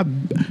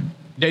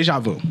 deja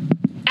vu?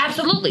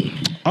 Absolutely.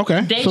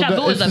 Okay. Deja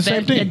vu is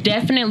a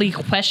definitely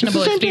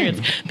questionable experience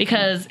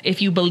because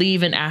if you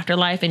believe in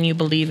afterlife and you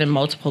believe in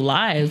multiple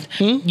lives,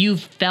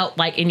 you've felt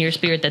like in your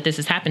spirit that this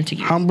has happened to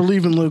you. I'm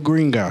believing little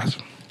green guys.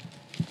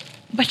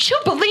 But you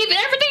believe in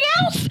everything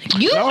else.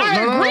 You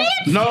are agreeing?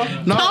 No.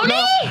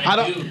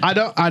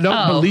 I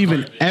don't believe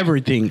in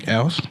everything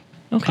else.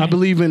 Okay. I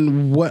believe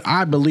in what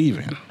I believe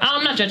in. I don't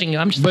I'm not judging you.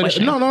 I'm just But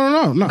questioning.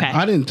 no. Okay.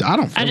 I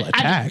don't feel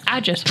attacked.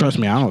 I just trust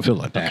me. I don't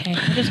feel attacked. Okay.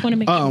 I just want to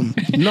make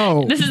sure.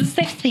 No. This is a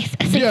safe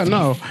space.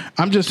 No.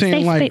 I'm just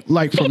saying, Safe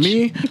like for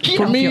space.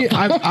 me,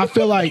 I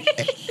feel like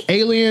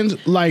aliens,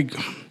 like,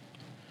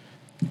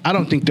 I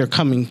don't think they're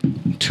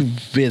coming to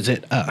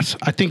visit us.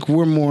 I think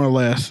we're more or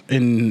less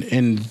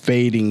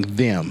invading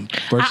them.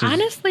 Versus, I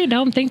honestly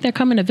don't think they're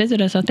coming to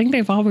visit us. I think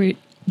they've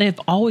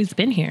always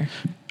been here.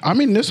 I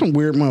mean, there's some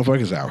weird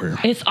motherfuckers out here.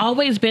 It's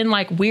always been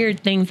like weird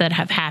things that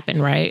have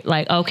happened, right?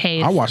 Like,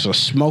 okay, I watched a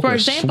smoker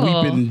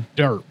sweeping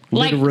dirt,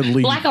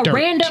 literally like a dirt.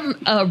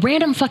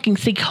 random fucking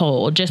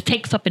sinkhole just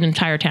takes up an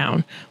entire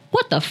town.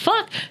 What the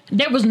fuck?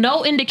 There was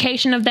no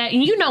indication of that.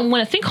 And you know,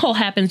 when a sinkhole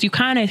happens, you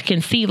kind of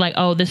can see like,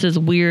 oh, this is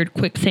weird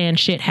quicksand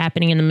shit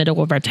happening in the middle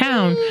of our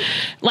town.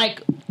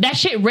 Like that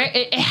shit,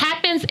 it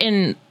happens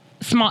in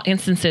small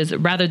instances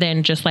rather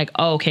than just like,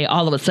 oh, okay,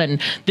 all of a sudden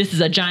this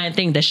is a giant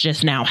thing that's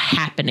just now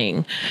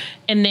happening.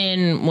 And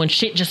then when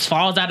shit just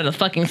falls out of the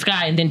fucking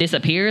sky and then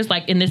disappears,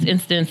 like in this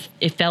instance,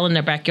 it fell in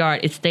their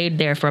backyard. It stayed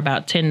there for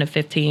about 10 to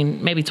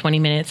 15, maybe 20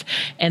 minutes.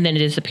 And then it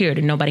disappeared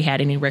and nobody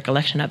had any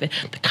recollection of it.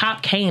 The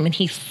cop came and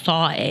he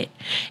saw it.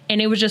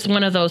 And it was just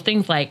one of those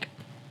things like,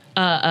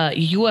 a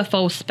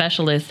UFO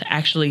specialist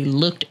actually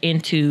looked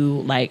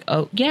into like,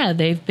 oh yeah,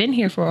 they've been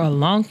here for a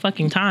long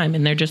fucking time,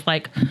 and they're just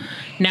like,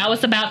 now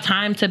it's about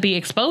time to be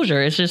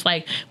exposure. It's just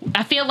like,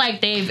 I feel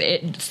like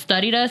they've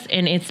studied us,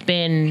 and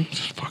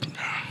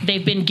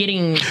they've been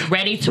getting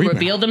ready to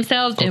reveal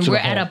themselves, and we're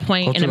at a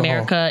point in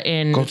America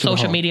in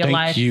social media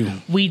life,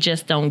 we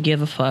just don't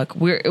give a fuck.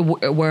 We're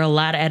a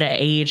lot at an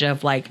age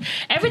of like,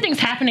 everything's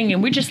happening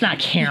and we're just not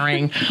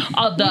caring.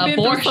 The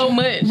abortion, so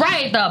much.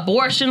 Right? The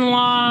abortion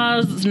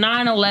laws,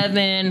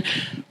 9/11,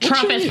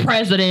 Trump is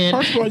president.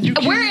 First of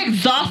all, we're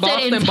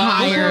exhausted and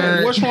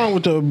tired. What's wrong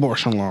with the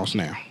abortion laws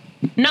now?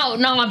 No,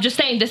 I'm just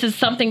saying this is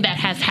something that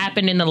has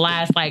happened in the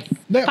last 5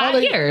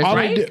 years,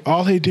 right?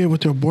 All they did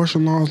with the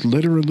abortion laws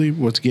literally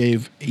was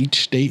gave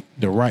each state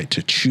the right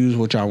to choose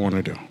what y'all want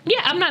to do. Yeah,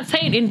 I'm not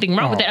saying anything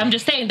wrong with it. I'm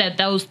just saying that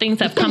those things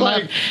have come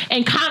up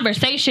in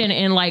conversation,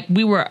 and like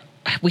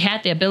we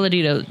had the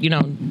ability to,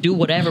 do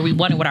whatever we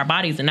wanted with our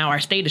bodies, and now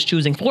our state is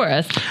choosing for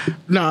us.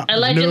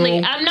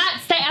 Allegedly. No. I'm not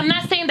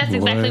saying that's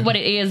exactly what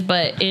it is,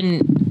 but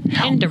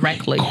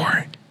indirectly.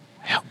 Korey.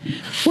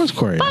 Where's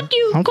Korey? Fuck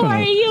you,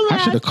 Korey. I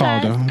should have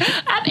called him.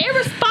 I'm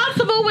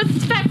irresponsible with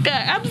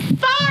Sveka. I'm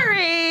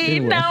sorry.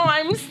 Anyway. No,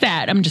 I'm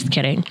sad. I'm just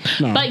kidding.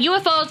 No. But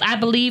UFOs, I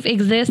believe,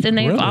 exist, and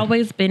they've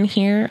always been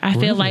here. I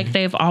feel like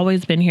they've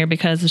always been here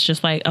because it's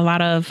just like a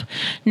lot of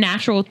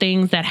natural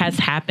things that has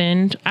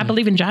happened. I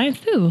believe in giants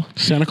too.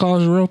 Santa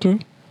Claus is real too?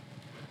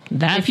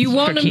 That's if you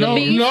want them to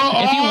be. If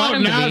you want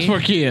them now to be. It's for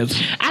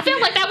kids. I feel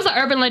like that was an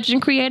urban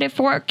legend created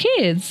for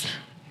kids.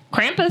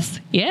 Krampus,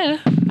 yeah.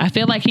 I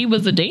feel like he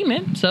was a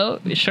demon,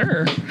 so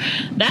sure.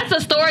 That's a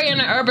story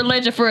in an urban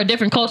legend for a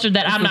different culture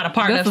that I'm not a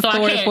part of. That's a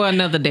story for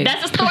another day.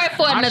 That's a story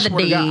for another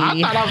day.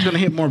 I thought I was going to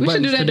hit more buttons.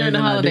 We should do that during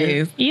the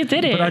holidays. You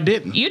did it. But I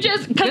didn't. You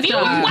just, because you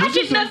was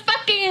watching the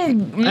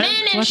fucking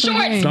men in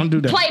shorts Don't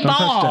do that. play Don't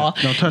ball.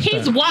 Don't touch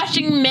He's that.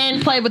 watching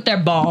men play with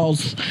their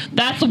balls.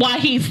 That's why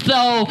he's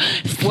so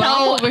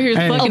I'm over here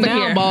sucking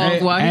down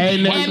balls.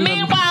 And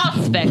meanwhile,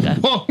 Specca.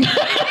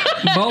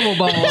 Bubble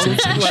balls.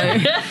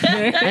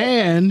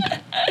 And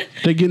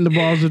they're getting the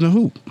balls in the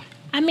hoop.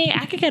 I mean,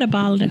 I could get a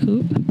ball in the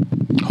hoop.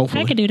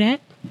 Hopefully. I could do that.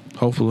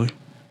 Hopefully.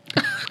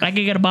 I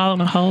could get a ball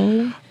in a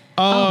hole.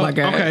 Oh my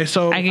God. Okay,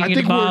 so I can get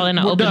think a ball in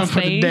an we're open done for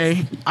the space.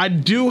 day. I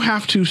do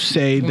have to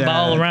say that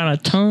Ball around a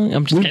tongue.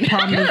 I'm just kidding.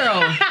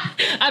 Girl.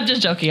 I'm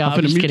just joking, y'all. I'm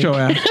finna mute your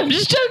ass. I'm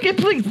just joking.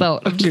 Please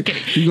don't. I'm just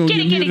kidding. You gonna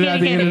get muted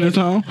at the end of this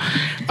song?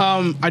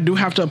 I do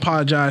have to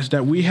apologize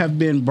that we have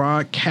been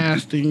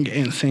broadcasting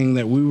and saying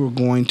that we were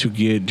going to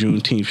get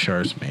Juneteenth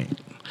shirts made.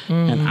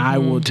 And I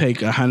will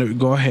take 100.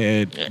 Go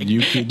ahead.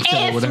 You can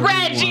say it's whatever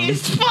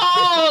Reggie's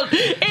fault.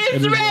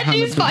 It's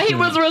Reggie's fault. He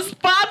was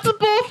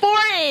responsible for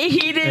it.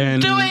 He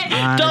didn't do it.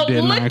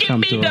 Don't look at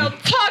me. Don't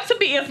talk to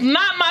me. It's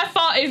not my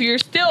fault. If you're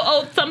still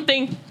owed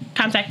something,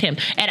 contact him.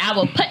 And I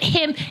will put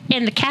him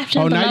in the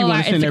caption below our Instagram post. Oh, now you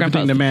want to send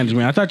everything to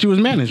management. I thought you was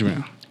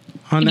management.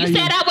 You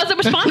said I wasn't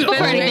responsible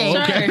for anything.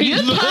 Okay. You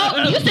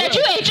said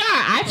you HR.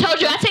 I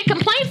told you I take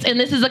complaints, and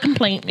this is a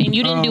complaint, and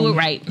you didn't do it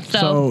right.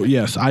 So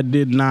yes, I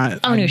did not.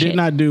 I did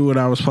not do what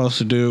I was supposed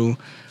to do.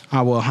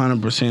 I will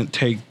 100%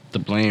 take the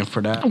blame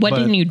for that. What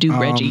didn't you do,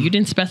 Reggie? You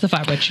didn't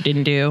specify what you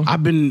didn't do.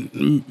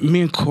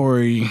 Me and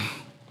Korey,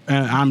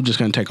 and I'm just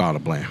going to take all the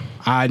blame.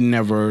 I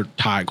never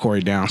tied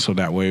Korey down so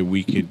that way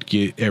we could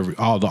get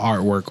all the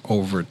artwork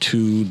over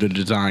to the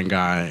design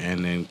guy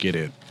and then get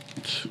it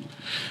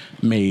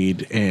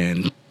made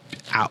and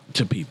out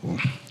to people.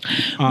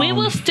 We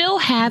will still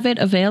have it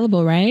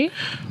available, right?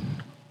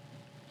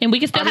 And we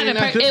can still have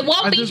it. It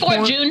won't be for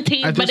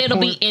Juneteenth, but it'll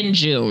be in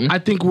June. I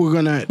think we're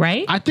gonna.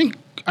 Right? I think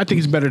I think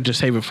it's better to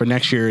save it for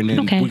next year, and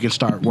then we can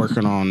start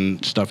working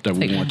on stuff that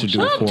we want to do.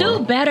 We'll do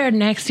better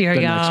next year,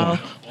 y'all.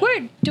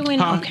 We're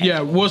doing okay.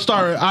 Yeah, we'll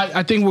start.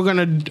 I think we're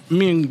gonna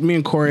me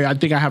and Korey. I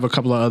think I have a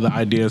couple of other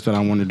ideas that I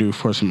want to do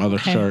for some other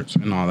shirts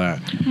and all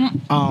that.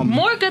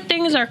 More good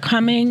things are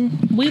coming.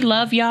 We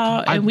love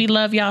y'all, and we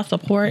love y'all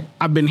support.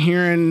 I've been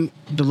hearing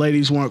the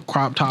ladies want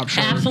crop top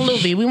shirts.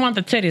 Absolutely, we want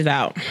the titties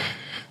out.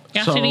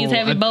 Y'all see these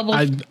heavy bubbles?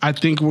 I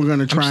think we're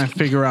gonna try and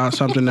figure out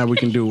something that we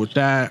can do with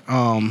that.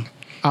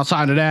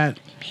 Outside of that,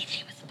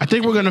 I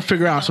think we're gonna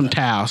figure out some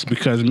towels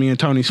because me and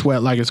Tony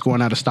sweat like it's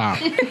going out of style.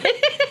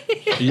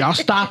 Y'all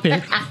stop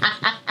it.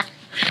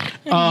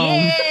 But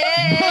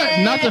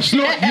not the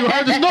snort. You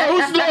heard the snort.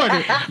 Who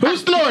snorted? Who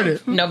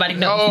snorted? Nobody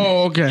knows.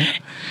 Oh, okay.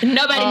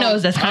 Nobody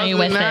knows that's Kanye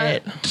West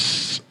said.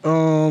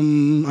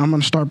 I'm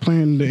gonna start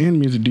playing the end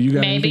music. Do you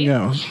got anything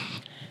else?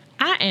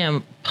 I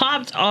am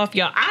popped off,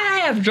 y'all. I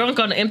have drunk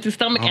on an empty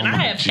stomach, and I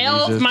have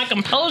held my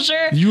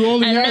composure. You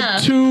only had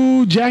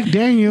 2 Jack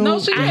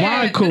Daniels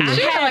wine coolers.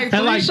 I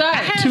had like 3 shots. I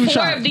had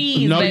 4 of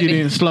these. No, you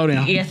didn't. Slow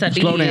down. Yes, I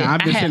did. Slow down. I've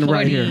been sitting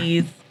right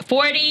here.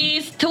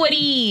 40s, 2 of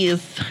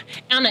these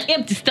on an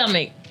empty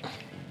stomach.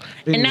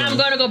 And now I'm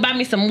going to go buy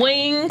me some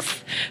wings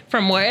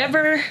from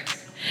wherever.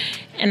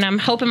 And I'm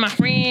hoping my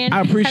friend.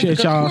 I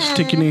appreciate y'all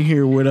sticking in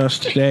here with us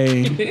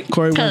today.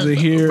 Korey wasn't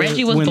here.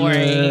 Reggie was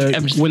boring.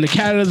 When the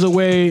cat is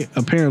away,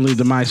 apparently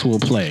the mice will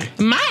play.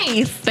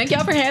 Mice? Thank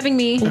y'all for having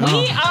me. We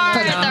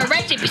are the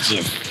Reggie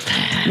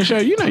bitches.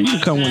 Michelle, you know you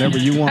can come whenever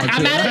you want to.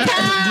 I'm out of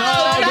town.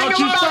 No, don't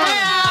you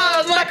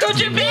stop. My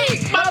coochie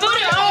big. My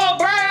booty all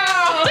brown.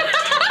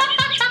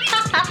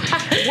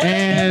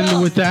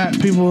 And with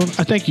that, people,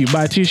 I thank you.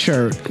 Buy a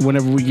t-shirt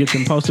whenever we get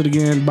them posted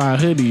again. Buy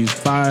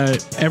hoodies. Buy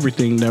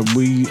everything that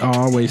we are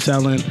always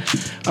selling.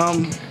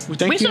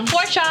 We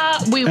support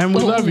y'all. We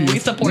love you. We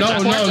support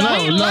y'all.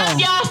 We love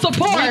y'all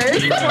support. We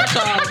support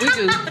y'all. We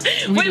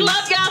do. We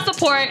love y'all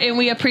support, and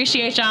we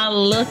appreciate y'all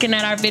looking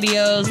at our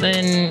videos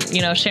and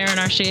sharing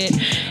our shit.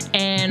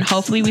 And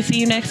hopefully we see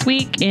you next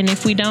week. And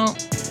if we don't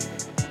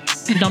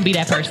be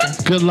that person.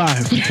 Good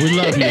life. We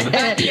love you.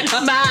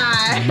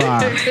 Bye.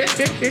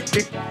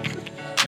 Bye.